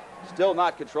face-off. Still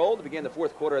not controlled to begin the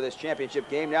fourth quarter of this championship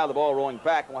game. Now the ball rolling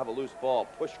back, and we'll have a loose ball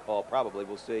push call probably.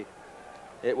 We'll see.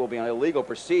 It will be an illegal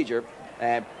procedure,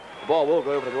 and the ball will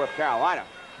go over to North Carolina.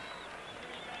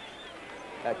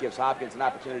 That gives Hopkins an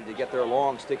opportunity to get their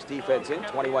long sticks defense in.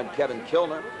 21, Kevin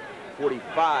Kilner.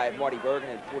 45, Marty Bergen.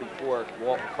 And 44,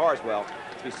 Walton Carswell.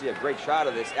 As we see a great shot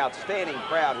of this outstanding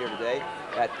crowd here today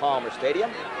at Palmer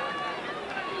Stadium.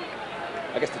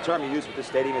 I guess the term you use with this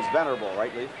stadium is venerable,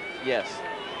 right, Leif? Yes,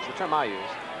 it's the term I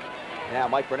use. Now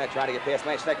Mike Burnett trying to get past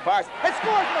Lance Schneck, fires and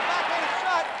scores with a backhand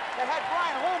shot that had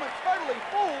Brian Holman totally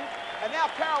fooled. And now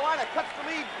Carolina cuts the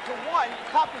lead to 1.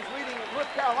 Hopkins leading North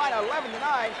Carolina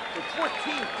 11-9 with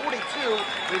 14:42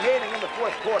 remaining in the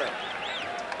fourth quarter.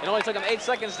 It only took them 8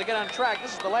 seconds to get on track.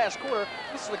 This is the last quarter.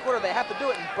 This is the quarter they have to do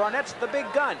it, and Barnett's the big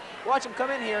gun. Watch him come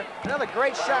in here. Another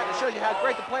great shot that shows you how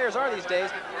great the players are these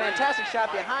days. Fantastic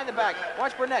shot behind the back.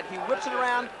 Watch Burnett. He whips it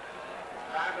around.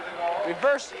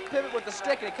 Reverse pivot with the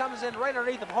stick, and it comes in right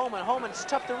underneath of Holman. Holman's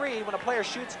tough to read when a player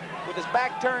shoots with his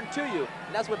back turned to you.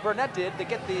 And that's what Burnett did to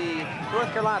get the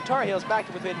North Carolina Tar Heels back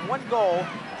to within 1 goal,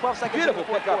 12 seconds Beautiful in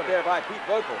the fourth pick up quarter. there by Pete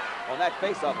Vocal on that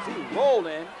faceoff. He rolled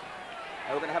in.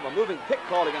 And we're going to have a moving pick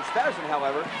called against Fennerson,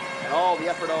 however. And all the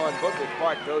effort on Vocal's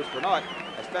part goes for naught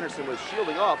as Fennerson was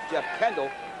shielding off Jeff Kendall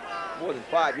more than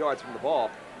 5 yards from the ball.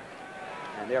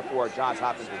 And therefore, Johns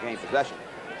Hopkins will gain possession.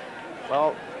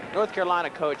 Well, North Carolina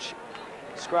coach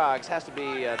Scroggs has to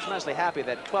be tremendously happy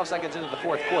that 12 seconds into the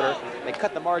fourth quarter, they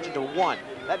cut the margin to 1.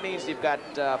 That means you've got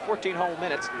 14 whole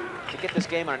minutes to get this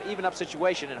game on an even-up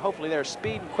situation, and hopefully their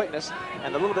speed and quickness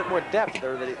and the little bit more depth,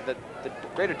 or the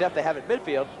greater depth they have at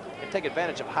midfield, can take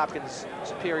advantage of Hopkins'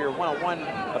 superior one-on-one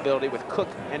ability with Cook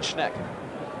and Schneck.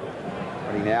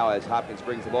 Running now as Hopkins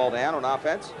brings the ball down on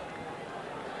offense.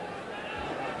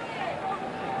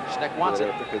 Schneck wants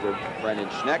it. Brendan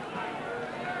Schneck.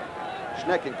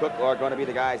 Schneck and Cook are going to be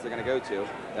the guys they're going to go to.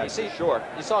 That's for sure.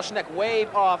 You saw Schneck wave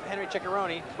off Henry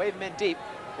Ciccarone, wave him in deep.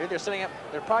 They're sitting up.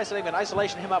 They're probably sitting in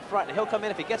isolation him up front, and he'll come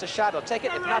in. If he gets a shot, he'll take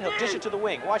it. If not, he'll dish it to the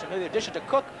wing. Watch him. He'll either dish it to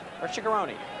Cook or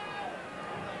Ciccarone.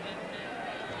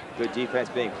 Good defense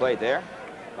being played there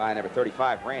by number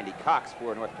 35, Randy Cox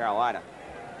for North Carolina.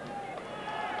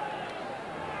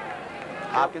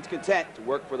 Hopkins content to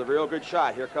work for the real good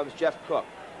shot. Here comes Jeff Cook.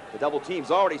 The double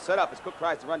team's already set up as Cook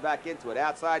tries to run back into it.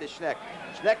 Outside is Schneck.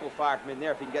 Schneck will fire from in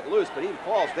there if he can get loose, but he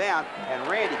falls down, and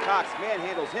Randy Cox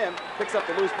manhandles him, picks up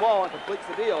the loose ball, and completes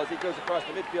the deal as he goes across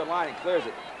the midfield line and clears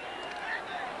it.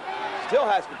 Still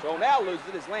has control. Now loses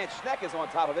it as Lance Schneck is on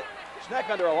top of it. Schneck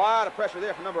under a lot of pressure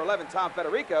there from number 11, Tom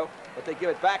Federico, but they give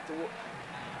it back to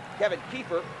Kevin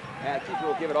Kiefer, And Keeper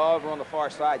will give it all over on the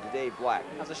far side to Dave Black.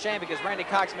 That's a shame because Randy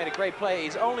Cox made a great play.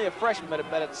 He's only a freshman, but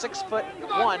at 6'1",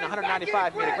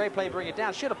 195, made a great play, bring it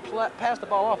down. Should have passed the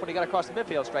ball off when he got across the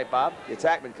midfield straight, Bob. The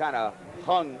attackman kind of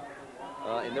hung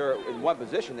in one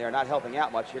position there, not helping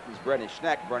out much. Here comes Brendan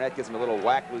Schneck. Burnett gives him a little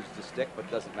whack, loses the stick, but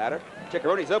doesn't matter.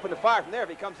 Ciccaroni's open to fire from there if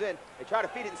he comes in. They try to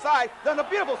feed it inside. Then a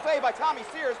beautiful save by Tommy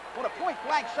Sears on a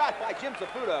point-blank shot by Jim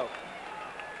Saputo.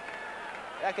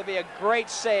 That could be a great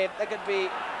save. That could be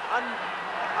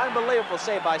unbelievable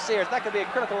save by Sears. That could be a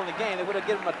critical in the game. They would have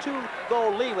given him a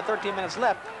 2-goal lead with 13 minutes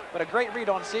left, but a great read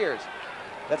on Sears.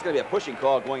 That's going to be a pushing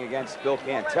call going against Bill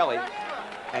Cantelli.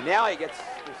 And now he gets,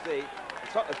 you see,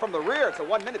 from the rear, it's a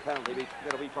 1-minute penalty.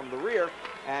 It'll be from the rear,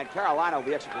 and Carolina will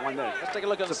be extra for 1 minute. Let's take a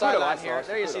look at the sideline here.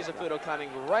 There you see Saputo coming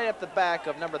right up the back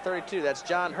of number 32. That's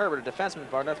John Herbert, a defenseman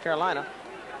for North Carolina.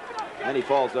 And then he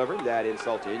falls over, that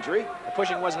insult to injury. The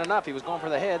pushing wasn't enough. He was going for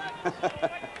the head.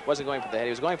 Wasn't going for the head. He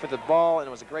was going for the ball, and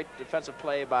it was a great defensive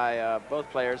play by both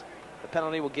players. The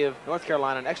penalty will give North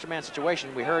Carolina an extra man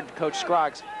situation. We heard Coach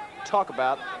Scroggs talk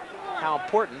about how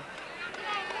important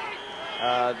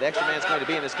the extra man is going to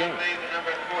be in this game.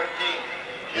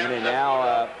 And they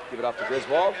now give it off to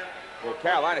Griswold. Well,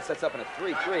 Carolina sets up in a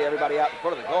 3-3, everybody out in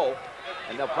front of the goal,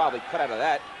 and they'll probably cut out of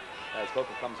that as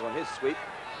Coker comes on his sweep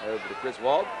over to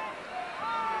Griswold.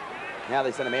 Now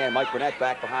they send a man, Mike Burnett,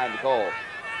 back behind the goal.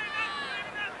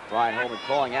 Brian Holman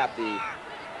calling out the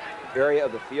area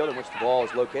of the field in which the ball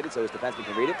is located so his defenseman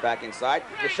can read it. Back inside.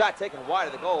 The shot taken wide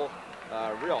of the goal.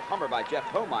 Real hummer by Jeff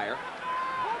Homeyer.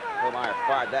 Homeyer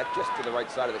fired that just to the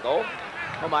right side of the goal.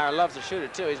 Homeyer loves to shoot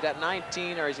it too. He's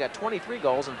got 23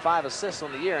 goals and 5 assists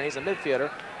on the year, and he's a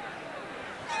midfielder.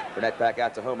 Burnett back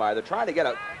out to Homeyer. They're trying to get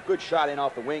a good shot in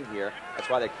off the wing here. That's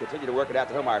why they continue to work it out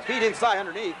to Homeyer. Feed inside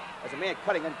underneath. As a man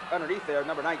cutting underneath there,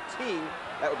 number 19,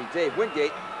 that would be Dave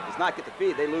Wingate, does not get the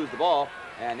feed. They lose the ball.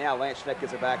 And now Lance Schneck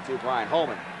gives it back to Brian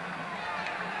Holman.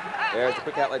 There's the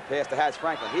quick outlet pass to Has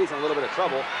Franklin. He's in a little bit of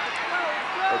trouble.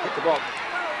 They kick the ball.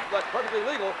 But perfectly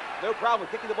legal. No problem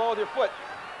with kicking the ball with your foot.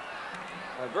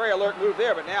 A very alert move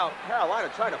there, but now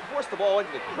Carolina trying to force the ball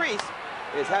into the crease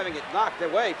is having it knocked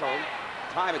away from him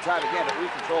time and time again, but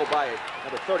controlled by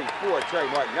number 34, Terry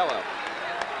Martinello.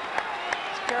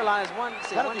 Carolina's one.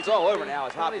 Penalty's all over now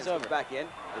as Hopkins comes back in.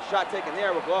 The shot taken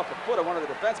there will go off the foot of one of the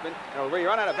defensemen, and it'll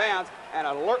run out of bounds, and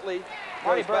alertly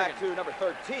goes back to number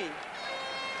 13.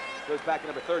 Goes back to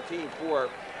number 13 for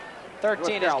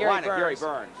 13 is Gary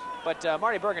Burns. But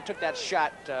Marty Bergen took that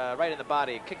shot right in the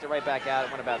body, kicked it right back out,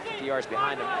 and went about 50 yards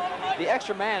behind him. The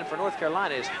extra man for North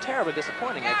Carolina is terribly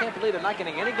disappointing. I can't believe they're not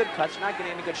getting any good cuts, not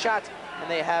getting any good shots,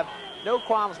 and they have no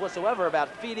qualms whatsoever about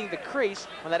feeding the crease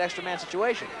on that extra man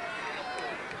situation.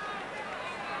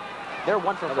 They're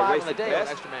 1 for 5 on the day on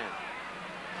extra man.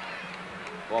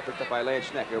 Ball picked up by Lance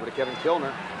Schneck over to Kevin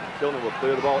Kilner. Kilner will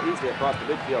clear the ball easily across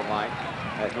the midfield line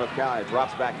as North Carolina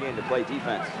drops back in to play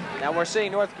defense. Now we're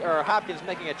seeing Hopkins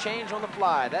making a change on the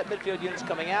fly. That midfield unit's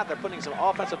coming out. They're putting some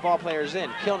offensive ball players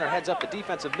in. Kilner heads up the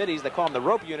defensive middies. They call him the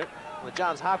rope unit on the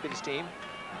Johns Hopkins team,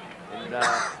 and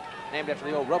named after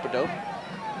the old rope-a-dope.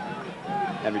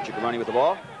 Henry Ciccaroni with the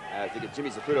ball. As they get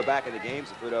Jimmy Saputo back in the game.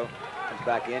 Saputo comes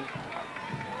back in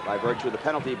by virtue of the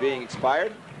penalty being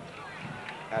expired.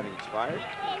 Having expired.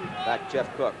 Back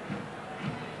Jeff Cook.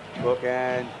 Cook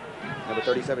and number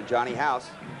 37, Johnny House.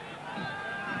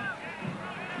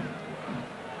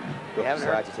 Cook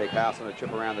decides to take House on a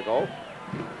trip around the goal.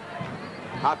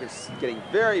 Hopkins getting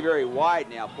very, very wide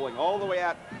now, pulling all the way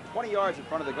out 20 yards in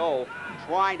front of the goal,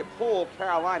 trying to pull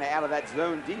Carolina out of that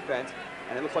zone defense,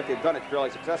 and it looks like they've done it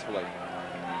fairly successfully.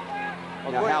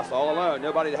 Now House all alone,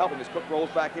 nobody to help him as Cook rolls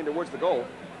back in towards the goal.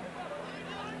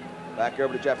 Back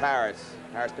over to Jeff Harris.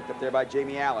 Harris picked up there by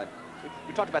Jamie Allen.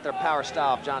 We talked about their power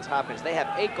style of Johns Hopkins. They have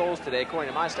 8 goals today, according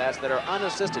to my stats, that are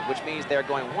unassisted, which means they're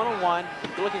going one-on-one,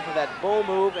 looking for that bull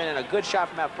move and a good shot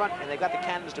from out front, and they've got the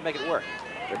cannons to make it work.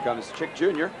 Here comes Chick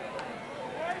Jr.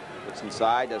 Looks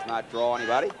inside, does not draw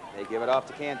anybody. They give it off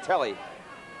to Cantelli.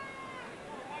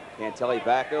 Cantelli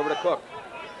back over to Cook.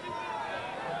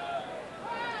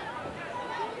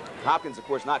 Hopkins, of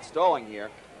course, not stalling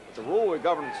here. But the rule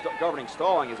governing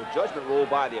stalling is a judgment rule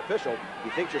by the official. If he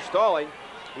thinks you're stalling,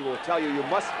 he will tell you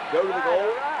must go to the goal.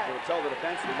 He will tell the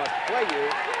defense he must play you.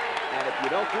 And if you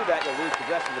don't do that, you'll lose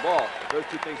possession of the ball. If those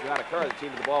two things do not occur, the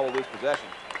team with the ball will lose possession.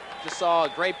 Just saw a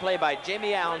great play by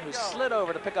Jamie Allen, who slid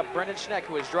over to pick up Brendan Schneck,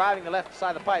 who is driving the left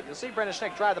side of the pipe. You'll see Brendan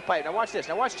Schneck drive the pipe. Now watch this.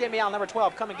 Now watch Jamie Allen, number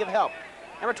 12, come and give help.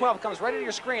 Number 12 comes right into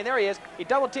your screen. There he is. He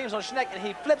double teams on Schneck, and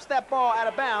he flips that ball out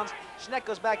of bounds. Schneck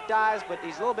goes back, dives, but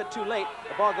he's a little bit too late.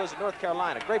 The ball goes to North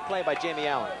Carolina. Great play by Jamie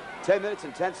Allen. 10 minutes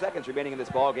and 10 seconds remaining in this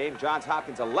ball game. Johns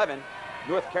Hopkins 11,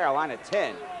 North Carolina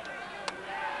 10.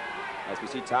 As we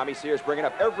see Tommy Sears bringing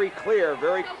up every clear,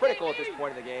 very critical at this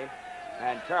point in the game.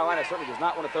 And Carolina certainly does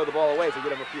not want to throw the ball away as they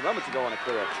did him a few moments ago on a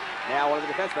clear. Now one of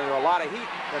the defensemen under a lot of heat.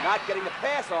 They're not getting the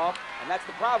pass off, and that's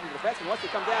the problem. The defensemen, once they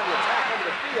come down the attack over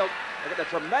the field, they get a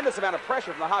tremendous amount of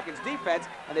pressure from the Hopkins defense,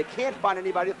 and they can't find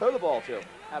anybody to throw the ball to.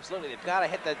 Absolutely. They've got to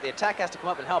hit the attack has to come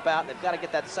up and help out. They've got to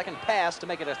get that second pass to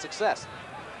make it a success.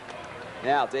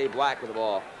 Now Dave Black with the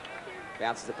ball.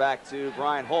 Bounces it back to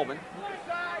Brian Holman.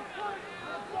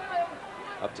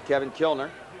 Up to Kevin Kilner.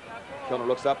 Kilner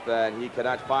looks up and he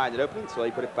cannot find an opening, so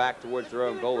he put it back towards their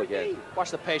own goal again.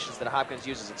 Watch the patience that Hopkins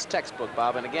uses. It's textbook,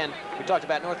 Bob. And again, we talked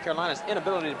about North Carolina's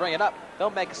inability to bring it up. They'll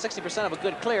make 60% of a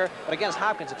good clear, but against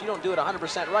Hopkins, if you don't do it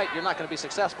 100% right, you're not going to be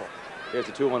successful. Here's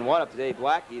the 2-1-1 up to Dave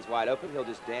Black. He's wide open. He'll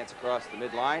just dance across the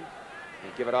midline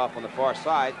and give it off on the far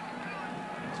side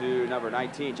to number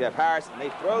 19, Jeff Harris. And they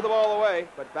throw the ball away,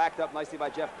 but backed up nicely by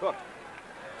Jeff Cook.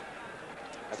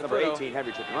 That's number 18,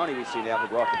 Henry Ciccarone, we see now, who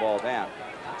brought the ball down.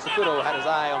 Saputo had his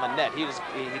eye on the net. He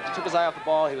took his eye off the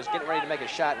ball. He was getting ready to make a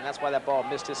shot, and that's why that ball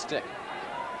missed his stick.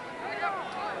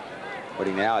 What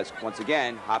now is, once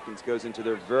again, Hopkins goes into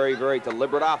their very, very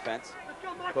deliberate offense.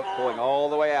 Cook pulling all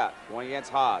the way out, going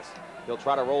against Haas. He'll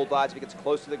try to roll dodge if he gets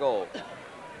close to the goal.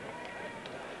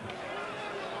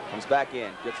 Comes back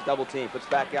in, gets a double team, puts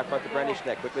back out front to Brendan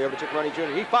Schneck. Quickly over to Ciccarone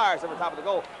Jr. He fires over top of the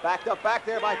goal. Backed up back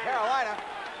there by Carolina.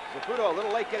 Saputo a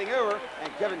little late getting over,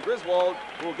 and Kevin Griswold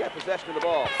will get possession of the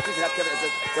ball. Excuse me, not Kevin,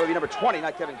 that would be number 20,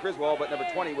 not Kevin Griswold, but number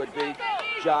 20 would be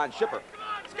John Schipper.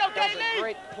 That was a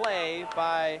great play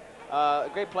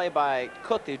by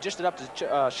Cook. They just it up to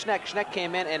Schneck. Schneck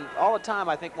came in and all the time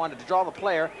I think wanted to draw the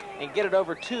player and get it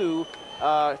over to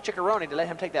Ciccarone to let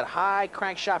him take that high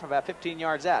crank shot from about 15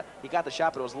 yards out. He got the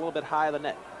shot, but it was a little bit high of the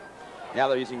net. Now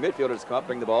they're using midfielders to come up,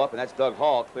 bring the ball up, and that's Doug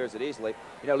Hall, clears it easily.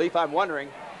 You know, Leaf, I'm wondering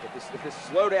if this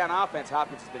slow-down offense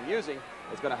Hopkins has been using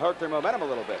is going to hurt their momentum a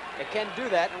little bit. It can do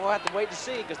that, and we'll have to wait to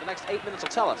see because the next 8 minutes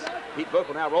will tell us. Pete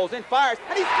Vocal now rolls in, fires,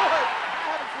 and he scores!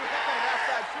 I haven't seen that kind of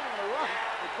outside shooting in a run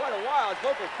in quite a while as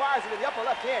Vocal fires it in the upper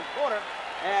left-hand corner,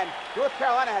 and North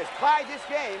Carolina has tied this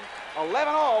game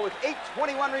 11-all with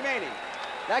 8:21 remaining.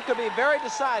 That could be very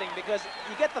deciding because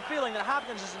you get the feeling that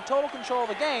Hopkins is in total control of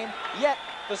the game, yet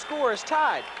the score is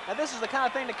tied. Now, this is the kind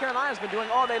of thing that Carolina's been doing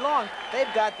all day long.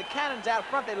 They've got the cannons out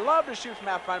front. They love to shoot from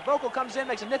out front. Vocal comes in,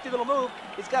 makes a nifty little move.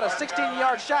 He's got a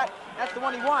 16-yard shot. That's the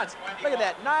one he wants. Look at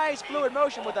that. Nice fluid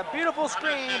motion with a beautiful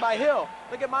screen by Hill.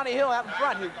 Look at Monty Hill out in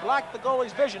front who blocked the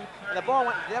goalie's vision, and the ball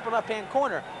went to the upper left-hand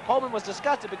corner. Holman was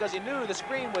disgusted because he knew the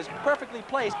screen was perfectly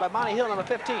placed by Monty Hill, number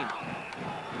 15.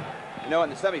 You know, in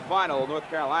the semifinal, North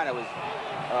Carolina was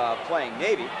playing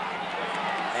Navy,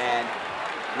 and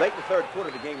late in the third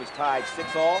quarter, the game was tied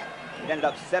 6-all. It ended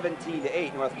up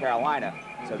 17-8 North Carolina.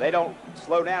 So they don't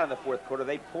slow down in the fourth quarter.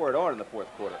 They pour it on in the fourth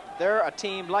quarter. They're a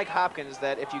team like Hopkins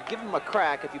that if you give them a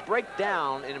crack, if you break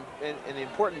down in the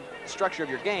important structure of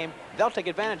your game, they'll take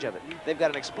advantage of it. They've got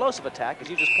an explosive attack, as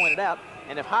you just pointed out,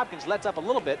 and if Hopkins lets up a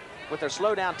little bit with their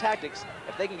slow-down tactics,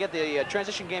 if they can get the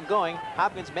transition game going,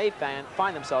 Hopkins may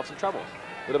find themselves in trouble.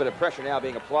 A little bit of pressure now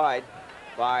being applied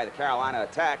by the Carolina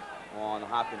attack on the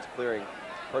Hopkins clearing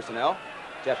personnel.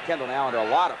 Jeff Kendall now under a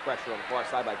lot of pressure on the far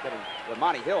side by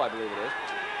Monty Hill, I believe it is.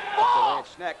 Oh!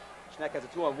 Schneck. Schneck has a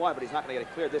 2-on-1, but he's not going to get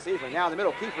it cleared this easily. Now in the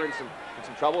middle, Kiefer in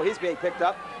some trouble. He's being picked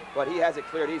up, but he has it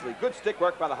cleared easily. Good stick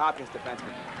work by the Hopkins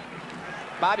defenseman.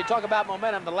 Bob, you talk about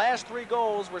momentum. The last 3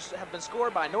 goals have been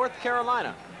scored by North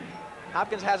Carolina.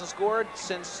 Hopkins hasn't scored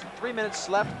since 3 minutes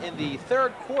left in the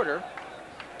third quarter.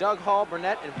 Doug Hall,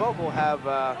 Burnett, and Vogel have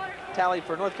tallied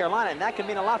for North Carolina, and that can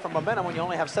mean a lot for momentum when you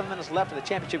only have 7 minutes left in the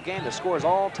championship game. The score is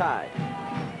all tied.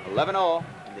 11-all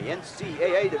in the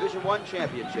NCAA Division I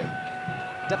Championship.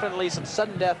 Definitely some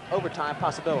sudden death overtime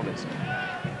possibilities.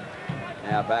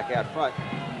 Now back out front.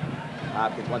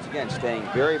 Hopkins once again staying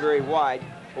very, very wide,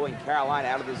 pulling Carolina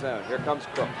out of the zone. Here comes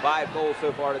Cook. 5 goals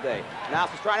so far today. Now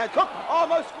he's trying to Cook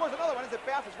almost scores another one as it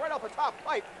bounces right off the top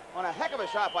pipe on a heck of a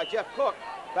shot by Jeff Cook.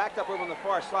 Backed up over on the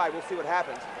far side. We'll see what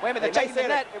happens. Wait a minute, they're checking the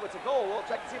net. If it's a goal, we'll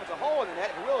check to see if it's a hole in the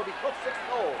net. If it will, it'll be Cook's 6th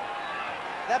goal.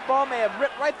 That ball may have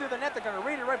ripped right through the net. They're going to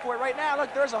read it right for it right now.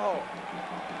 Look, there's a hole.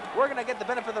 We're going to get the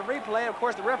benefit of the replay. Of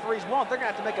course, the referees won't. They're going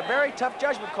to have to make a very tough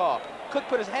judgment call. Cook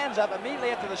put his hands up immediately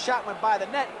after the shot went by the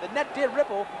net. The net did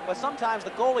ripple, but sometimes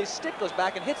the goalie's stick goes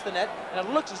back and hits the net, and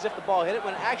it looks as if the ball hit it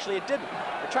when actually it didn't.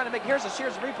 They're trying to make, here's the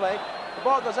replay. The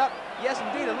ball goes up. Yes,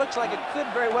 indeed, it looks like it could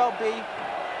very well be.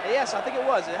 Yes, I think it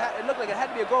was. It looked like it had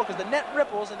to be a goal because the net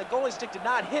ripples and the goalie stick did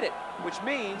not hit it, which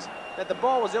means that the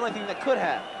ball was the only thing that could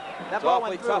have. That ball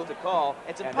awfully went through. tough to call.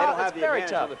 It's and they don't have the very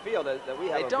advantage tough. on the field that we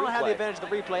have. They don't have the advantage of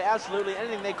the replay. Absolutely,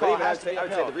 anything they call has to be I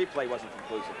would say upheld. the replay wasn't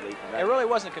conclusive, Lee. It really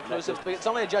wasn't conclusive, but it's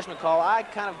only a judgment call. I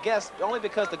kind of guessed, only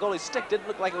because the goalie's stick didn't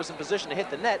look like it was in position to hit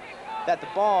the net, that the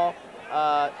ball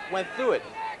went through it.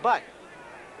 But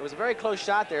it was a very close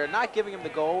shot there, not giving him the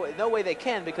goal. No way they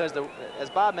can, because, as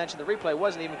Bob mentioned, the replay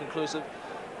wasn't even conclusive.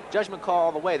 Judgment call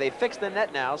all the way. They fixed the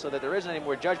net now so that there isn't any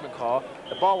more judgment call.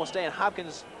 The ball will stay in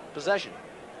Hopkins' possession.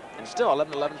 And still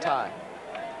 11-11 tie.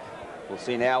 We'll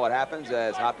see now what happens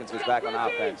as Hopkins goes back on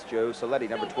offense. Joe Soletti,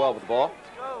 number 12 with the ball.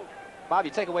 Bob,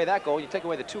 you take away that goal, you take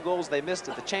away the 2 goals they missed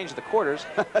at the change of the quarters.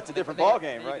 That's a different ball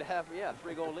game, right? You could have, yeah, a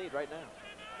 3-goal lead right now.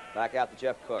 Back out to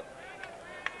Jeff Cook.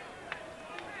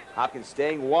 Hopkins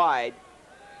staying wide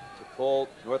to pull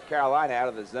North Carolina out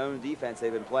of the zone defense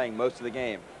they've been playing most of the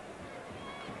game.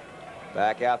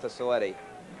 Back out to Soletti.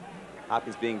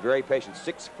 Hopkins being very patient.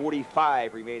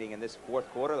 6:45 remaining in this fourth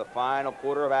quarter, the final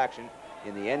quarter of action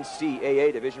in the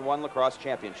NCAA Division I Lacrosse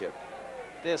Championship.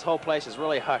 This whole place is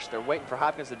really hushed. They're waiting for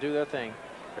Hopkins to do their thing.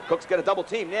 The Cooks get a double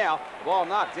team now. The ball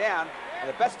knocked down. And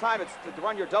the best time to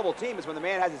run your double team is when the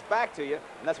man has his back to you.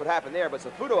 And that's what happened there. But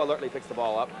Safuto alertly picks the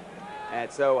ball up. And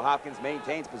so Hopkins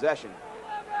maintains possession.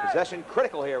 Possession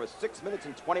critical here with 6 minutes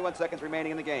and 21 seconds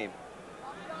remaining in the game.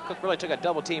 Cook really took a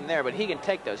double team there, but he can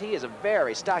take those. He is a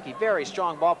very stocky, very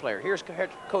strong ball player. Here's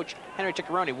Coach Henry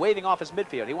Ciccarone waving off his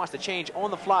midfield. He wants to change on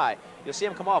the fly. You'll see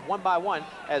him come off one by one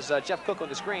as Jeff Cook on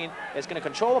the screen is going to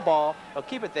control the ball. He'll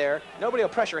keep it there. Nobody will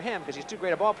pressure him because he's too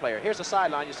great a ball player. Here's the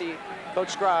sideline. You see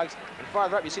Coach Scroggs, and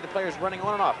farther up you see the players running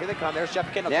on and off. Here they come. There's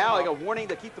Jeff Kendall. Now like a warning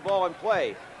to keep the ball in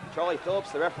play. Charlie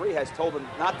Phillips, the referee, has told them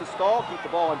not to stall, keep the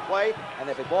ball in play, and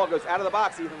if the ball goes out of the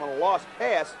box, even on a lost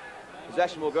pass,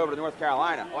 possession will go over to North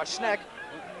Carolina. Watch Schneck.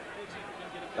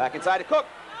 Back inside to Cook.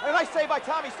 A nice save by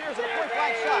Tommy Sears at a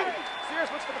point-blank shot.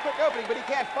 Sears looks for the quick opening, but he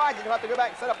can't find it. He'll have to go back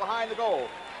and set up behind the goal.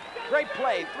 Great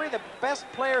play. 3 of the best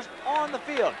players on the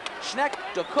field. Schneck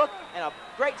to Cook, and a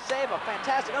great save, a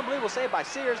fantastic, unbelievable save by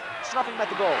Sears, snuffing him at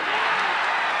the goal.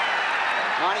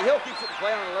 Monty Hill keeps it in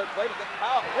play on an alert play. But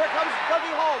here comes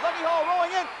Dougie Hall. Dougie Hall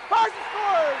rolling in. Fires and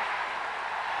scores!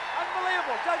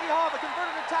 Unbelievable. Dougie Hall, the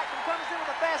converted attackman, comes in with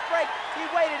a fast break. He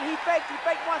waited, he faked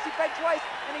once, he faked twice,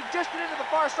 and he dished it into the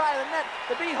far side of the net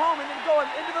to beat home and then go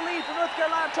into the lead for North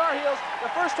Carolina Tar Heels. The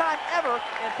first time ever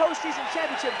in a postseason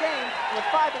championship game. And with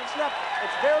 5 minutes left,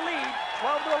 it's their lead,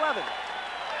 12-11.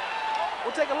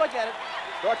 We'll take a look at it.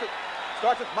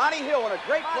 Starts with Monty Hill on a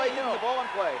great play, getting the ball in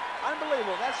play.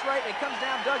 Unbelievable. That's right. It comes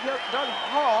down. Doug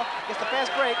Hall gets the fast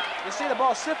break. You see the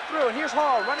ball sift through, and here's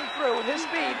Hall running through with his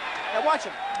speed. Now watch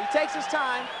him. He takes his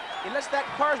time. He lets that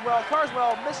Carswell.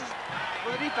 Carswell misses for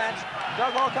the defense.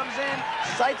 Doug Hall comes in,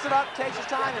 sights it up, takes his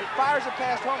time, and fires it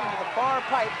past home into the far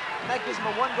pipe. And that gives him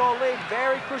a 1-goal lead.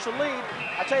 Very crucial lead.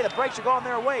 I tell you, the breaks are going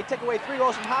their way. Take away 3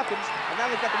 goals from Hopkins, and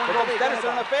now they've got the 1-goal lead. Dennison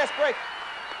on a fast break.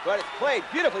 But it's played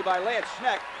beautifully by Lance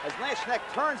Schneck as Lance Schneck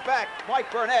turns back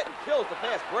Mike Burnett and kills the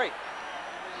fast break.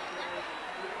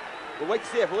 We'll wait to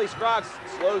see if Willie Scroggs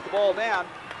slows the ball down.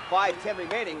 5:10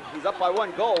 remaining. He's up by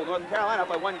 1 goal. North Carolina up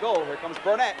by 1 goal. Here comes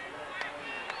Burnett.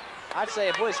 I'd say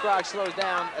if Willie Scroggs slows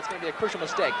down, that's going to be a crucial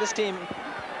mistake. This team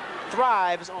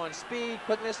thrives on speed,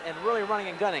 quickness, and really running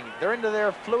and gunning. They're into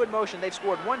their fluid motion. They've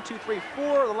scored 1, 2, 3,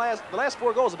 4. The last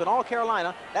 4 goals have been all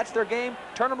Carolina. That's their game.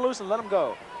 Turn them loose and let them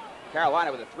go.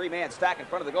 Carolina with a 3-man stack in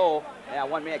front of the goal. Now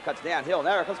 1 man cuts downhill.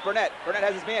 Now here comes Burnett. Burnett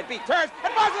has his man beat. Turns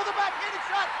and fires with the backhanded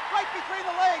shot right between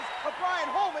the legs of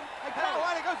Brian Holman. And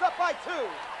Carolina goes up by 2.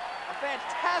 A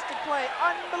fantastic play.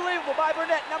 Unbelievable by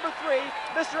Burnett, number 3.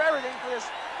 Mr. Everything for this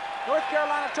North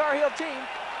Carolina Tar Heel team.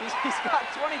 He's got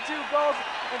 22 goals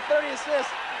and 30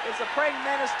 assists. It's a praying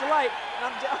man's delight.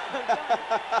 And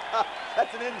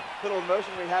That's an little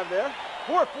emotion we have there.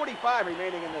 4:45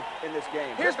 remaining in this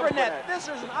game. Here's Burnett. This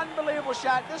is an unbelievable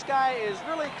shot. This guy is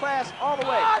really class all the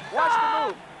way. Watch the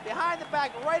move. Behind the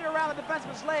back, right around the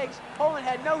defenseman's legs. Holman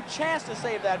had no chance to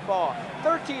save that ball.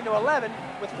 13-11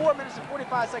 with 4 minutes and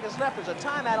 45 seconds left. There's a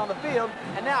timeout on the field,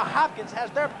 and now Hopkins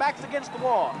has their backs against the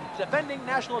wall. Defending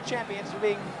national champions are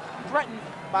being threatened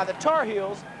by the Tar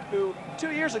Heels, who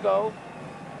 2 years ago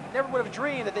never would have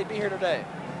dreamed that they'd be here today.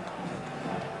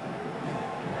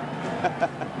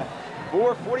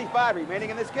 4:45 remaining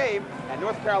in this game, and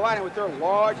North Carolina with their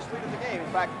largest lead of the game.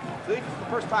 In fact, this is the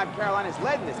first time Carolina's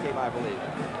led in this game, I believe.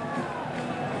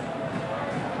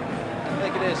 I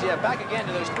think it is, yeah. Back again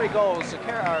to those 3 goals.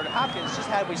 Hopkins just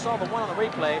had, we saw the one on the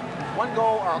replay, 1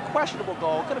 goal or a questionable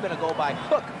goal. Could have been a goal by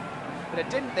Cook, but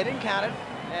they didn't count it.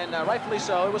 and rightfully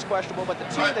so. It was questionable, but the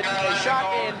two that they shot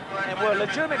in and were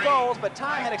legitimate goals, but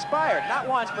time had expired, not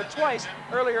once, but twice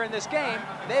earlier in this game.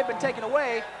 They've been taken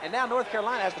away, and now North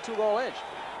Carolina has the 2-goal edge.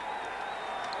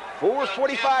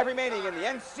 4:45 remaining in the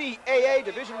NCAA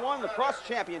Division I Lacrosse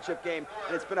Championship game,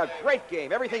 and it's been a great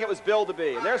game, everything it was billed to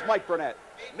be. And there's Mike Burnett.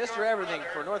 Mr. Everything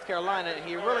for North Carolina, and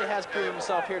he really has proven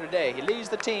himself here today. He leads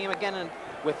the team again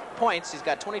with points. He's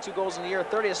got 22 goals in the year,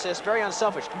 30 assists, very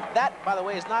unselfish. That, by the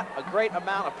way, is not a great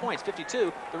amount of points,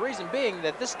 52. The reason being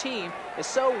that this team is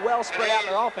so well spread out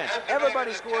in their offense.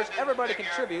 Everybody scores, everybody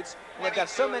contributes, and they've got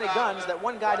so many guns that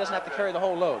one guy doesn't have to carry the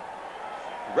whole load.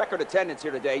 Record attendance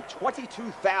here today,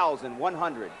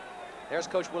 22,100. There's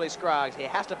Coach Willie Scroggs. He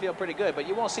has to feel pretty good, but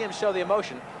you won't see him show the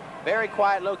emotion. Very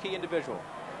quiet, low-key individual.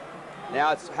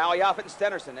 Now it's Howie Offit and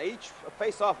Stenerson. Each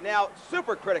face-off now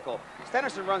super critical.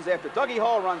 Stenerson runs after it. Dougie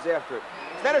Hall runs after it.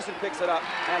 Stenerson picks it up,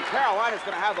 and Carolina's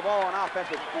going to have the ball on offense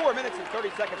with 4 minutes and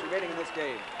 30 seconds remaining in this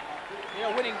game. You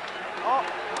know, winning. Oh,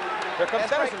 here comes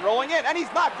Stenerson rolling in, and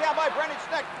he's knocked down by Brendan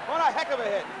Schneck on a heck of a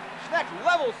hit. Schneck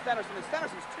levels Stenerson, and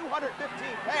Stenerson's 215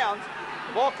 pounds.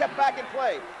 The ball kept back in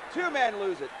play. Two men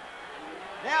lose it.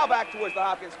 Now back towards the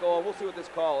Hopkins goal. We'll see what this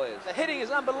call is. The hitting is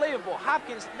unbelievable.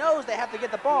 Hopkins knows they have to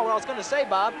get the ball. What I was going to say,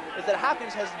 Bob, is that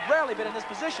Hopkins has rarely been in this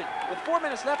position. With 4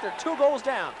 minutes left, they're 2 goals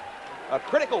down. A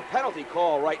critical penalty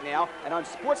call right now. An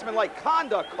unsportsmanlike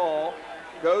conduct call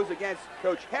goes against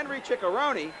Coach Henry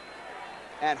Ciccarone.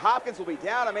 And Hopkins will be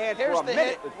down a man for a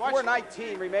minute with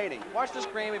 4:19 remaining. Watch the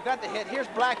screen. We've got the hit. Here's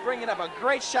Black bringing up a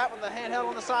great shot with the handheld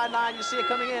on the sideline. You see it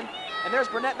coming in. And there's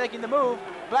Burnett making the move.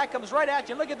 Black comes right at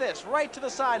you. Look at this. Right to the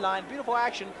sideline. Beautiful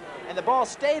action. And the ball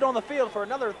stayed on the field for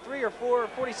another 3 or 4 or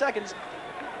 40 seconds.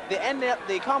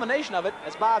 The culmination of it,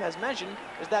 as Bob has mentioned,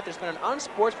 is that there's been an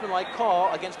unsportsmanlike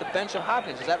call against the bench of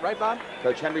Hopkins. Is that right, Bob?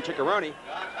 Coach Henry Ciccarone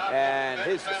and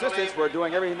his assistants were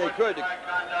doing everything they could to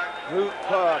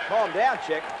calm down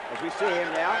Chick, as we see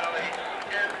him now.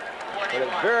 But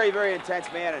a very, very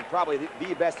intense man, and probably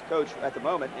the best coach at the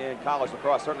moment in college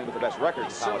lacrosse, certainly with the best record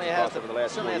in college lacrosse over the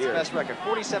last 4 years. Certainly has the best record.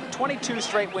 22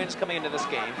 straight wins coming into this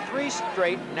game. 3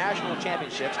 straight national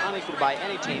championships, unequaled by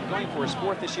any team, going for his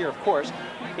 4th this year, of course.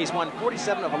 He's won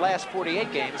 47 of the last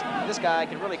 48 games. This guy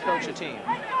can really coach a team.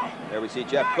 There we see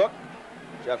Jeff Cook.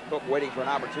 Jeff Cook waiting for an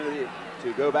opportunity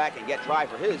to go back and get try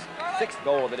for his 6th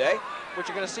goal of the day. What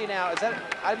you're going to see now is that,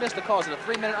 I missed the call, is it a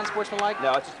 3-minute unsportsmanlike?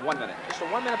 No, it's just 1 minute. It's a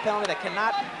 1-minute penalty that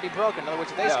cannot be broken. In other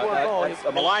words, if they score a goal... It's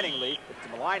a maligning leap. It's a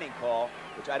maligning call,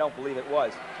 which I don't believe it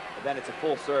was. But then it's a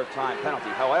full serve time penalty.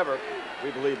 However,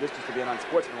 we believe this just to be an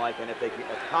unsportsmanlike, and if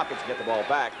Hopkins can get the ball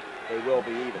back, they will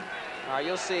be even. All right,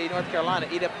 you'll see North Carolina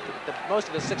eat up most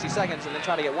of the 60 seconds and then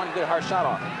try to get one good hard shot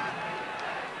off.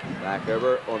 Back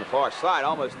over on the far side,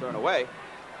 almost thrown away.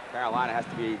 Carolina has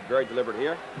to be very deliberate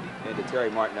here into Terry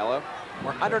Martinello.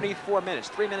 We're underneath 4 minutes,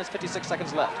 3 minutes, 56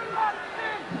 seconds left.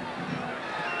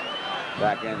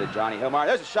 Back into Johnny Hillmeyer.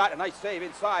 There's a shot, a nice save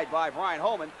inside by Brian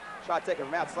Holman. Shot taken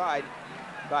from outside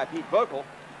by Pete Vocal.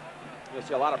 You'll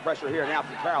see a lot of pressure here now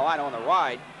from Carolina on the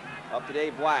ride. Up to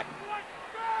Dave Black.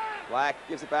 Black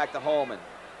gives it back to Holman.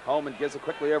 Holman gives it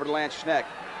quickly over to Lance Schneck.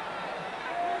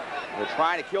 They're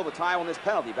trying to kill the time on this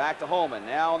penalty. Back to Holman,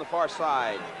 now on the far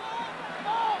side.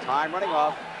 Time running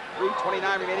off.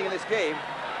 3:29 remaining in this game.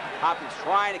 Hopkins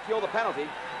trying to kill the penalty.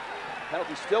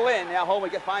 Penalty still in. Now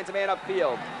Holman finds a man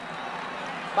upfield.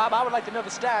 Bob, I would like to know the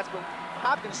stats, but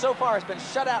Hopkins so far has been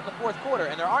shut out in the 4th quarter,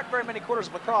 and there aren't very many quarters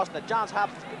of lacrosse that Johns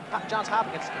Hopkins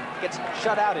gets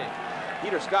shut out in.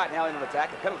 Peter Scott now in on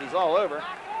attack. The penalty's all over.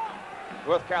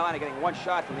 North Carolina getting 1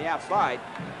 shot from the outside.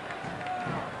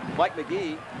 Mike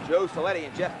McGee, Joe Saletti,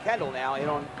 and Jeff Kendall now in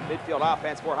on midfield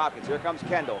offense for Hopkins. Here comes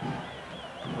Kendall.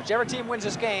 Whichever team wins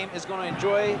this game is going to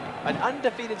enjoy an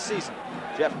undefeated season.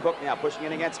 Jeff Cook now pushing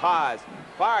in against Haas.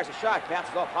 Fires a shot,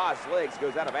 bounces off Haas' legs,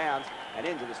 goes out of bounds and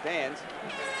into the stands.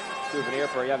 Souvenir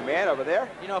for a young man over there.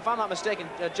 You know, if I'm not mistaken,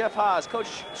 Jeff Haas,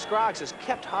 Coach Scroggs has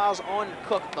kept Haas on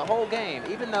Cook the whole game,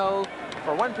 even though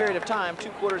for one period of time, 2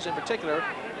 quarters in particular,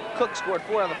 Cook scored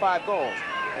 4 out of the 5 goals.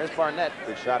 There's Barnett.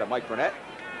 Good shot of Mike Burnett.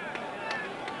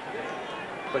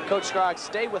 But Coach Scroggs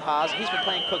stayed with Haas. He's been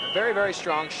playing Cook very, very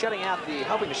strong,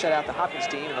 helping to shut out the Hopkins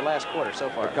team in the last quarter so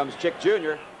far. Here comes Chick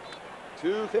Jr.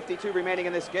 2:52 remaining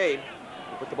in this game.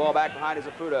 He put the ball back behind his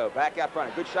Afudo. Back out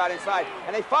front. A good shot inside.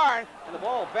 And they fire, and the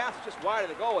ball bounces just wide of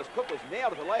the goal as Cook was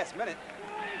nailed at the last minute.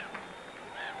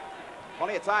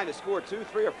 Plenty of time to score 2,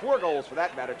 3, or 4 goals for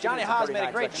that matter. Johnny Haas made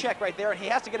a great check right there, and he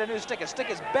has to get a new stick. His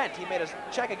stick is bent. He made a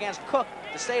check against Cook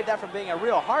to save that from being a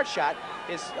real hard shot.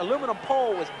 His aluminum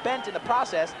pole was bent in the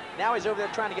process. Now he's over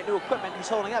there trying to get new equipment. He's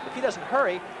holding up. If he doesn't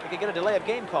hurry, he could get a delay of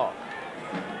game call.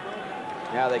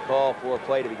 Now they call for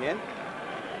play to begin.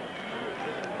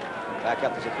 Back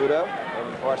up to Zaputo. Over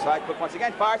the far side. Cook once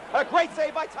again fires. A great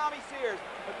save by Tommy Sears.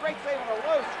 A great save on a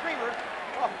low screamer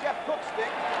off Jeff Cook's stick.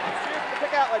 And Sears with the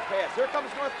pick outlet pass. Here comes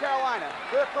North Carolina.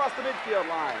 They're across the midfield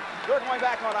line. They're going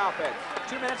back on offense.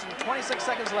 2 minutes and 26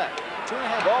 seconds left. 2 and a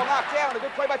half. Ball knocked down. A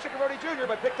good play by Chickaroni Jr.,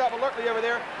 but picked up alertly over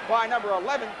there by number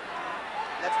 11.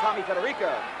 That's Tommy Federico.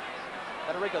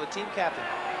 Federico, the team captain.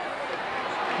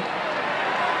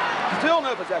 Still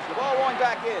no possession. The ball rolling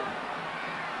back in.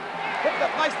 Picked up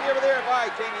nicely over there by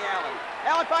Jamie Allen.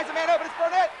 Allen finds a man open. It's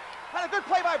Burnett. And a good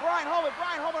play by Brian Holman.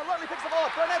 Brian Holman alertly picks the ball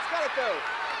up. Burnett's got it though.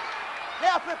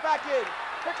 Now flip back in.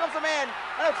 Here comes a man.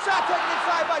 And a shot taken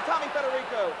inside by Tommy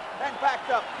Federico. And backed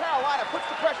up. Carolina puts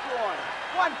the pressure on.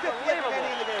 1:50 at the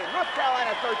beginning of the game. North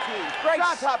Carolina 13.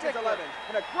 Johns Hopkins 11.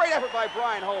 And a great effort by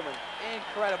Brian Holman.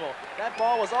 Incredible. That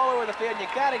ball was all over the field, and you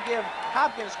got to give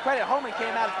Hopkins credit. Holman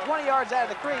came out 20 yards out of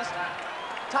the crease.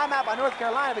 Timeout by North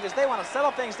Carolina because they want to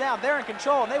settle things down. They're in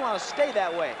control, and they want to stay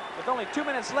that way. With only 2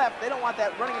 minutes left, they don't want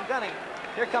that running and gunning.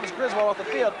 Here comes Griswold off the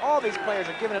field. All these players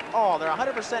are giving it all. They're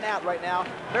 100% out right now.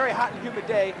 Very hot and humid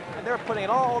day, and they're putting it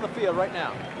all on the field right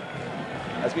now.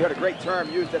 As we heard a great term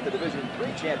used at the Division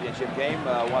III championship game,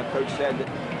 one coach said that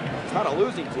it's not a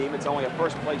losing team, it's only a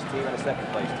first-place team and a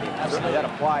second-place team. Certainly that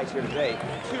applies here today.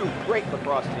 2 great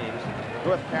lacrosse teams,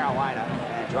 North Carolina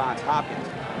and Johns Hopkins.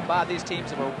 Bob, these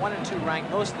teams were 1 and 2 ranked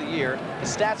most of the year. The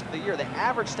stats for the year, the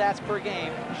average stats per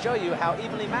game, show you how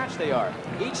evenly matched they are.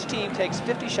 Each team takes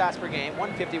 50 shots per game,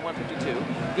 150,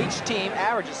 152. Each team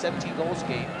averages 17 goals a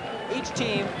game. Each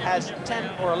team has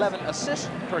 10 or 11 assists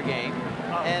per game,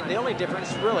 and the only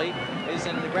difference really is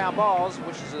in the ground balls,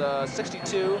 which is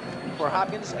 62 for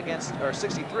Hopkins against, or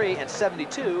 63 and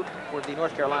 72 for the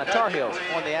North Carolina Tar Heels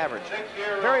on the average.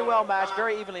 Very well matched,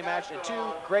 very evenly matched, and 2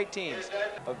 great teams.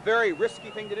 A very risky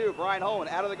thing to do. Brian Holman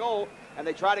out of the goal, and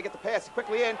they try to get the pass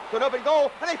quickly in to an open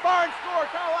goal, and they fire and score.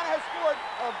 Carolina has scored.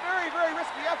 A very, very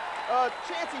risky,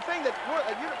 chancy thing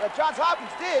that Johns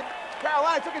Hopkins did.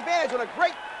 Carolina took advantage on a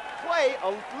great play, a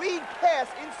lead pass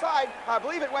inside. I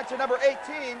believe it went to number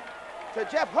 18, to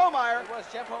Jeff Homeyer. It was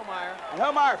Jeff Homeyer. And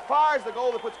Homeyer fires the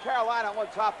goal that puts Carolina on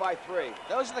top by 3.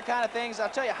 Those are the kind of things, I'll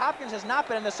tell you, Hopkins has not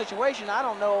been in this situation. I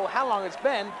don't know how long it's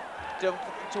been to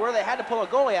where they had to pull a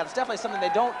goalie out. It's definitely something they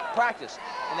don't practice.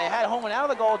 And they had Holman out of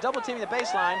the goal, double teaming the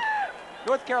baseline.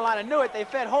 North Carolina knew it. They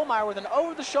fed Homeyer with an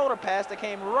over-the-shoulder pass that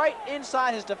came right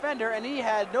inside his defender, and he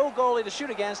had no goalie to shoot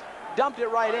against. Dumped it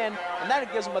right in, and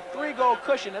that gives him a 3-goal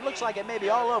cushion. It looks like it may be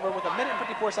all over with 1 minute and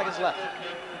 54 seconds left.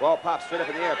 Ball pops straight up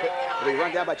in the air. It'll be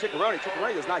run down by Chickaroni.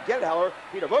 Chickaroni does not get it, however.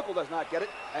 Peter Vocal does not get it.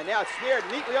 And now it's snared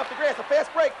neatly off the grass. A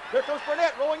fast break. Here comes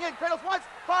Burnett rolling in. Cradles once.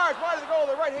 Fires wide of the goal,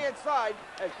 the right-hand side,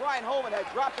 as Brian Holman had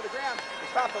dropped to the ground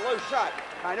to stop the low shot.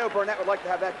 I know Burnett would like to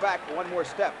have that back for 1 more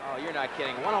step. Oh, you're not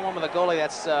kidding. One-on-one with a goalie,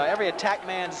 that's every attack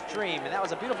man's dream. And that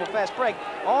was a beautiful fast break.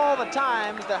 All the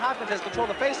times that Hopkins has controlled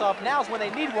the faceoff, now's when they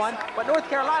need one. But North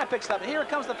Carolina picks it up. And here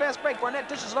comes the fast break. Burnett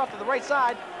dishes it off to the right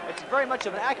side. It's very much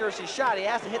of an accuracy shot. He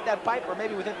has to hit that pipe or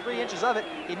maybe within 3 inches of it.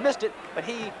 He missed it, but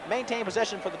he maintained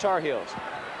possession for the Tar Heels.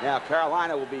 Now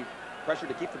Carolina will be pressured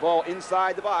to keep the ball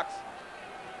inside the box.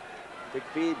 Big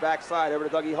feed backside over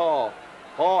to Dougie Hall.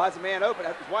 Hall has a man open.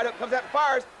 It's wide open, comes out and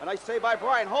fires. A nice save by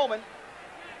Brian Holman.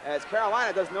 As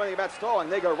Carolina doesn't know anything about stalling,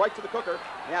 they go right to the cooker.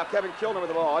 Now Kevin Kilner with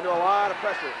the ball under a lot of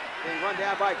pressure. Being run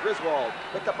down by Griswold.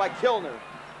 Picked up by Kilner.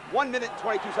 1 minute and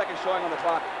 22 seconds showing on the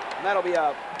clock. And that'll be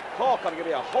a call coming. It'll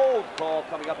be a hold call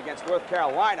coming up against North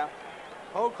Carolina.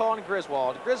 Hold call on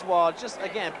Griswold. Griswold just,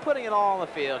 again, putting it all on the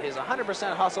field. His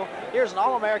 100% hustle. Here's an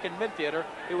All-American midfielder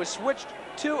who was switched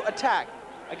to attack.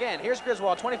 Again, here's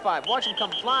Griswold, 25. Watch him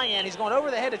come flying in. He's going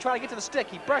over the head to try to get to the stick.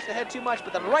 He brushed the head too much,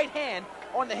 but the right hand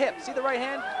on the hip. See the right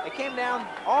hand? It came down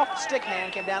off the stick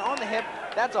hand, came down on the hip.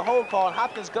 That's a hold call, and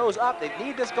Hopkins goes up. They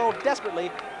need this goal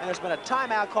desperately, and there's been a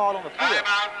timeout called on the field.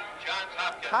 Timeout, Johns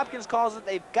Hopkins. Hopkins calls it.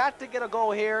 They've got to get a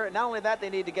goal here. Not only that, they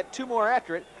need to get 2 more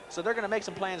after it. So they're going to make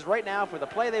some plans right now for the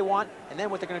play they want, and then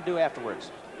what they're going to do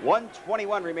afterwards.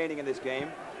 1:21 remaining in this game.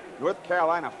 North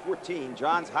Carolina 14,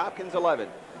 Johns Hopkins 11.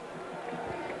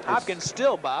 Hopkins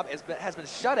still, Bob, has been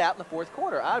shut out in the 4th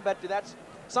quarter. I bet you that's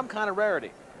some kind of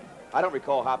rarity. I don't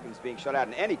recall Hopkins being shut out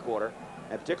in any quarter,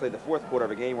 and particularly the 4th quarter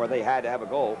of a game where they had to have a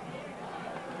goal.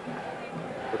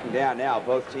 Looking down now,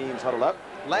 both teams huddled up.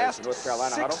 Last North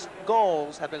Carolina 6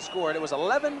 goals have been scored. It was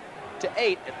 11-8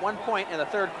 at one point in the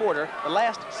 3rd quarter. The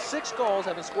last 6 goals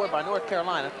have been scored by North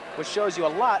Carolina, which shows you a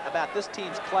lot about this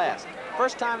team's class.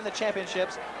 First time in the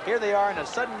championships. Here they are in a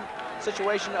sudden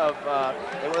situation of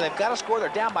where they've got to score. They're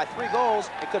down by 3 goals.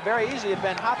 It could very easily have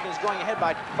been Hopkins going ahead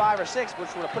by 5 or 6,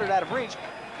 which would have put it out of reach.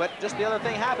 But just the other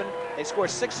thing happened. They scored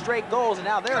 6 straight goals, and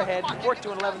now they're ahead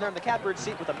 14-11. They're in the catbird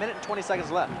seat with 1 minute and 20 seconds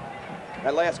left.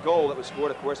 That last goal that was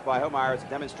scored, of course, by Homeyer is a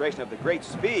demonstration of the great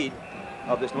speed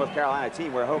of this North Carolina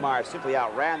team, where Homeyer simply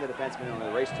outran the defenseman in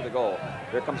the race to the goal.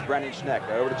 Here comes Brendan Schneck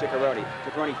over to Ciccarone.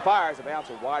 Ciccarone fires a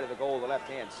bouncer wide of the goal to the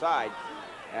left-hand side,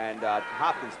 and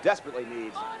Hopkins desperately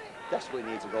needs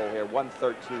a goal here.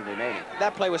 1:13 remaining.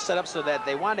 That play was set up so that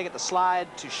they wanted to get the slide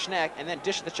to Schneck and then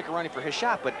dish it to Ciccarone for his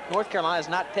shot, but North Carolina is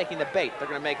not taking the bait. They're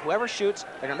going to make whoever shoots,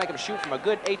 they're going to make him shoot from a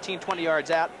good 18, 20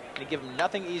 yards out and give him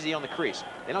nothing easy on the crease.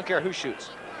 They don't care who shoots.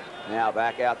 Now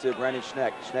back out to Brendan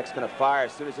Schneck. Schneck's going to fire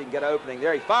as soon as he can get an opening.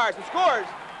 There he fires and scores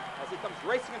as he comes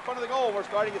racing in front of the goal. We're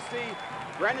starting to see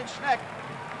Brendan Schneck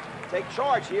take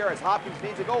charge here as Hopkins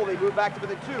needs a goal. They move back to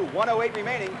within 2. 1:08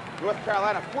 remaining. North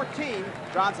Carolina 14,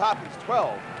 Johns Hopkins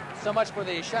 12. So much for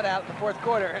the shutout in the fourth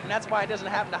quarter, and that's why it doesn't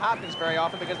happen to Hopkins very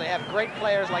often, because they have great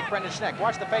players like Brendan Schneck.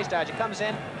 Watch the face dodge. He comes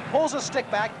in, pulls his stick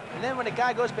back, and then when the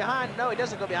guy goes behind, no, he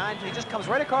doesn't go behind. He just comes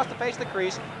right across the face of the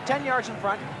crease, 10 yards in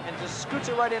front, and just scoots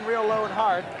it right in real low and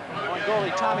hard on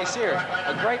goalie Tommy Sears.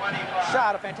 A great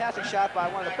shot, a fantastic shot by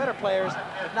one of the better players,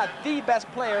 if not the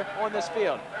best player on this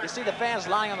field. You see the fans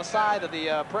lying on the side of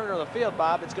the perimeter of the field,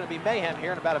 Bob. It's going to be mayhem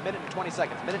here in about 1 minute and 20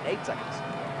 seconds, 1 minute and 8 seconds.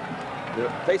 The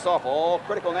face-off all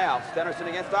critical now. Stenerson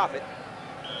against Offit.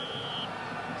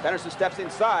 Stenerson steps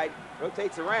inside,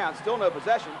 rotates around, still no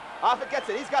possession. Offit gets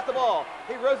it. He's got the ball.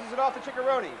 He roses it off to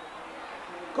Ciccarone.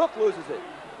 Cook loses it.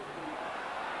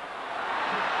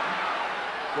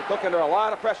 Cook under a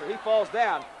lot of pressure. He falls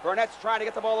down. Burnett's trying to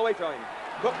get the ball away from him.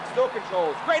 Cook still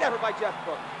controls. Great effort by Jeff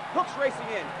Cook. Cook's racing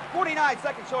in. 49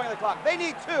 seconds showing on the clock. They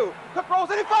need 2. Cook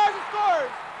rolls it. He fires and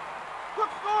scores. Cook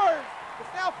scores.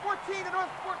 It's now 14 to 13.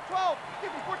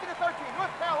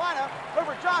 North Carolina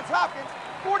over Johns Hopkins.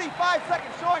 45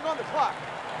 seconds showing on the clock.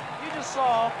 You just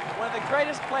saw one of the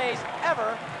greatest plays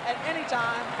ever at any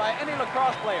time by any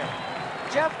lacrosse player.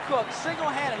 Jeff Cook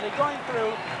single-handedly going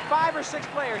through 5 or 6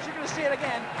 players. You're going to see it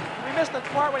again. We missed the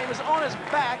part when he was on his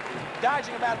back,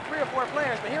 dodging about 3 or 4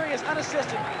 players, but here he is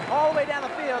unassisted all the way down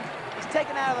the field. He's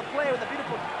taken out of the play with a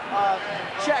beautiful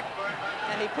check,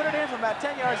 and he put it in from about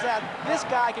 10 yards out. This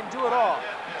guy can do it all.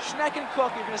 Schneck and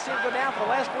Cook, you're going to see him go down for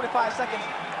the last 45 seconds.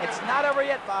 It's not over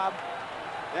yet, Bob.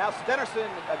 Now Stenerson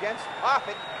against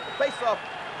Offit. The face-off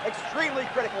extremely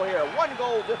critical here. 1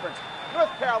 goal difference.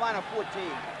 North Carolina 14,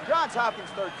 Johns Hopkins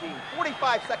 13.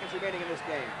 45 seconds remaining in this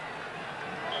game.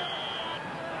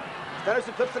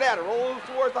 Stenerson flips it out and rolls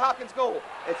towards the Hopkins goal.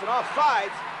 It's an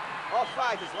offsides.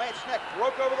 Offsides as Lance Schneck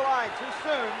broke over the line too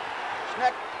soon.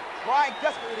 Schneck trying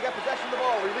desperately to get possession of the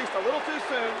ball. Released a little too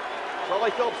soon.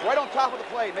 Charlie Phillips right on top of the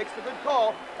play. Makes the good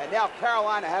call. And now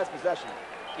Carolina has possession.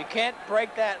 You can't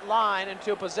break that line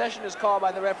until possession is called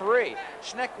by the referee.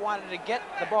 Schneck wanted to get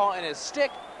the ball in his stick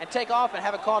and take off and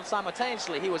have it called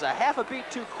simultaneously. He was a half a beat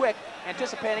too quick,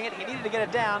 anticipating it. He needed to get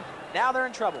it down. Now they're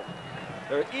in trouble.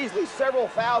 There are easily several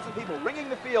thousand people ringing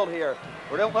the field here.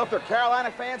 We don't know if they're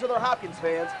Carolina fans or they're Hopkins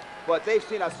fans, but they've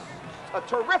seen a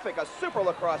terrific, a super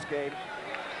lacrosse game.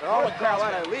 They're all North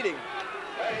Carolina leading.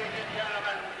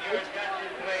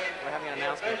 We're having an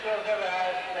announcement.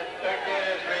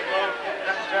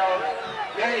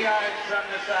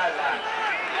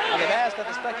 They've asked that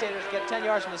the spectators get 10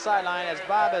 yards from the sideline. As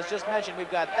Bob has just mentioned,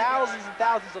 we've got thousands and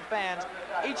thousands of fans,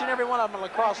 each and every one of them a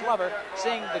lacrosse lover,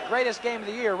 seeing the greatest game of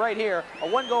the year right here. A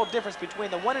 1-goal difference between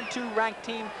the 1 and 2 ranked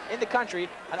team in the country,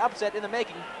 an upset in the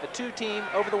making, the 2 team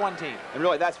over the 1 team. And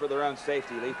really that's for their own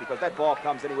safety, Leaf, because that ball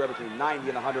comes anywhere between 90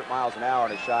 and 100 miles an hour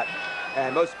in a shot.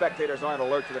 And most spectators aren't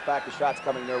alert to the fact the shot's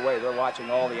coming their way. They're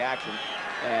watching all the action,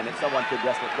 and someone could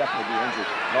definitely be injured.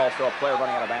 And also a player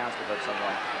running out of bounds could hurt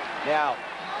someone. Now,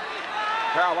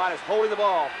 Carolina's holding the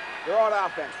ball. They're on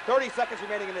offense. 30 seconds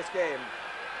remaining in this game.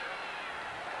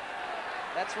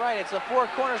 That's right. It's the 4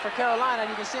 corners for Carolina, and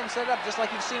you can see them set it up just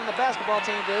like you've seen the basketball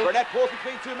team do. Burnett pulls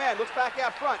between 2 men, looks back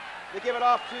out front. They give it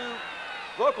off to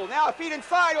Vocal. Now a feed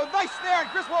inside. Oh, nice snare,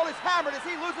 and Griswold is hammered as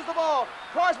he loses the ball.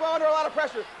 Carswell under a lot of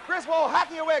pressure. Griswold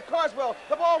hacking away at Carswell.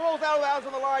 The ball rolls out of bounds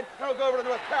on the line, and it'll go over to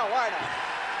North Carolina.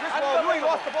 Griswold knew he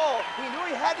lost the ball. He knew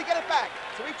he had to get it back,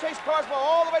 so he chased Carswell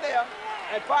all the way down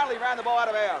and finally ran the ball out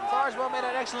of bounds. Carswell made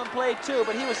an excellent play too,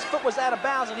 but his foot was out of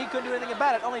bounds and he couldn't do anything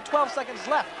about it. Only 12 seconds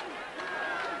left.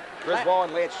 Griswold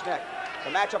and Lance Schneck.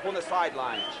 The matchup on the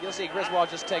sideline. You'll see Griswold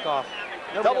just take off.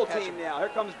 Double team now. Here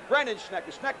comes Brendan Schneck.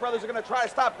 The Schneck brothers are going to try to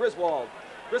stop Griswold.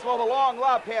 Griswold a long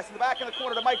lob pass in the back in the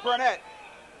corner to Mike Burnett.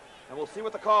 And we'll see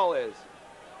what the call is.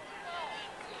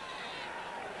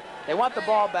 They want the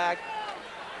ball back.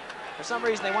 For some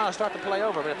reason, they want to start the play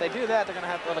over, but if they do that, they're going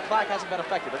to have, well, the clock hasn't been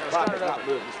affected. They're going to start it over. Not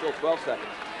moved. It's still 12 seconds.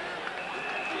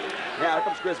 Now here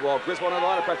comes Griswold. Griswold under a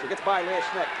lot of pressure. Gets by Lance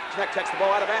Schneck. Schneck takes the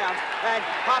ball out of bounds. And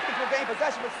Hopkins will gain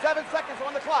possession with 7 seconds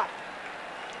on the clock.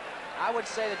 I would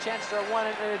say the chances are 1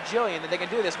 in a jillion that they can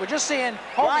do this. We're just seeing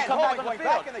Holman come back on the field.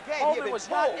 Back in the game. Holman was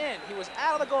not in. He was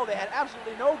out of the goal. They had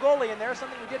absolutely no goalie in there,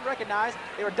 something we didn't recognize.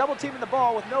 They were double teaming the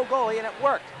ball with no goalie, and it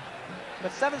worked.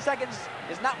 But 7 seconds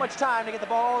is not much time to get the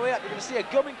ball all the way up. You're going to see a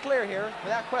Gilman clear here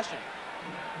without question.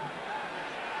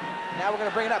 Now we're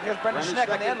going to bring it up. Here's Brendan Schneck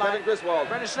on the end line.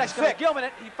 Brendan Schneck's going to Gilman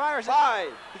it. He fires it.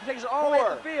 5. He takes it all the way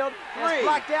to the field. 3. It's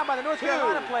blocked down by the North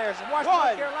Carolina players. And watch 1.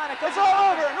 North Carolina come. It's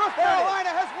all over. North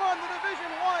Carolina has won the Division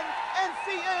I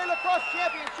NCAA Lacrosse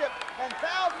Championship, and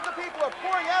thousands of people are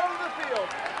pouring out onto the field.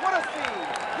 What a scene.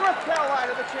 North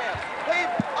Carolina, the champs. They've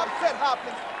upset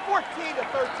Hopkins 14-13.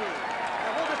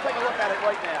 And we'll just take a look at it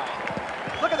right now.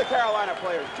 Look at the Carolina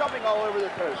players jumping all over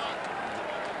the coast.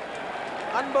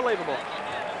 Unbelievable.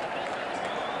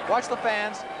 Watch the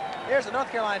fans. Here's the North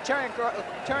Carolina tearing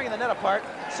the net apart.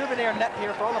 Souvenir net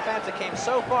here for all the fans that came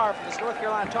so far from this North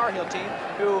Carolina Tar Heel team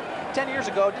who 10 years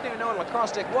ago didn't even know what a lacrosse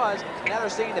stick was. Now they're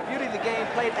seeing the beauty of the game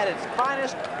played at its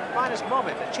finest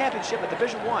moment, the championship at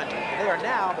Division I. They are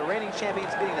now the reigning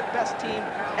champions, beating the best team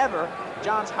ever,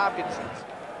 Johns Hopkins.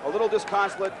 A little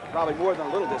disconsolate, probably more than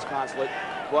a little disconsolate,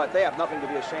 but they have nothing to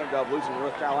be ashamed of, losing to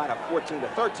North Carolina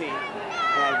 14-13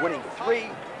 and winning 3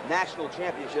 national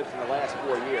championships in the last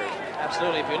 4 years.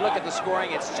 Absolutely. If you look at the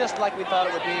scoring, it's just like we thought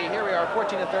it would be. Here we are,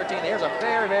 14-13. Here's a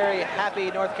very, very happy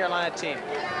North Carolina team.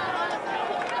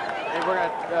 And we're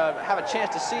going to have a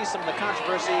chance to see some of the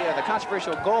controversy, the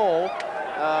controversial goal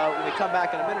when we come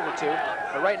back in a minute or two.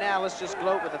 But right now, let's just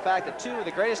gloat with the fact that 2 of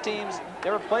the greatest teams to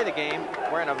ever play the game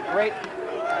were in a great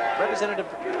representative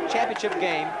championship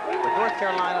game with North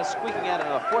Carolina squeaking out in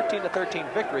a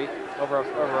 14-13 victory over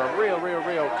a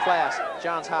real class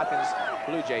Johns Hopkins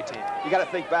Blue Jay team. You got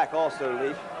to think back also,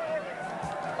 Leaf.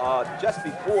 Just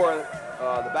before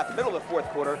about the middle of the 4th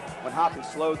quarter, when Hopkins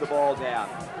slowed the ball down.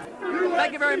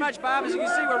 Thank you very much, Bob. As you can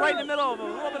see, we're right in the middle of a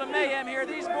little bit of mayhem here.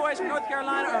 These boys from North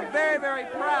Carolina are very, very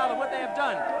proud of what they have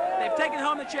done. They've taken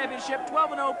home the championship,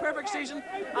 12-0, perfect season.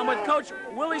 I'm with Coach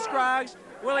Willie Scroggs.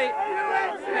 Willie,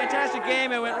 fantastic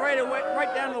game. It went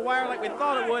right down to the wire like we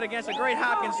thought it would against a great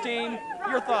Hopkins team.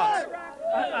 Your thoughts?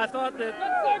 I thought that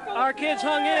our kids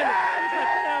hung in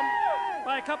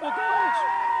by a couple goals.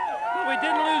 But we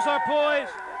didn't lose our poise.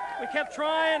 We kept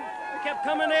trying. We kept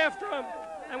coming after them.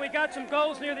 And we got some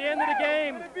goals near the end of the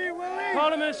game.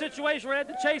 Caught them in a situation where they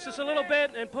had to chase us a little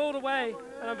bit and pulled away.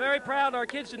 And I'm very proud our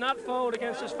kids did not fold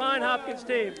against this fine Hopkins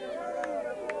team.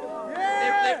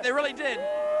 They really did.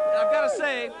 And I've got to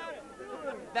say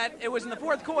that it was in the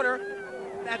 4th quarter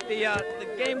that the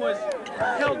game was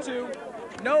held to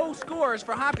no scores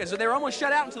for Hopkins. So they were almost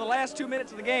shut out until the last 2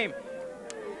 minutes of the game.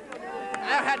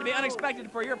 That had to be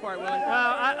unexpected for your part, Willie.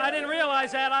 Well, I didn't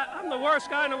realize that. I'm the worst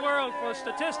guy in the world for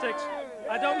statistics.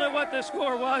 I don't know what the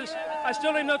score was. I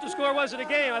still didn't know what the score was of the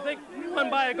game. I think we won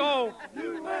by a goal.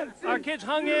 Our kids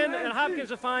hung in, and Hopkins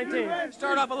is a fine team.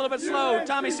 Started off a little bit slow.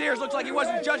 Tommy Sears looks like he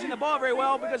wasn't judging the ball very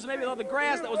well because maybe of the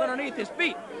grass that was underneath his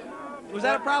feet. Was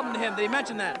that a problem to him? Did he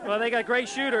mention that? Well, they got great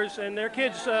shooters, and their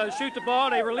kids shoot the ball.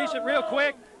 They release it real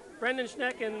quick. Brendan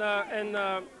Schneck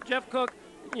and Jeff Cook,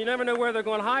 you never know where they're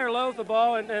going high or low with the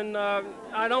ball, and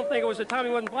I don't think it was the time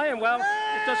he wasn't playing well.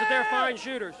 It's just that they're fine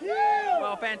shooters.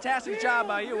 Well, fantastic job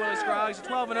by you, Willie Scroggs. A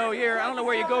 12-0 year. I don't know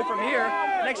where you go from here.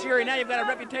 Next year, now you've got a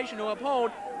reputation to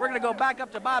uphold. We're going to go back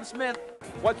up to Bob Smith.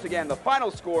 Once again, the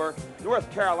final score,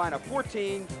 North Carolina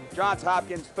 14, Johns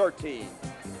Hopkins 13.